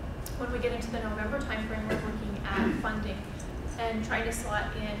 When we get into the November timeframe, we're looking at funding and trying to slot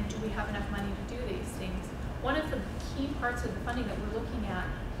in, do we have enough money to do these things? One of the key parts of the funding that we're looking at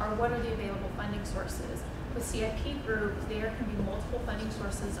are what are the available funding sources. With CIP group, there can be multiple funding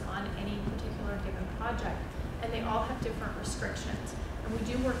sources on any particular given project, and they all have different restrictions. And we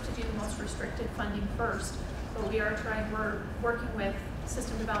do work to do the most restricted funding first, but we're working with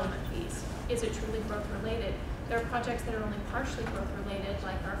system development fees. Is it truly growth related? There are projects that are only partially growth related,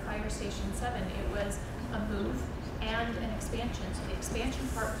 like our Fire Station 7. It was a move and an expansion. So the expansion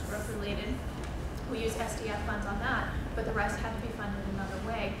part was growth related. We use SDF funds on that, but the rest had to be funded another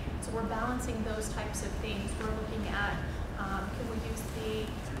way. So we're balancing those types of things. We're looking at, can we use the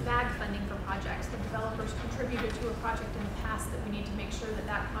VAG funding for projects? The developers contributed to a project in the past that we need to make sure that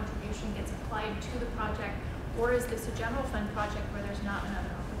that contribution gets applied to the project, or is this a general fund project where there's not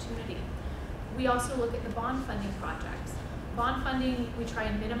another opportunity? We also look at the bond funding projects. Bond funding, we try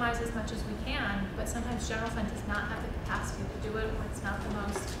and minimize as much as we can, but sometimes general fund does not have the capacity to do it, or it's not the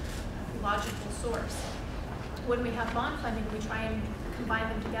most logical source. When we have bond funding, we try and combine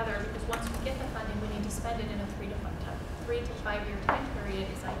them together, because once we get the funding, we need to spend it in a 3 to 5 year time period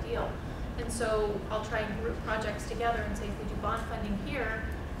is ideal. And so I'll try and group projects together and say, if we do bond funding here,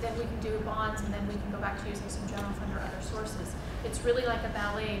 then we can do bonds, and then we can go back to using some general fund or other sources. It's really like a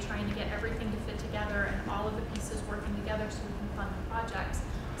ballet, trying to get everything to fit together and all of the pieces working together so we can fund the projects.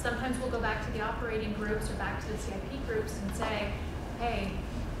 Sometimes we'll go back to the operating groups or back to the CIP groups and say, hey,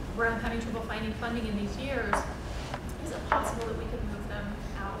 we're having trouble finding funding in these years. Is it possible that we could move them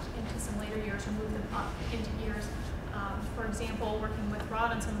out into some later years or move them up into years? For example, working with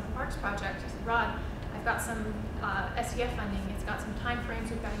Rod on some of the parks projects, I said, Rod, I've got some SDF funding, it's got some time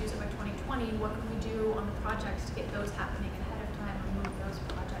frames, we've got to use it by 2020, what can we do on the projects to get those happening ahead of time and move those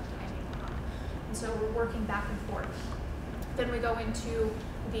project timing up? And so we're working back and forth. Then we go into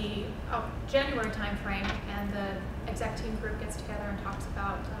the January time frame, and the exec team group gets together and talks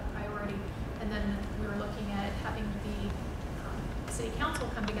about priority. And then we were looking at having the City Council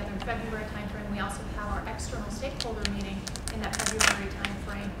come together in February time frame. We also have our external stakeholder meeting in that February time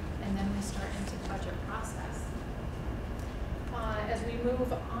frame, and then we start into the budget process. As we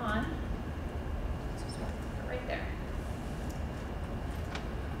move on, right there.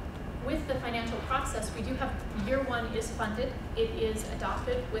 With the financial process, we do have year 1 is funded. It is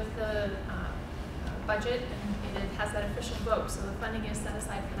adopted with the budget, and it has that official vote, so the funding is set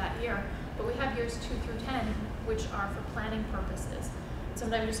aside for that year. But we have years 2 through 10, which are for planning purposes.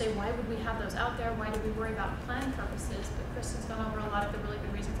 Sometimes you say, why would we have those out there? Why do we worry about planning purposes? But Kristen's gone over a lot of the really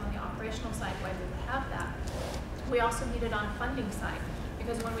good reasons on the operational side why we would have that. We also need it on a funding side,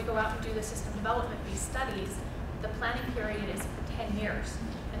 because when we go out and do the system development, these studies, the planning period is 10 years.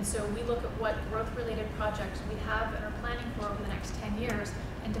 And so we look at what growth-related projects we have and are planning for over the next 10 years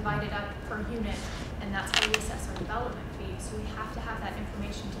and divide it up per unit, and that's how we assess our development fee. So we have to have that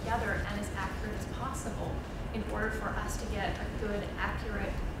information together and as accurate as possible in order for us to get a good,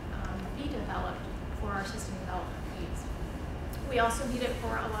 accurate fee developed for our system development fees. We also need it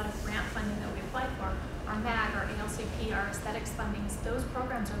for a lot of grant funding that we apply for. Our MAG, our ALCP, our aesthetics fundings, those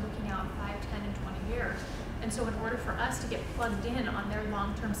programs are looking out 5, 10, and 20 years. And so in order for us to get plugged in on their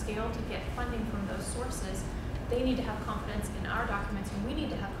long-term scale to get funding from those sources, they need to have confidence in our documents, and we need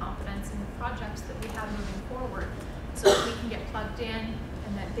to have confidence in the projects that we have moving forward, so that we can get plugged in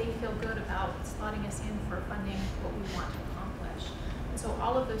and that they feel good about slotting us in for funding what we want to accomplish. And so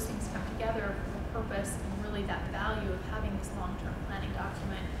all of those things come together for the purpose and really that value of having this long-term planning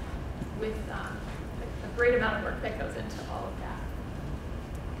document with a great amount of work that goes into all of that.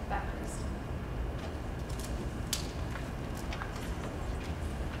 Back to Kristen.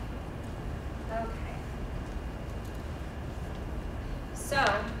 Okay. So,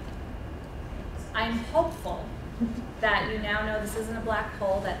 I'm hopeful that you now know this isn't a black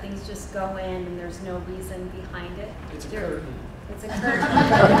hole, that things just go in and there's no reason behind it. It's a curtain. It's a curtain.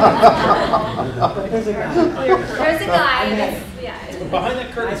 There's a guy. There's a guy. Yeah. Behind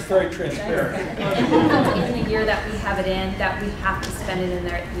that curtain is very transparent. In the year that we have it in, that we have to spend it in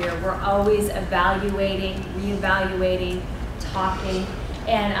that year. We're always evaluating, reevaluating, talking,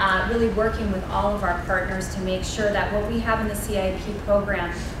 and really working with all of our partners to make sure that what we have in the CIP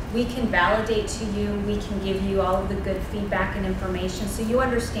program, we can validate to you, we can give you all of the good feedback and information so you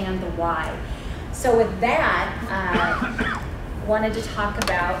understand the why. So with that, wanted to talk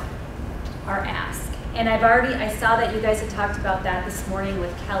about our ask. And I saw that you guys had talked about that this morning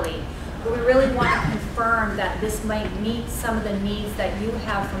with Kelly. But we really want to confirm that this might meet some of the needs that you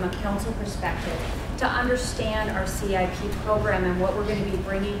have from a council perspective to understand our CIP program and what we're going to be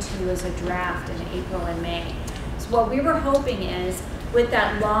bringing to you as a draft in April and May. So what we were hoping is, with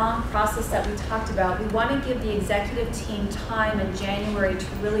that long process that we talked about, we want to give the executive team time in January to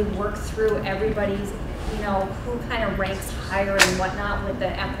really work through everybody's, who kind of ranks higher and whatnot with the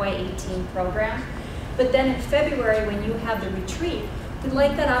FY18 program. But then in February, when you have the retreat, we'd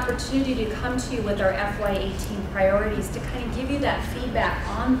like that opportunity to come to you with our FY18 priorities to kind of give you that feedback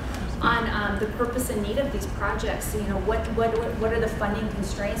on the purpose and need of these projects. So, what are the funding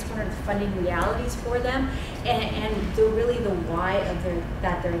constraints? What are the funding realities for them? And really the why of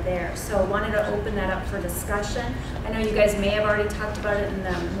that they're there. So I wanted to open that up for discussion. I know you guys may have already talked about it in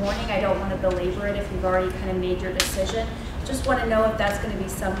the morning. I don't want to belabor it if you've already kind of made your decision. Just want to know if that's going to be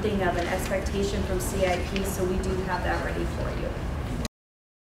something of an expectation from CIP, so we do have that ready for you.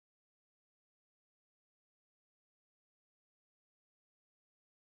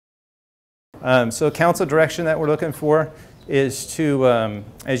 So council direction that we're looking for is to,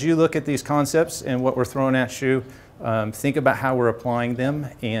 as you look at these concepts and what we're throwing at you, think about how we're applying them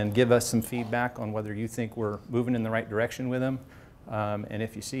and give us some feedback on whether you think we're moving in the right direction with them. And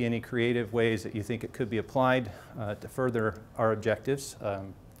if you see any creative ways that you think it could be applied to further our objectives,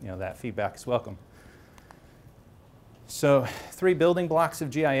 that feedback is welcome. So 3 building blocks of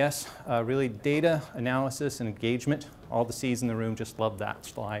GIS, really data, analysis, and engagement. All the C's in the room just love that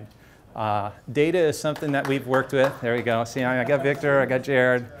slide. Data is something that we've worked with. There we go. See, I got Victor, I got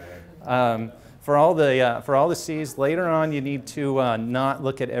Jared. For all the C's, later on you need to not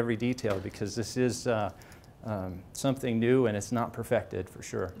look at every detail because this is something new and it's not perfected for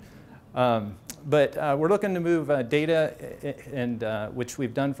sure. But we're looking to move data, and which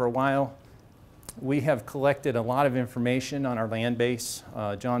we've done for a while. We have collected a lot of information on our land base.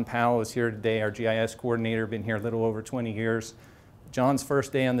 John Powell is here today, our GIS coordinator, been here a little over 20 years. John's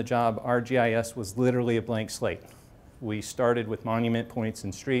first day on the job, our GIS was literally a blank slate. We started with monument points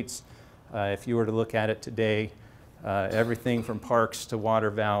and streets. If you were to look at it today, everything from parks to water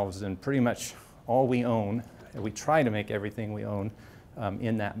valves and pretty much all we own, and we try to make everything we own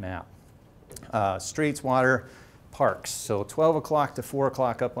in that map. Streets, water, parks. So 12 o'clock to 4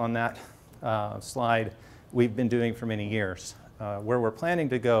 o'clock up on that slide we've been doing for many years. Where we're planning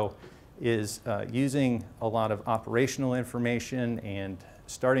to go is using a lot of operational information and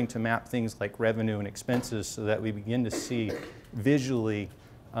starting to map things like revenue and expenses so that we begin to see visually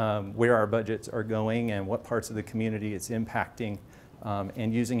where our budgets are going and what parts of the community it's impacting,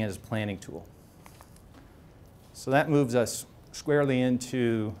 and using it as a planning tool. So that moves us squarely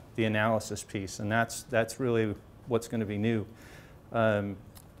into the analysis piece, and that's really what's going to be new.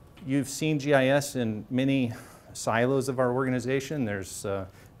 You've seen GIS in many silos of our organization. There's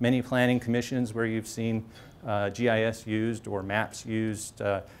many planning commissions where you've seen GIS used or maps used.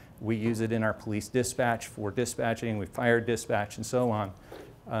 We use it in our police dispatch for dispatching, we fire dispatch, and so on.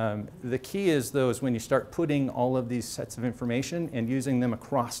 The key is, though, is when you start putting all of these sets of information and using them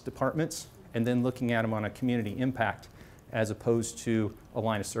across departments and then looking at them on a community impact as opposed to a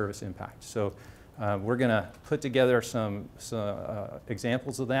line of service impact. So we're going to put together some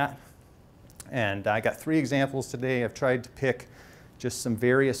examples of that. And I got 3 examples today. I've tried to pick just some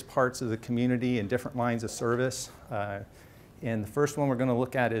various parts of the community and different lines of service. And the first one we're going to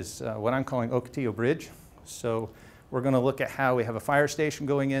look at is what I'm calling Ocotillo Bridge. So we're going to look at how we have a fire station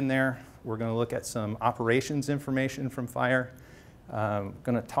going in there. We're going to look at some operations information from fire. Going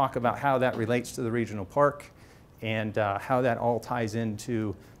to talk about how that relates to the regional park and how that all ties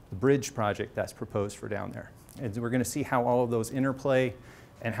into the bridge project that's proposed for down there. And we're going to see how all of those interplay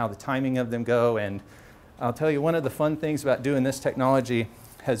and how the timing of them go. And I'll tell you, one of the fun things about doing this technology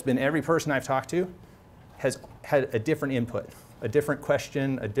has been every person I've talked to has had a different input, a different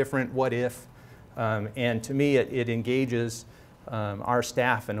question, a different what if. And to me, it engages our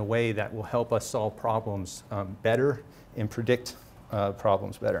staff in a way that will help us solve problems better and predict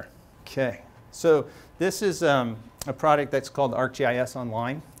problems better. Okay, so this is a product that's called the ArcGIS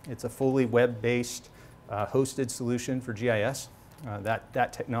Online. It's a fully web-based hosted solution for GIS.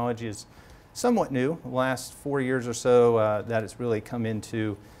 That technology is somewhat new. The last 4 years or so, that has really come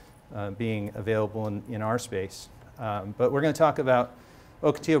into being available in our space. But we're going to talk about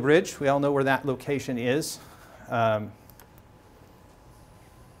Ocotillo Bridge. We all know where that location is.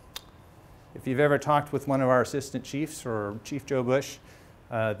 If you've ever talked with one of our assistant chiefs or Chief Joe Bush,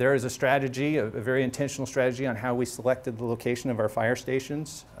 there is a strategy, a very intentional strategy on how we selected the location of our fire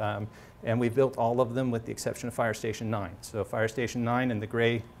stations. And we built all of them with the exception of Fire Station 9. So Fire Station 9 and the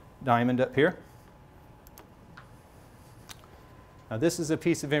gray diamond up here. Now this is a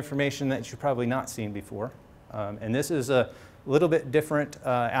piece of information that you've probably not seen before. And this is a little bit different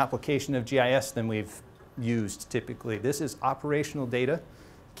application of GIS than we've used typically. This is operational data,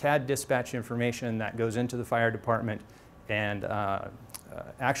 CAD dispatch information that goes into the fire department, and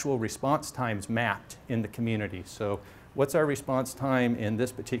actual response times mapped in the community. So what's our response time in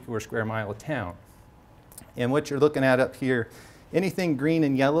this particular square mile of town? And what you're looking at up here, anything green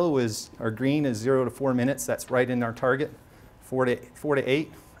and yellow or green is 0 to 4 minutes. That's right in our target. 4 to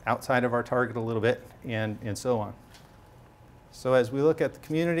 8, outside of our target a little bit, and so on. So as we look at the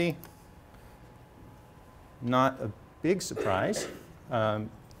community, not a big surprise.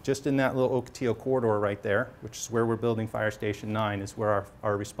 Just in that little Ocotillo corridor right there, which is where we're building Fire Station 9, is where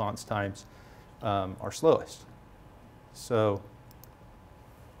our response times are slowest. So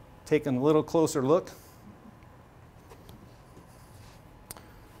taking a little closer look,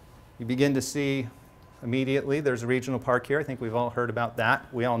 you begin to see immediately there's a regional park here. I think we've all heard about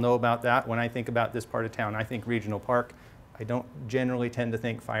that. We all know about that. When I think about this part of town, I think regional park. I don't generally tend to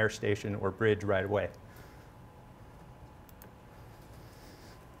think fire station or bridge right away.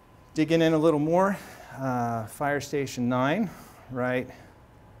 Digging in a little more, Fire Station 9, right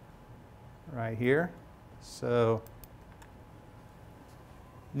here. So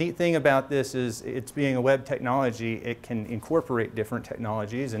neat thing about this is it's being a web technology, it can incorporate different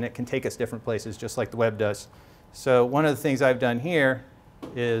technologies and it can take us different places just like the web does. So one of the things I've done here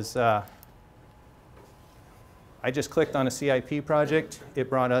is I just clicked on a CIP project. It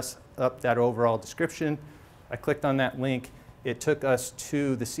brought us up that overall description. I clicked on that link. It took us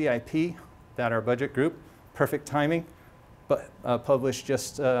to the CIP, that our budget group, perfect timing, but published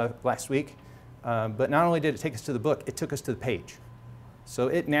just last week. But not only did it take us to the book, it took us to the page. So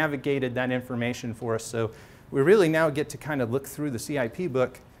it navigated that information for us. So we really now get to kind of look through the CIP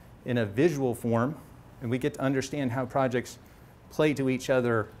book in a visual form, and we get to understand how projects play to each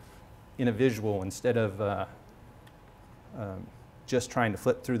other in a visual instead of just trying to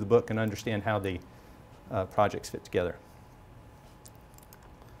flip through the book and understand how the projects fit together.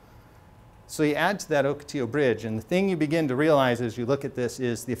 So you add to that Ocotillo Bridge, and the thing you begin to realize as you look at this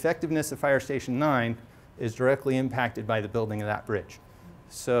is the effectiveness of Fire Station 9 is directly impacted by the building of that bridge.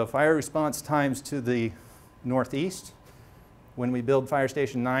 So fire response times to the northeast, when we build Fire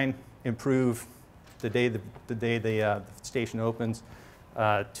Station 9, improve the day the station opens.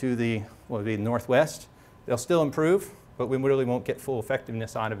 To the, what would be the northwest, they'll still improve, but we really won't get full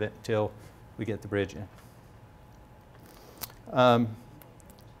effectiveness out of it until we get the bridge in.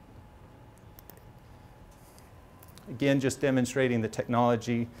 Again, just demonstrating the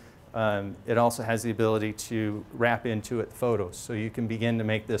technology. It also has the ability to wrap into it photos. So you can begin to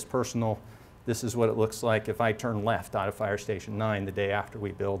make this personal. This is what it looks like if I turn left out of Fire Station 9 the day after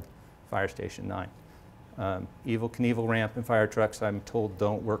we build Fire Station 9. Evel Knievel ramp and fire trucks, I'm told,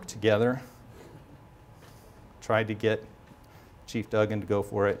 don't work together. Tried to get Chief Duggan to go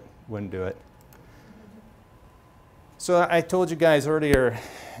for it, wouldn't do it. So I told you guys earlier,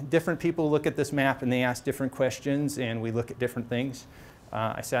 different people look at this map and they ask different questions, and we look at different things.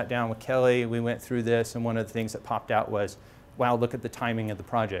 I sat down with Kelly, we went through this, and one of the things that popped out was, wow, look at the timing of the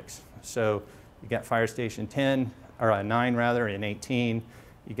projects. So you got Fire Station 10, or 9 rather, in 18.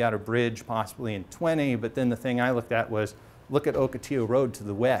 You got a bridge possibly in 20, but then the thing I looked at was, look at Ocotillo Road to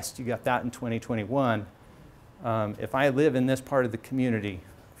the west. You got that in 2021. If I live in this part of the community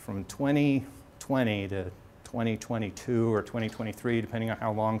from 2020 to 2022 or 2023, depending on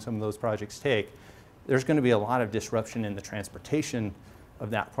how long some of those projects take, there's going to be a lot of disruption in the transportation of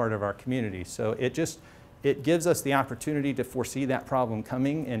that part of our community. So it gives us the opportunity to foresee that problem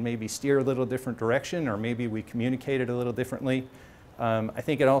coming and maybe steer a little different direction, or maybe we communicate it a little differently. I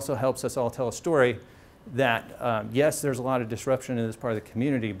think it also helps us all tell a story that, yes, there's a lot of disruption in this part of the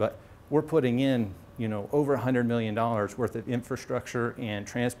community, but we're putting in, you know, over $100 million worth of infrastructure and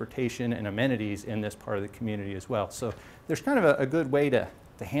transportation and amenities in this part of the community as well. So there's kind of a good way to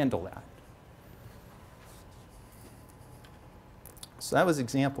handle that. So that was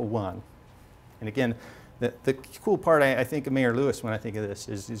example one. And again, the cool part, I think, of Mayor Lewis when I think of this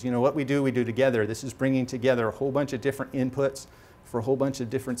is, you know, what we do together. This is bringing together a whole bunch of different inputs for a whole bunch of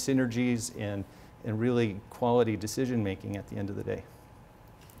different synergies and really quality decision making at the end of the day.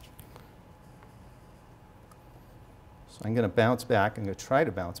 So I'm going to bounce back. I'm going to try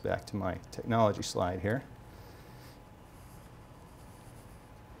to bounce back to my technology slide here.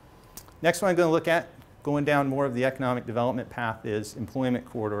 Next one I'm going to look at, going down more of the economic development path, is employment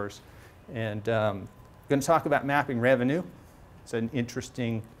corridors. And I'm going to talk about mapping revenue. It's an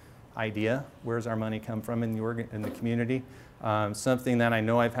interesting idea. Where's our money come from in the community? Something that I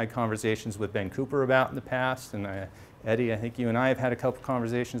know I've had conversations with Ben Cooper about in the past, and Eddie, I think you and I have had a couple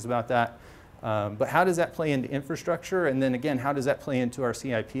conversations about that. But how does that play into infrastructure? And then again, how does that play into our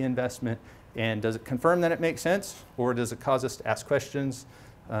CIP investment? And does it confirm that it makes sense, or does it cause us to ask questions?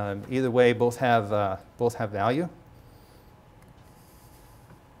 Either way, both have value.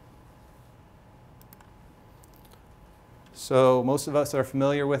 So most of us are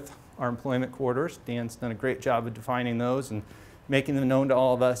familiar with our employment corridors. Dan's done a great job of defining those and making them known to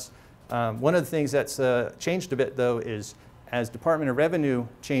all of us. One of the things that's changed a bit, though, is as Department of Revenue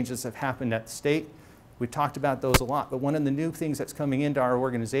changes have happened at the state, we've talked about those a lot, but one of the new things that's coming into our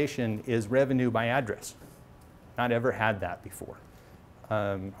organization is revenue by address. Not ever had that before.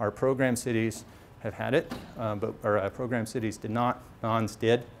 Our program cities have had it, but our program cities did not, NONs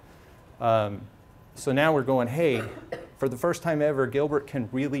did. So now we're going, hey, for the first time ever, Gilbert can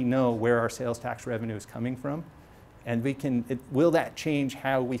really know where our sales tax revenue is coming from. And we can, will that change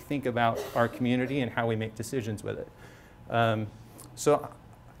how we think about our community and how we make decisions with it? So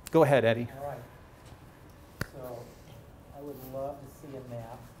go ahead, Eddie. All right. So I would love to see a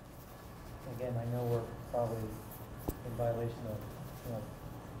map. Again, I know we're probably in violation of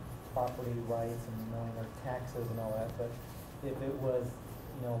property rights and knowing our taxes and all that, but if it was,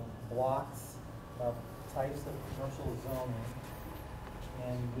 blocks of types of commercial zoning,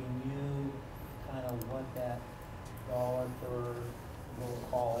 and we knew kind of what that dollar per, we'll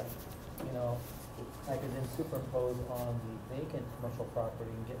call it, I could then superimpose on the vacant commercial property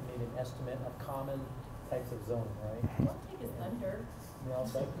and get maybe an estimate of common types of zoning, right? One thing is under.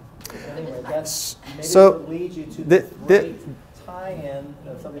 But anyway, that's maybe so it leads you to the great tie-in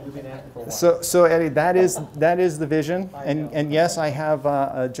of something we've been after for a while. So Eddie, that is the vision, and yes, I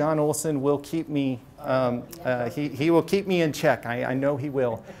have John Olson will keep me. He will keep me in check. I know he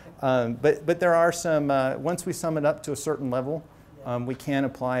will. But there are some. Once we sum it up to a certain level, we can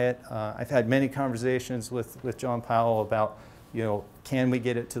apply it. I've had many conversations with John Powell about, can we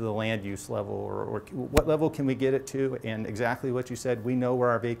get it to the land use level, or what level can we get it to? And exactly what you said, we know where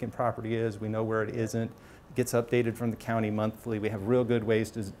our vacant property is, we know where it isn't. It gets updated from the county monthly. We have real good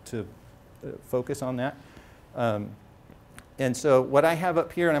ways to focus on that. And so what I have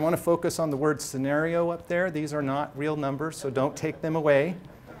up here, and I want to focus on the word scenario up there. These are not real numbers, so don't take them away.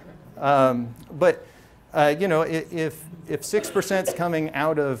 But if 6% is coming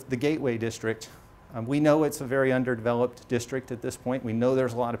out of the Gateway District, we know it's a very underdeveloped district at this point. We know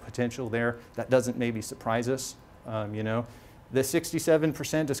there's a lot of potential there. That doesn't maybe surprise us. The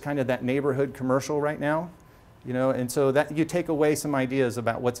 67% is kind of that neighborhood commercial right now, and so that you take away some ideas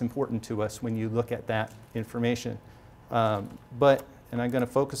about what's important to us when you look at that information. And I'm going to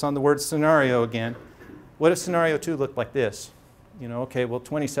focus on the word scenario again. What does scenario 2 look like this? Okay, well,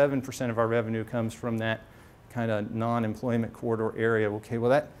 27% of our revenue comes from that kind of non-employment corridor area. Okay,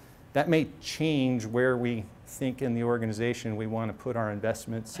 well, that may change where we think in the organization we want to put our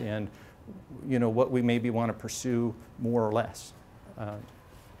investments and, what we maybe want to pursue more or less.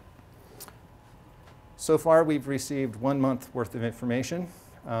 So far, we've received 1 month worth of information.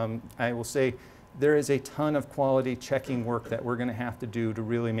 I will say there is a ton of quality checking work that we're going to have to do to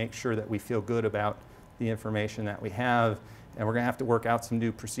really make sure that we feel good about the information that we have. And we're going to have to work out some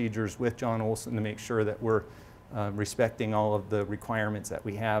new procedures with John Olson to make sure that we're respecting all of the requirements that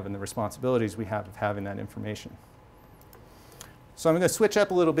we have and the responsibilities we have of having that information. So I'm going to switch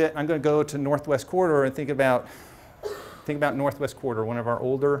up a little bit. I'm going to go to Northwest Corridor and think about Northwest Corridor, one of our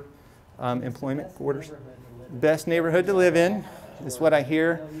older employment corridors. Best neighborhood to live in is what I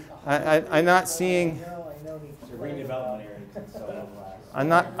hear. I'm not seeing. It's a redevelopment area. I'm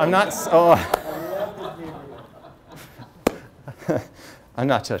not. I'm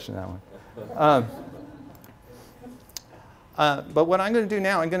not touching that one. But what I'm going to do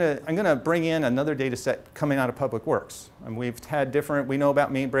now, I'm going to bring in another data set coming out of Public Works. And we've had different, we know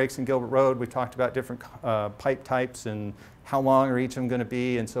about main breaks in Gilbert Road. We've talked about different pipe types and how long are each of them going to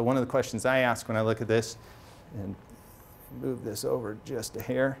be. And so one of the questions I ask when I look at this, and move this over just a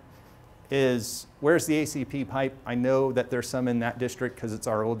hair, is where's the ACP pipe? I know that there's some in that district because it's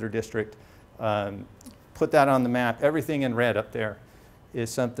our older district. Put that on the map. Everything in red up there is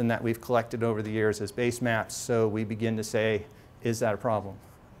something that we've collected over the years as base maps. So we begin to say, is that a problem?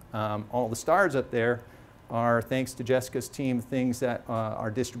 All the stars up there are, thanks to Jessica's team, things that our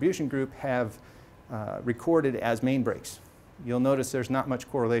distribution group have recorded as main breaks. You'll notice there's not much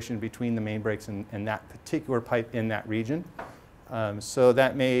correlation between the main breaks and that particular pipe in that region. So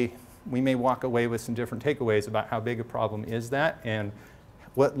that we may walk away with some different takeaways about how big a problem is that and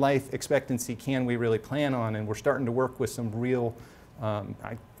what life expectancy can we really plan on. And we're starting to work with some real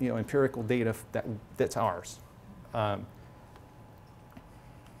empirical data that's ours.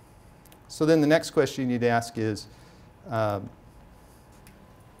 So then the next question you need to ask is,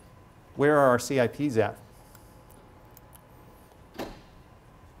 where are our CIPs at?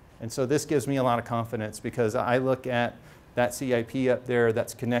 And so this gives me a lot of confidence because I look at that CIP up there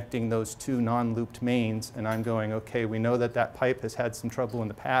that's connecting those two non-looped mains, and I'm going, okay, we know that that pipe has had some trouble in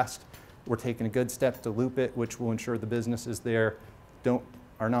the past. We're taking a good step to loop it, which will ensure the businesses there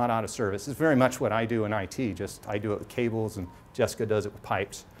are not out of service. It's very much what I do in IT, just I do it with cables and Jessica does it with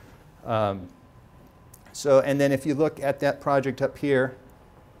pipes. And then if you look at that project up here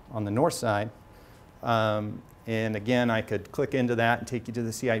on the north side, and again, I could click into that and take you to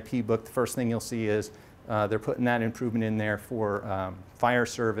the CIP book. The first thing you'll see is they're putting that improvement in there for fire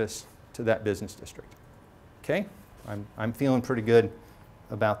service to that business district. Okay, I'm feeling pretty good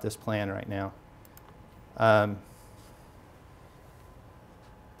about this plan right now.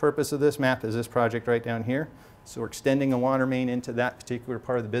 Purpose of this map is this project right down here. So we're extending a water main into that particular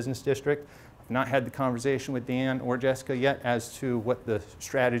part of the business district. I've not had the conversation with Dan or Jessica yet as to what the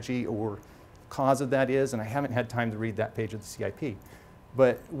strategy or cause of that is, and I haven't had time to read that page of the CIP.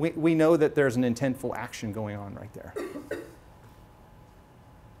 But we know that there's an intentful action going on right there.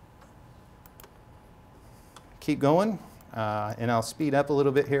 Keep going, and I'll speed up a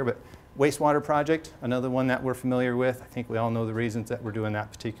little bit here, but wastewater project, another one that we're familiar with. I think we all know the reasons that we're doing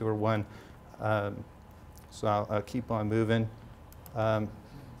that particular one. So I'll keep on moving. But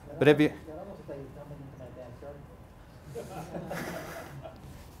have you...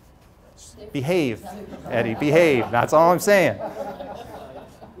 Behave, Eddie, behave. That's all I'm saying.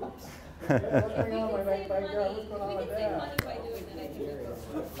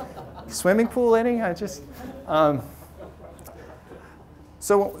 Swimming pool, Eddie?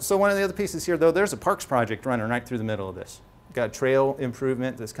 So one of the other pieces here, though, there's a parks project running right through the middle of this. Got trail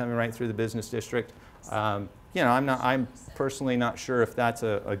improvement that's coming right through the business district. I'm personally not sure if that's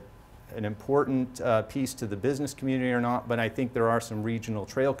an important piece to the business community or not, but I think there are some regional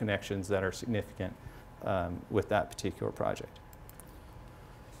trail connections that are significant with that particular project.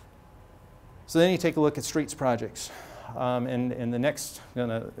 So then you take a look at streets projects. And the next, I'm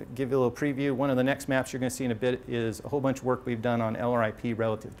going to give you a little preview. One of the next maps you're going to see in a bit is a whole bunch of work we've done on LRIP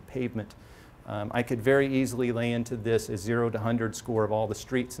relative to pavement. I could very easily lay into this a 0 to 100 score of all the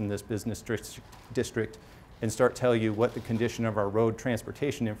streets in this business district and start tell you what the condition of our road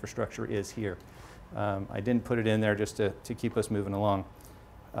transportation infrastructure is here. I didn't put it in there just to keep us moving along.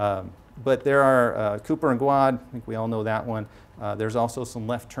 But there are Cooper and Guad, I think we all know that one. There's also some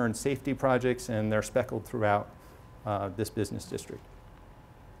left turn safety projects, and they're speckled throughout this business district.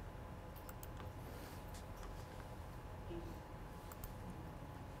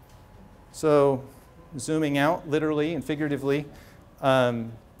 So zooming out literally and figuratively,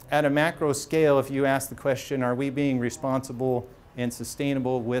 at a macro scale, if you ask the question, are we being responsible and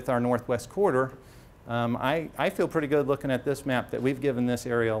sustainable with our northwest corridor, I feel pretty good looking at this map that we've given this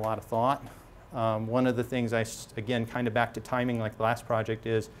area a lot of thought. One of the things again, kind of back to timing like the last project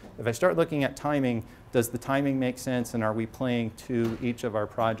is, if I start looking at timing, does the timing make sense, and are we playing to each of our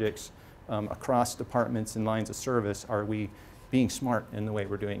projects across departments and lines of service? Are we being smart in the way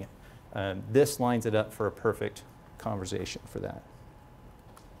we're doing it? This lines it up for a perfect conversation for that.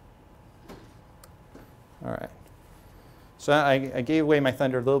 All right. So I gave away my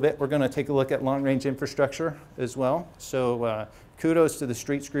thunder a little bit. We're going to take a look at long-range infrastructure as well. So kudos to the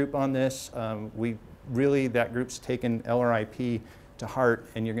streets group on this. That group's taken LRIP to heart,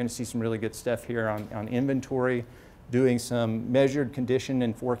 and you're going to see some really good stuff here on inventory, doing some measured condition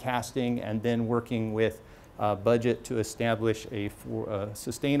and forecasting, and then working with budget to establish a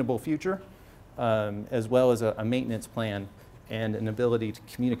sustainable future, as well as a maintenance plan and an ability to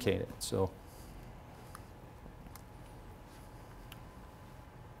communicate it. So.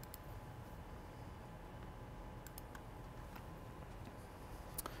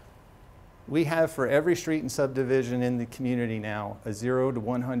 We have for every street and subdivision in the community now a 0 to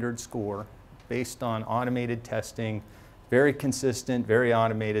 100 score based on automated testing, very consistent, very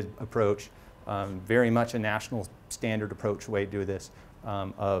automated approach, very much a national standard approach way to do this,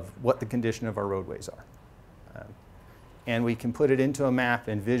 of what the condition of our roadways are. and we can put it into a map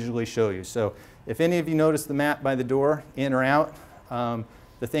and visually show you. So if any of you notice the map by the door, in or out,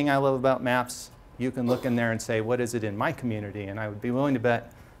 the thing I love about maps, you can look in there and say, what is it in my community? And I would be willing to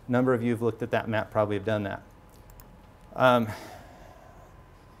bet a number of you have looked at that map, probably have done that.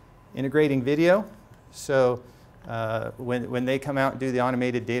 Integrating video. So when they come out and do the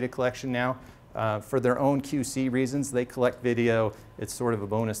automated data collection now, for their own QC reasons, they collect video. It's sort of a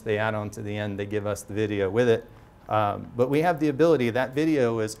bonus they add on to the end. They give us the video with it. But we have the ability, that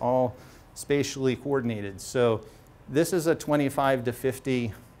video is all spatially coordinated. So this is a 25 to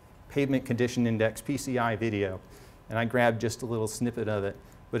 50 pavement condition index PCI video. And I grabbed just a little snippet of it.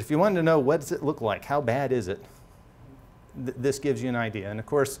 But if you wanted to know what does it look like, how bad is it, this gives you an idea. And of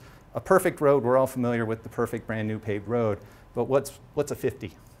course, a perfect road, we're all familiar with the perfect brand new paved road. But what's a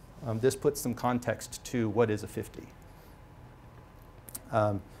 50? This puts some context to what is a 50.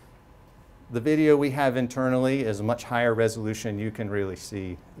 The video we have internally is a much higher resolution. You can really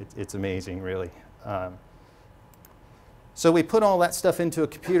see. It's amazing, really. So we put all that stuff into a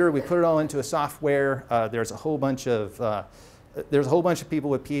computer. We put it all into a software. There's a whole bunch of people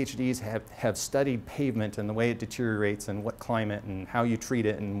with PhDs have studied pavement and the way it deteriorates and what climate and how you treat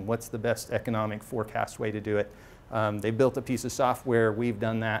it and what's the best economic forecast way to do it. They built a piece of software. We've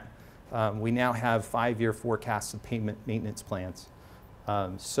done that. We now have 5-year forecasts of pavement maintenance plans.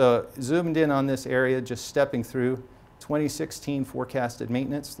 So zoomed in on this area, just stepping through 2016 forecasted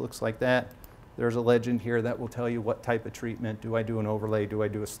maintenance, looks like that. There's a legend here that will tell you what type of treatment. Do I do an overlay? Do I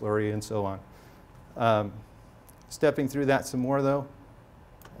do a slurry? And so on. Stepping through that some more though.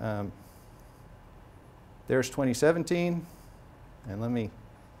 There's 2017. And let me,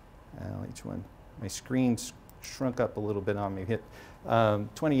 each one, my screen's shrunk up a little bit on me. Hit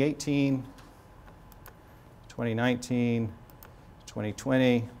 2018, 2019,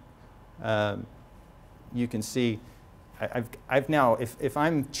 2020. You can see I've now, if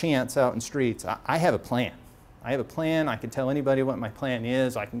I'm Chance out in streets, I have a plan. I have a plan. I can tell anybody what my plan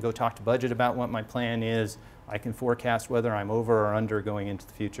is. I can go talk to budget about what my plan is. I can forecast whether I'm over or under going into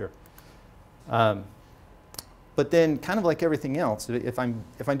the future. But then, kind of like everything else, if I'm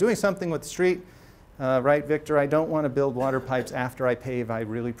doing something with the street, right, Victor, I don't want to build water pipes after I pave. I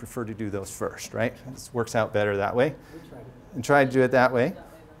really prefer to do those first, right? This works out better that way. And try to do it that way.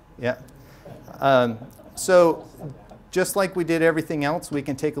 Yeah. So just like we did everything else, we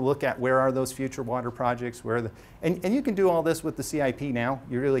can take a look at where are those future water projects, and you can do all this with the CIP now.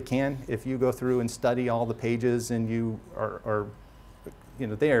 You really can if you go through and study all the pages and you are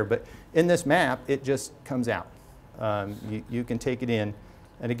there. But in this map, it just comes out. You can take it in.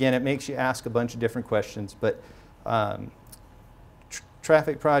 And again, it makes you ask a bunch of different questions. But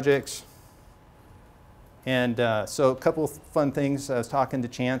traffic projects. And so a couple of fun things. I was talking to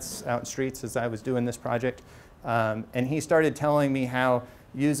Chance out in streets as I was doing this project. And he started telling me how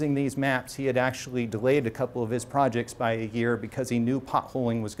using these maps, he had actually delayed a couple of his projects by a year because he knew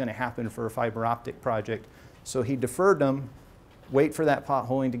potholing was going to happen for a fiber optic project. So he deferred them, wait for that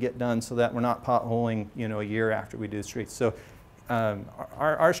potholing to get done so that we're not potholing, a year after we do the streets. So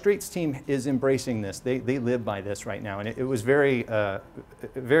our streets team is embracing this. They live by this right now. And it was very,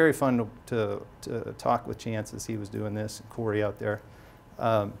 very fun to talk with Chance as he was doing this, and Corey out there.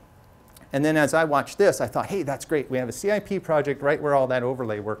 And then as I watched this, I thought, hey, that's great. We have a CIP project right where all that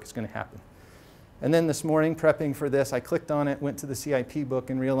overlay work is going to happen. And then this morning, prepping for this, I clicked on it, went to the CIP book,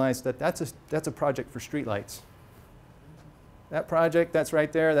 and realized that that's a project for streetlights. That project, that's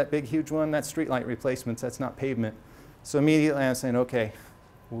right there, that big, huge one, that's streetlight replacements. That's not pavement. So immediately I'm saying, okay,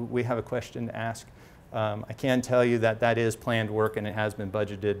 we have a question to ask. I can tell you that that is planned work, and it has been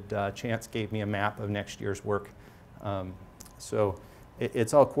budgeted. Chance gave me a map of next year's work. So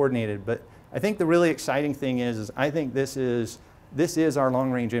it's all coordinated. But I think the really exciting thing is I think this is our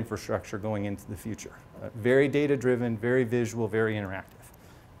long-range infrastructure going into the future. Very data-driven, very visual, very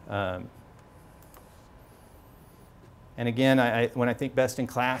interactive. And again, when I think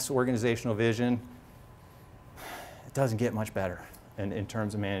best-in-class organizational vision, it doesn't get much better in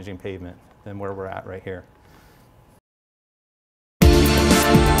terms of managing pavement than where we're at right here.